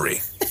recovery.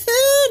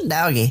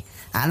 Doggy,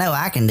 I know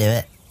I can do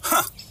it.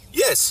 Huh,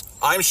 yes,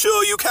 I'm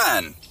sure you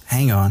can.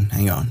 Hang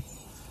on.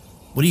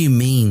 What do you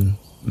mean,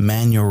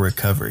 manual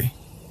recovery?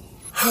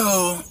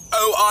 Oh,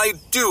 I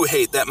do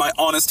hate that my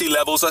honesty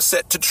levels are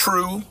set to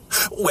true.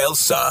 Well,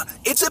 sir,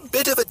 it's a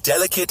bit of a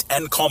delicate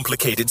and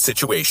complicated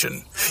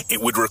situation.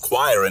 It would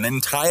require an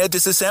entire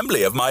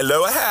disassembly of my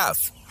lower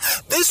half.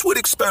 This would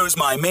expose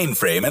my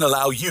mainframe and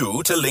allow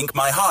you to link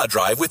my hard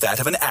drive with that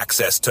of an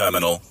access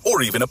terminal,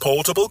 or even a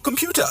portable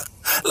computer,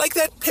 like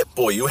that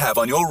Pip-Boy you have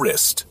on your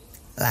wrist.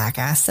 Like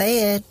I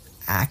said,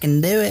 I can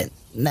do it.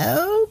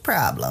 No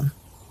problem.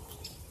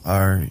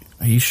 Are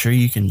you sure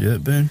you can do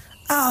it, Boone?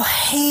 Oh,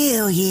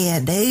 hell yeah,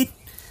 dude.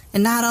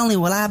 And not only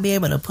will I be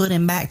able to put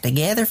him back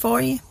together for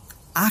you,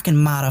 I can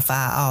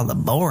modify all the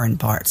boring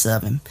parts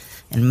of him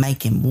and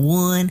make him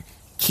one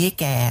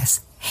kick-ass,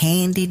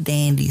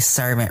 handy-dandy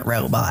servant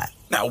robot.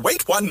 Now,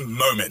 wait one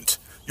moment.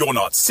 You're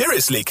not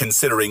seriously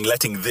considering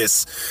letting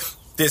this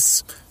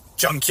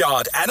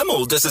junkyard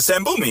animal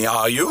disassemble me,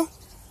 are you?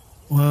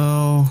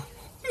 Well...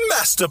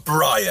 Master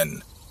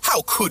Brian,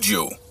 how could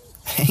you?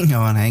 Hang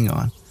on.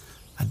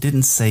 I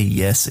didn't say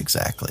yes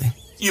exactly.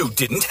 You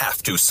didn't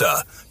have to,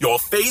 sir. Your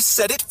face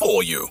said it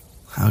for you.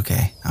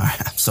 Okay, all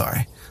right, I'm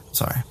sorry.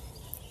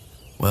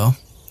 Well,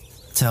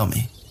 tell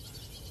me,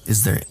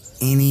 is there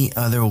any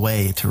other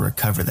way to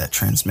recover that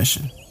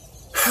transmission?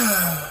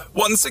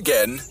 Once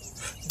again,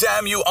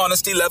 damn you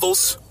honesty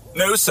levels.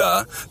 No,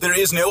 sir, there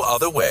is no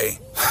other way.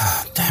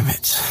 Damn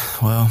it.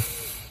 Well,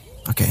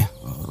 okay,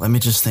 let me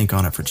just think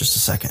on it for just a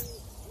second.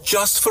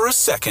 Just for a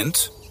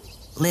second?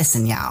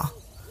 Listen, y'all.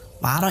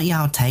 Why don't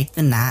y'all take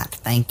the night to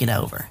think it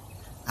over?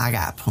 I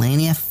got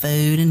plenty of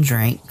food and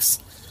drinks,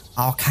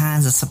 all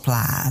kinds of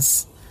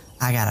supplies.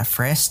 I got a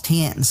fresh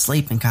tent and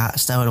sleeping cot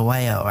stowed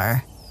away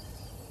over.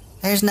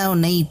 There's no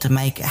need to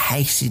make a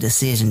hasty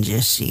decision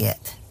just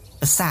yet.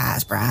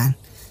 Besides, Brian,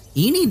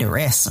 you need to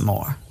rest some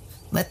more.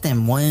 Let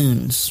them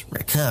wounds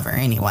recover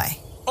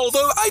anyway.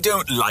 Although I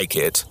don't like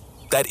it,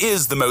 that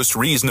is the most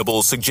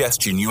reasonable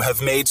suggestion you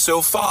have made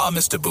so far,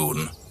 Mr.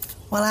 Boone.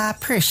 Well, I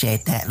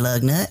appreciate that,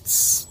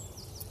 Lugnuts.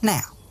 Now,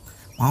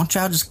 why don't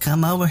y'all just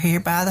come over here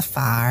by the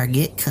fire,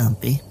 get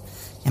comfy,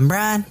 and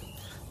Brian,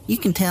 you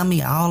can tell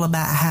me all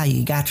about how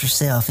you got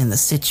yourself in the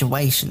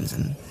situations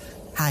and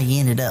how you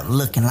ended up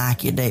looking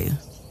like you do.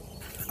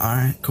 All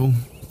right, cool.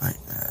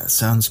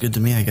 Sounds good to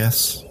me, I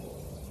guess.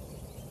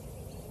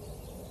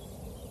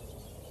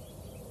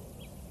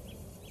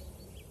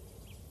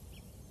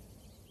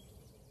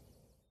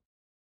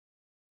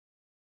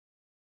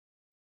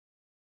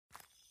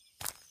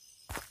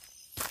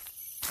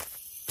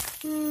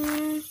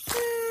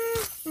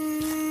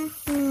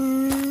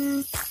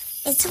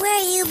 It's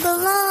where you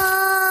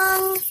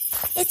belong.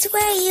 It's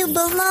where you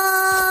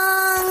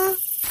belong.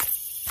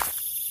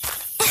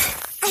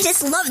 I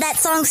just love that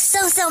song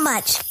so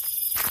much.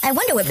 I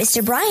wonder what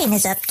Mr. Brian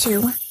is up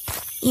to.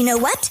 You know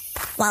what?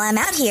 While I'm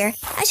out here,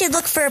 I should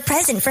look for a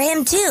present for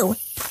him too.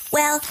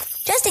 Well,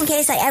 just in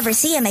case I ever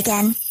see him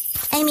again.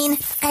 I mean,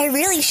 I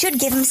really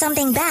should give him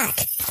something back.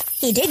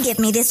 He did give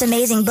me this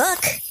amazing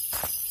book.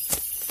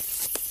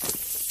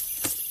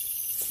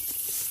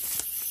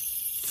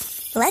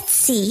 Let's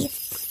see.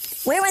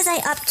 Where was I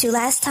up to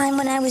last time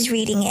when I was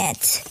reading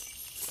it?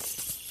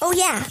 Oh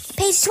yeah,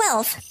 page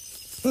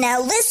 12.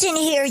 Now listen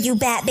here, you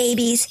bat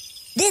babies.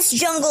 This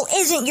jungle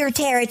isn't your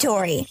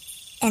territory.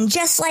 And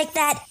just like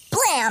that,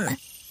 blam!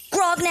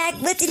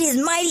 Grognak lifted his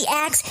mighty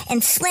axe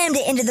and slammed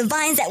it into the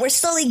vines that were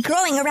slowly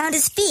growing around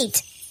his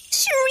feet.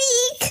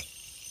 Shriek!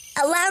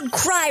 A loud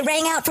cry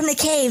rang out from the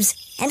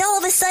caves, and all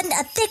of a sudden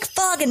a thick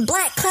fog and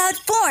black cloud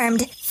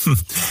formed.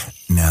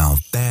 Now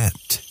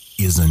that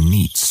is a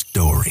neat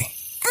story.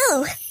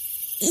 Oh,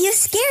 you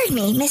scared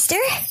me, mister.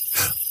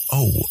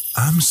 Oh,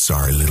 I'm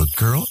sorry, little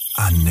girl.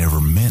 I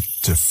never meant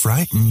to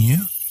frighten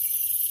you.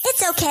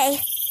 It's okay.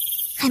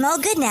 I'm all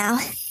good now.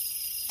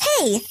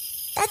 Hey,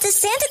 that's a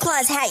Santa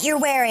Claus hat you're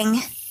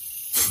wearing.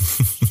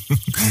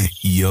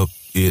 Yup,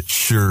 it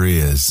sure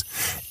is.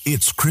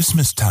 It's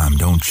Christmas time,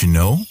 don't you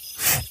know?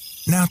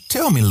 Now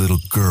tell me, little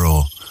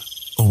girl,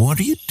 what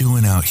are you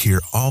doing out here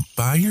all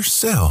by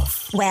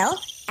yourself?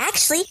 Well,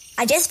 actually,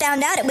 I just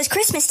found out it was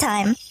Christmas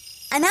time.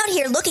 I'm out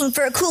here looking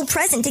for a cool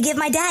present to give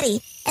my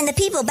daddy and the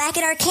people back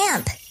at our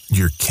camp.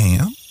 Your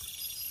camp?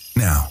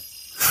 Now,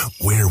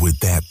 where would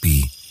that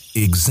be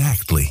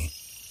exactly?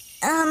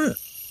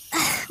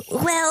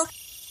 Well,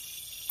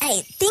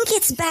 I think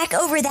it's back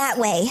over that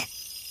way.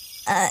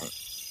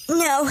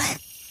 No,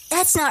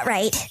 that's not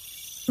right.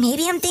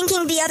 Maybe I'm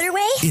thinking the other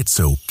way? It's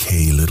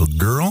okay, little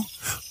girl.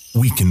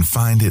 We can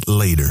find it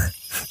later.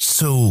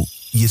 So,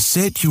 you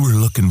said you were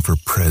looking for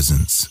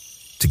presents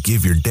to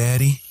give your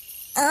daddy?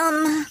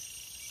 Uh-huh.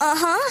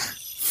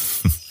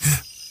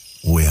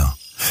 Well,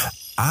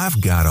 I've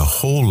got a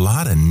whole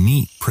lot of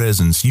neat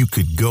presents you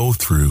could go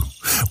through.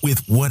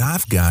 With what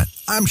I've got,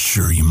 I'm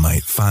sure you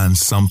might find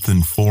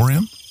something for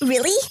him.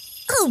 Really?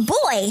 Oh,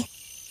 boy.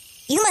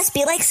 You must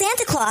be like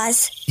Santa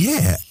Claus.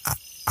 Yeah,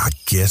 I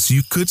guess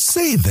you could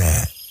say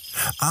that.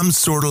 I'm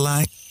sort of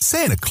like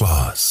Santa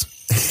Claus.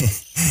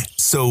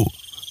 So,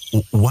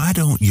 why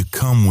don't you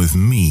come with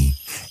me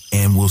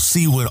and we'll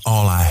see what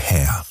all I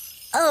have?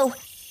 Oh,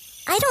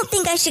 I don't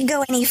think I should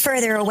go any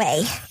further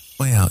away.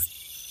 Well,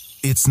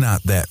 it's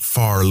not that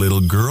far, little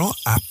girl,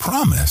 I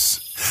promise.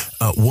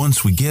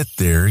 Once we get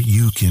there,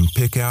 you can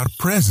pick out a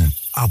present.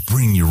 I'll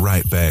bring you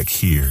right back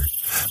here.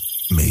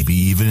 Maybe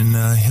even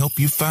help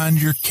you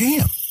find your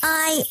camp.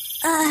 I,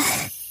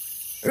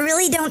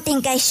 really don't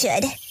think I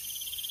should.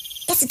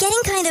 It's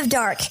getting kind of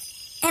dark,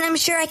 and I'm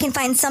sure I can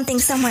find something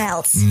somewhere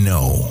else.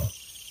 No,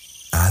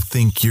 I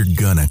think you're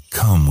gonna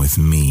come with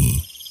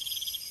me.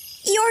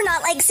 You're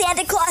not like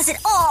Santa Claus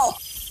at all.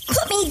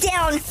 Put me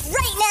down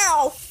right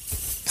now.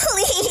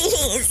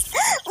 Please,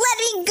 let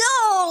me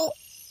go.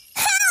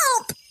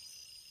 Help!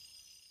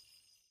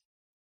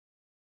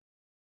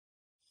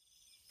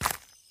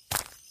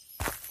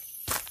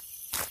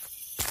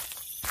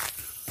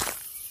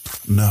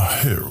 Now,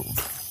 Harold,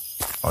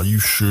 are you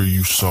sure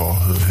you saw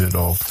her head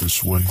off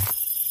this way?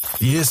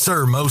 Yes,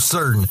 sir, most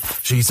certain.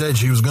 She said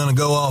she was gonna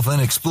go off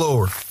and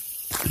explore.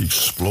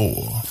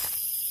 Explore?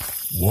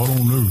 What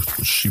on earth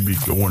would she be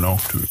going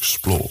off to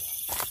explore?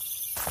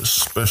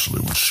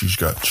 Especially when she's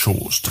got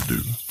chores to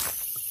do.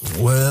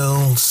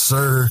 Well,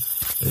 sir,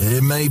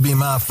 it may be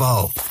my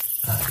fault.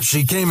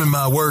 She came in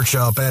my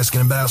workshop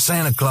asking about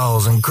Santa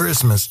Claus and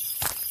Christmas,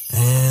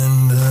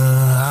 and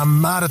I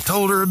might have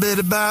told her a bit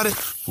about it.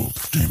 Well,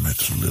 damn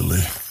it,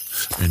 Lily.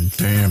 And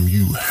damn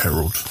you,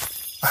 Harold.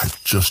 I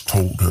just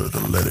told her to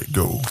let it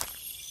go.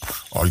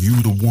 Are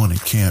you the one in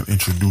camp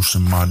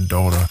introducing my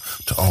daughter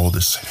to all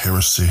this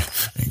heresy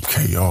and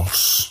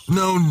chaos?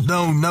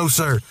 No,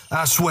 sir.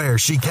 I swear,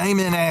 she came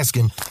in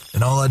asking,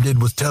 and all I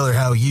did was tell her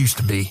how it used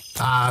to be.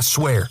 I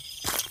swear.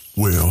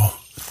 Well,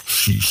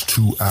 she's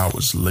 2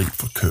 hours late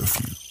for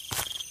curfew,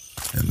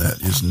 and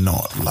that is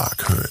not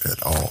like her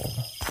at all.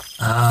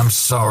 I'm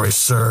sorry,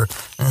 sir.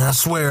 I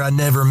swear I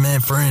never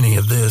meant for any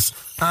of this.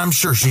 I'm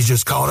sure she's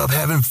just caught up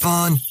having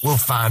fun. We'll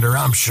find her,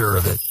 I'm sure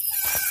of it.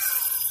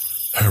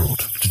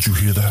 Harold, did you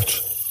hear that?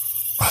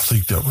 I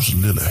think that was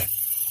Lily.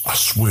 I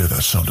swear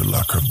that sounded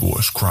like her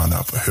voice crying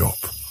out for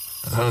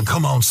help.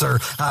 Come on, sir.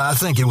 I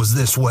think it was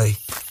this way.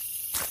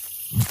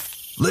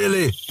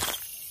 Lily!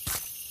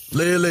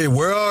 Lily,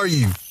 where are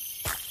you?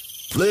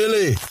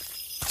 Lily!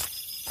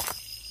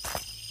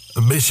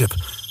 Bishop,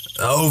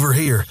 over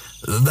here.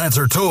 That's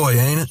her toy,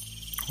 ain't it?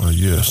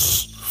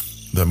 Yes,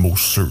 that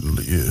most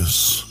certainly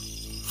is.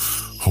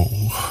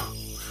 Oh,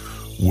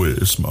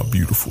 where's my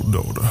beautiful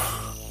daughter?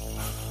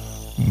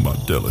 My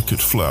delicate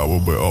flower,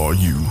 where are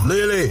you?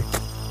 Lily!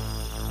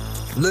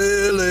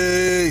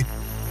 Lily!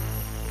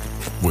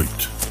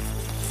 Wait,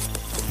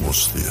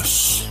 what's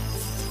this?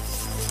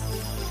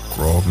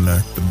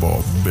 Frognak the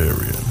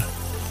Barbarian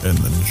and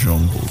the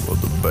Jungle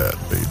of the Bat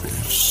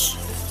Babies.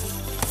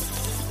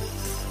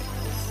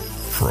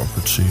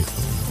 Property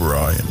of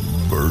Brian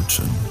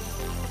Burton.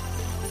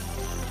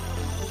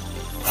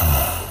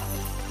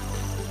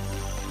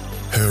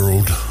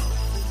 Harold.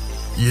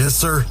 Yes,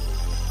 sir?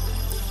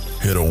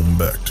 Head on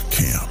back to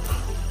camp.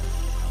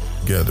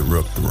 Gather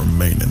up the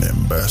remaining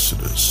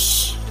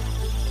ambassadors.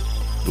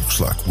 Looks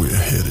like we're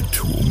headed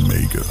to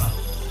Omega.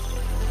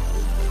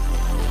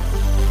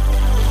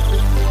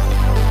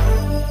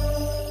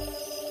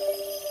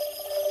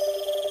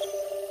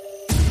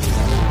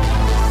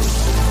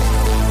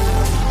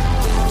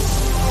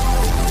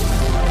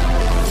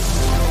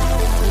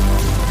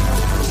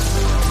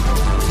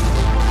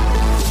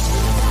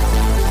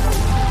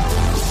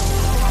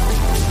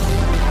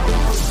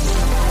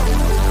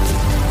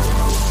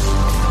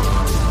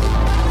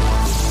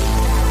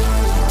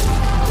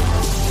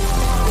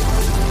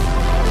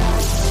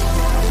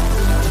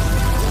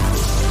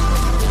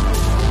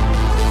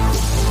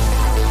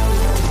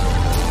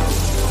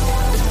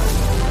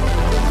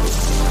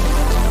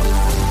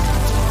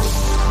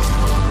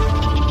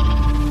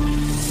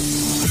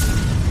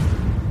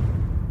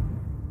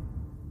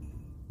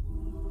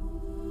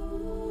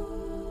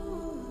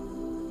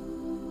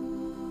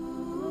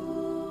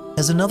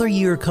 As another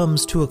year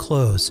comes to a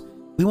close,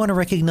 we want to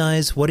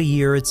recognize what a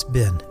year it's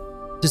been.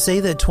 To say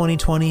that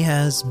 2020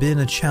 has been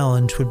a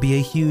challenge would be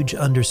a huge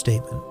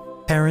understatement.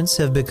 Parents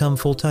have become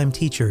full-time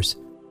teachers.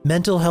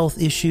 Mental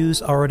health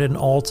issues are at an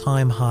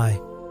all-time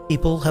high.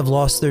 People have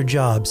lost their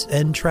jobs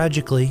and,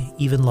 tragically,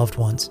 even loved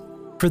ones.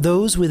 For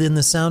those within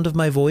the sound of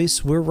my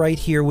voice, we're right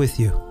here with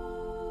you.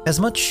 As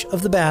much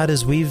of the bad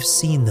as we've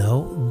seen,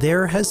 though,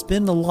 there has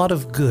been a lot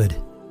of good.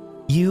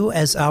 You,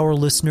 as our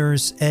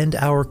listeners and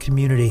our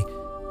community,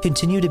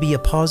 continue to be a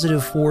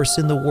positive force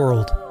in the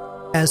world.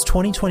 As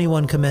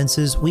 2021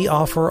 commences, we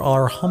offer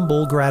our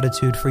humble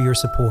gratitude for your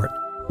support.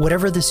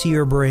 Whatever this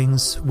year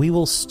brings, we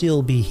will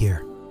still be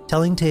here,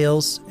 telling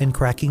tales and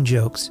cracking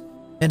jokes.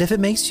 And if it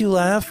makes you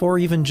laugh or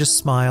even just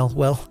smile,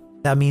 well,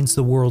 that means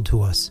the world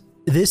to us.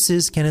 This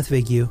is Kenneth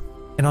Vignew,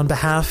 and on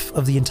behalf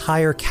of the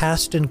entire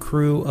cast and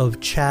crew of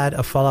Chad,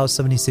 A Fallout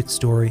 76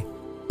 Story,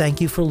 thank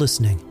you for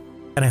listening,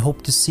 and I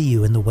hope to see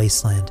you in the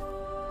wasteland.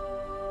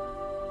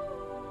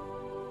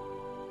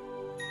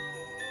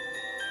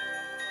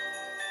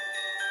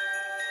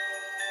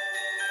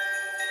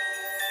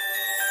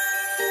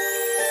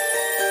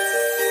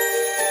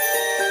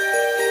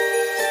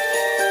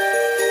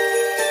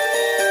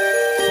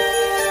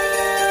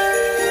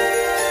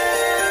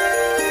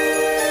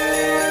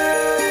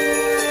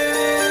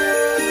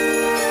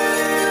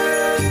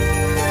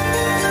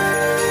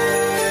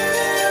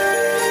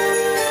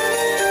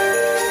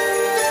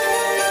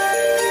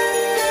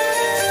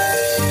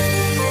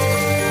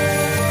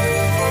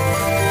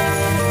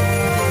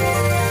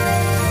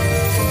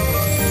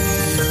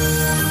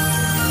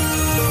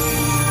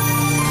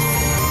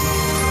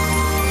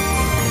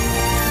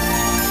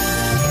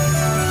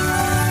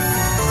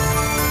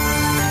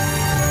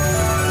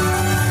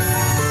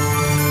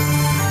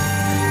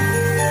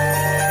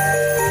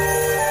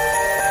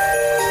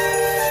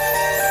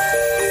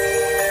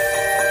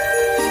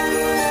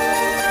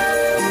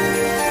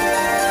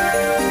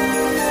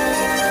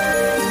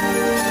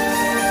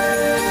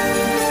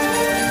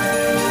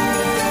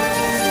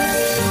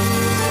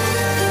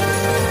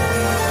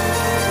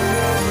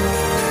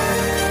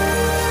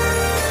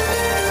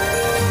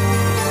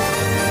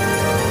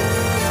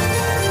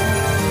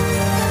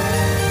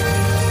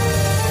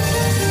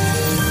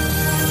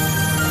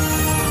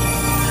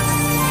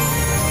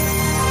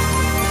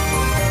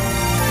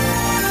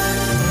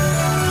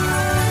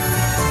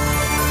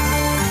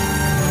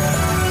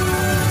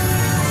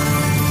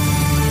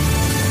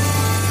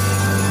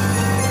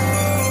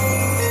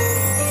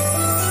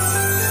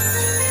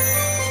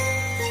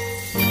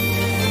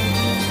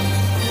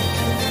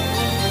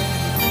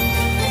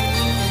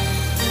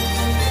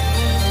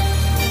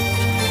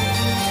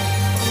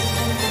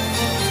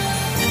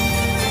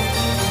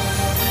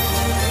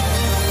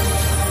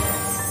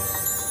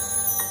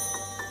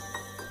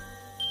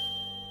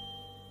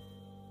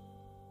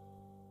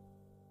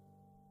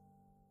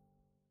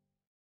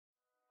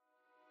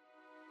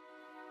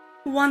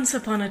 Once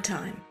upon a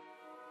time,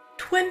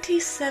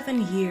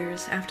 27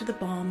 years after the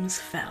bombs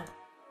fell,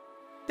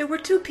 there were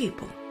two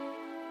people,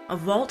 a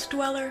vault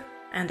dweller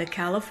and a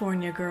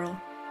California girl.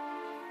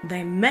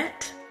 They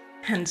met,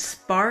 and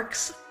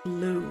sparks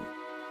flew.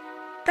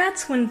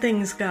 That's when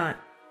things got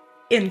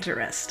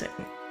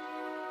interesting.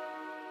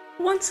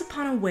 Once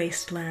Upon a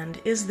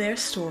Wasteland is their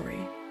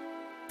story.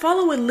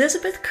 Follow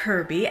Elizabeth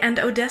Kirby and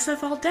Odessa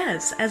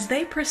Valdez as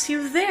they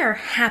pursue their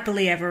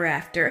happily ever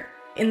after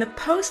in the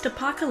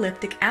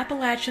post-apocalyptic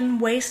Appalachian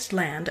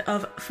wasteland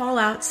of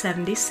Fallout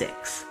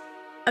 76.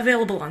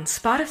 Available on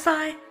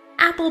Spotify,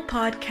 Apple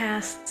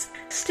Podcasts,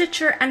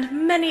 Stitcher,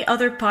 and many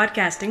other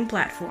podcasting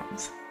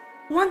platforms.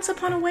 Once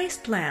Upon a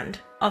Wasteland,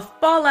 a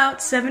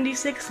Fallout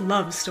 76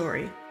 love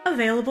story.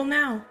 Available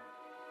now.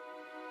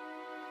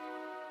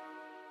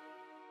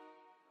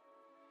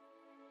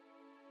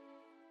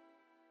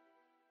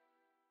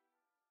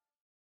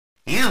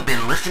 You've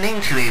been listening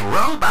to a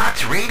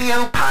Robots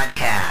Radio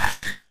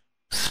podcast.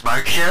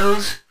 Smart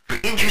shows for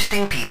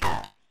interesting people.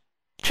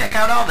 Check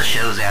out all the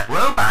shows at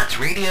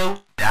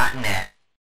robotsradio.net.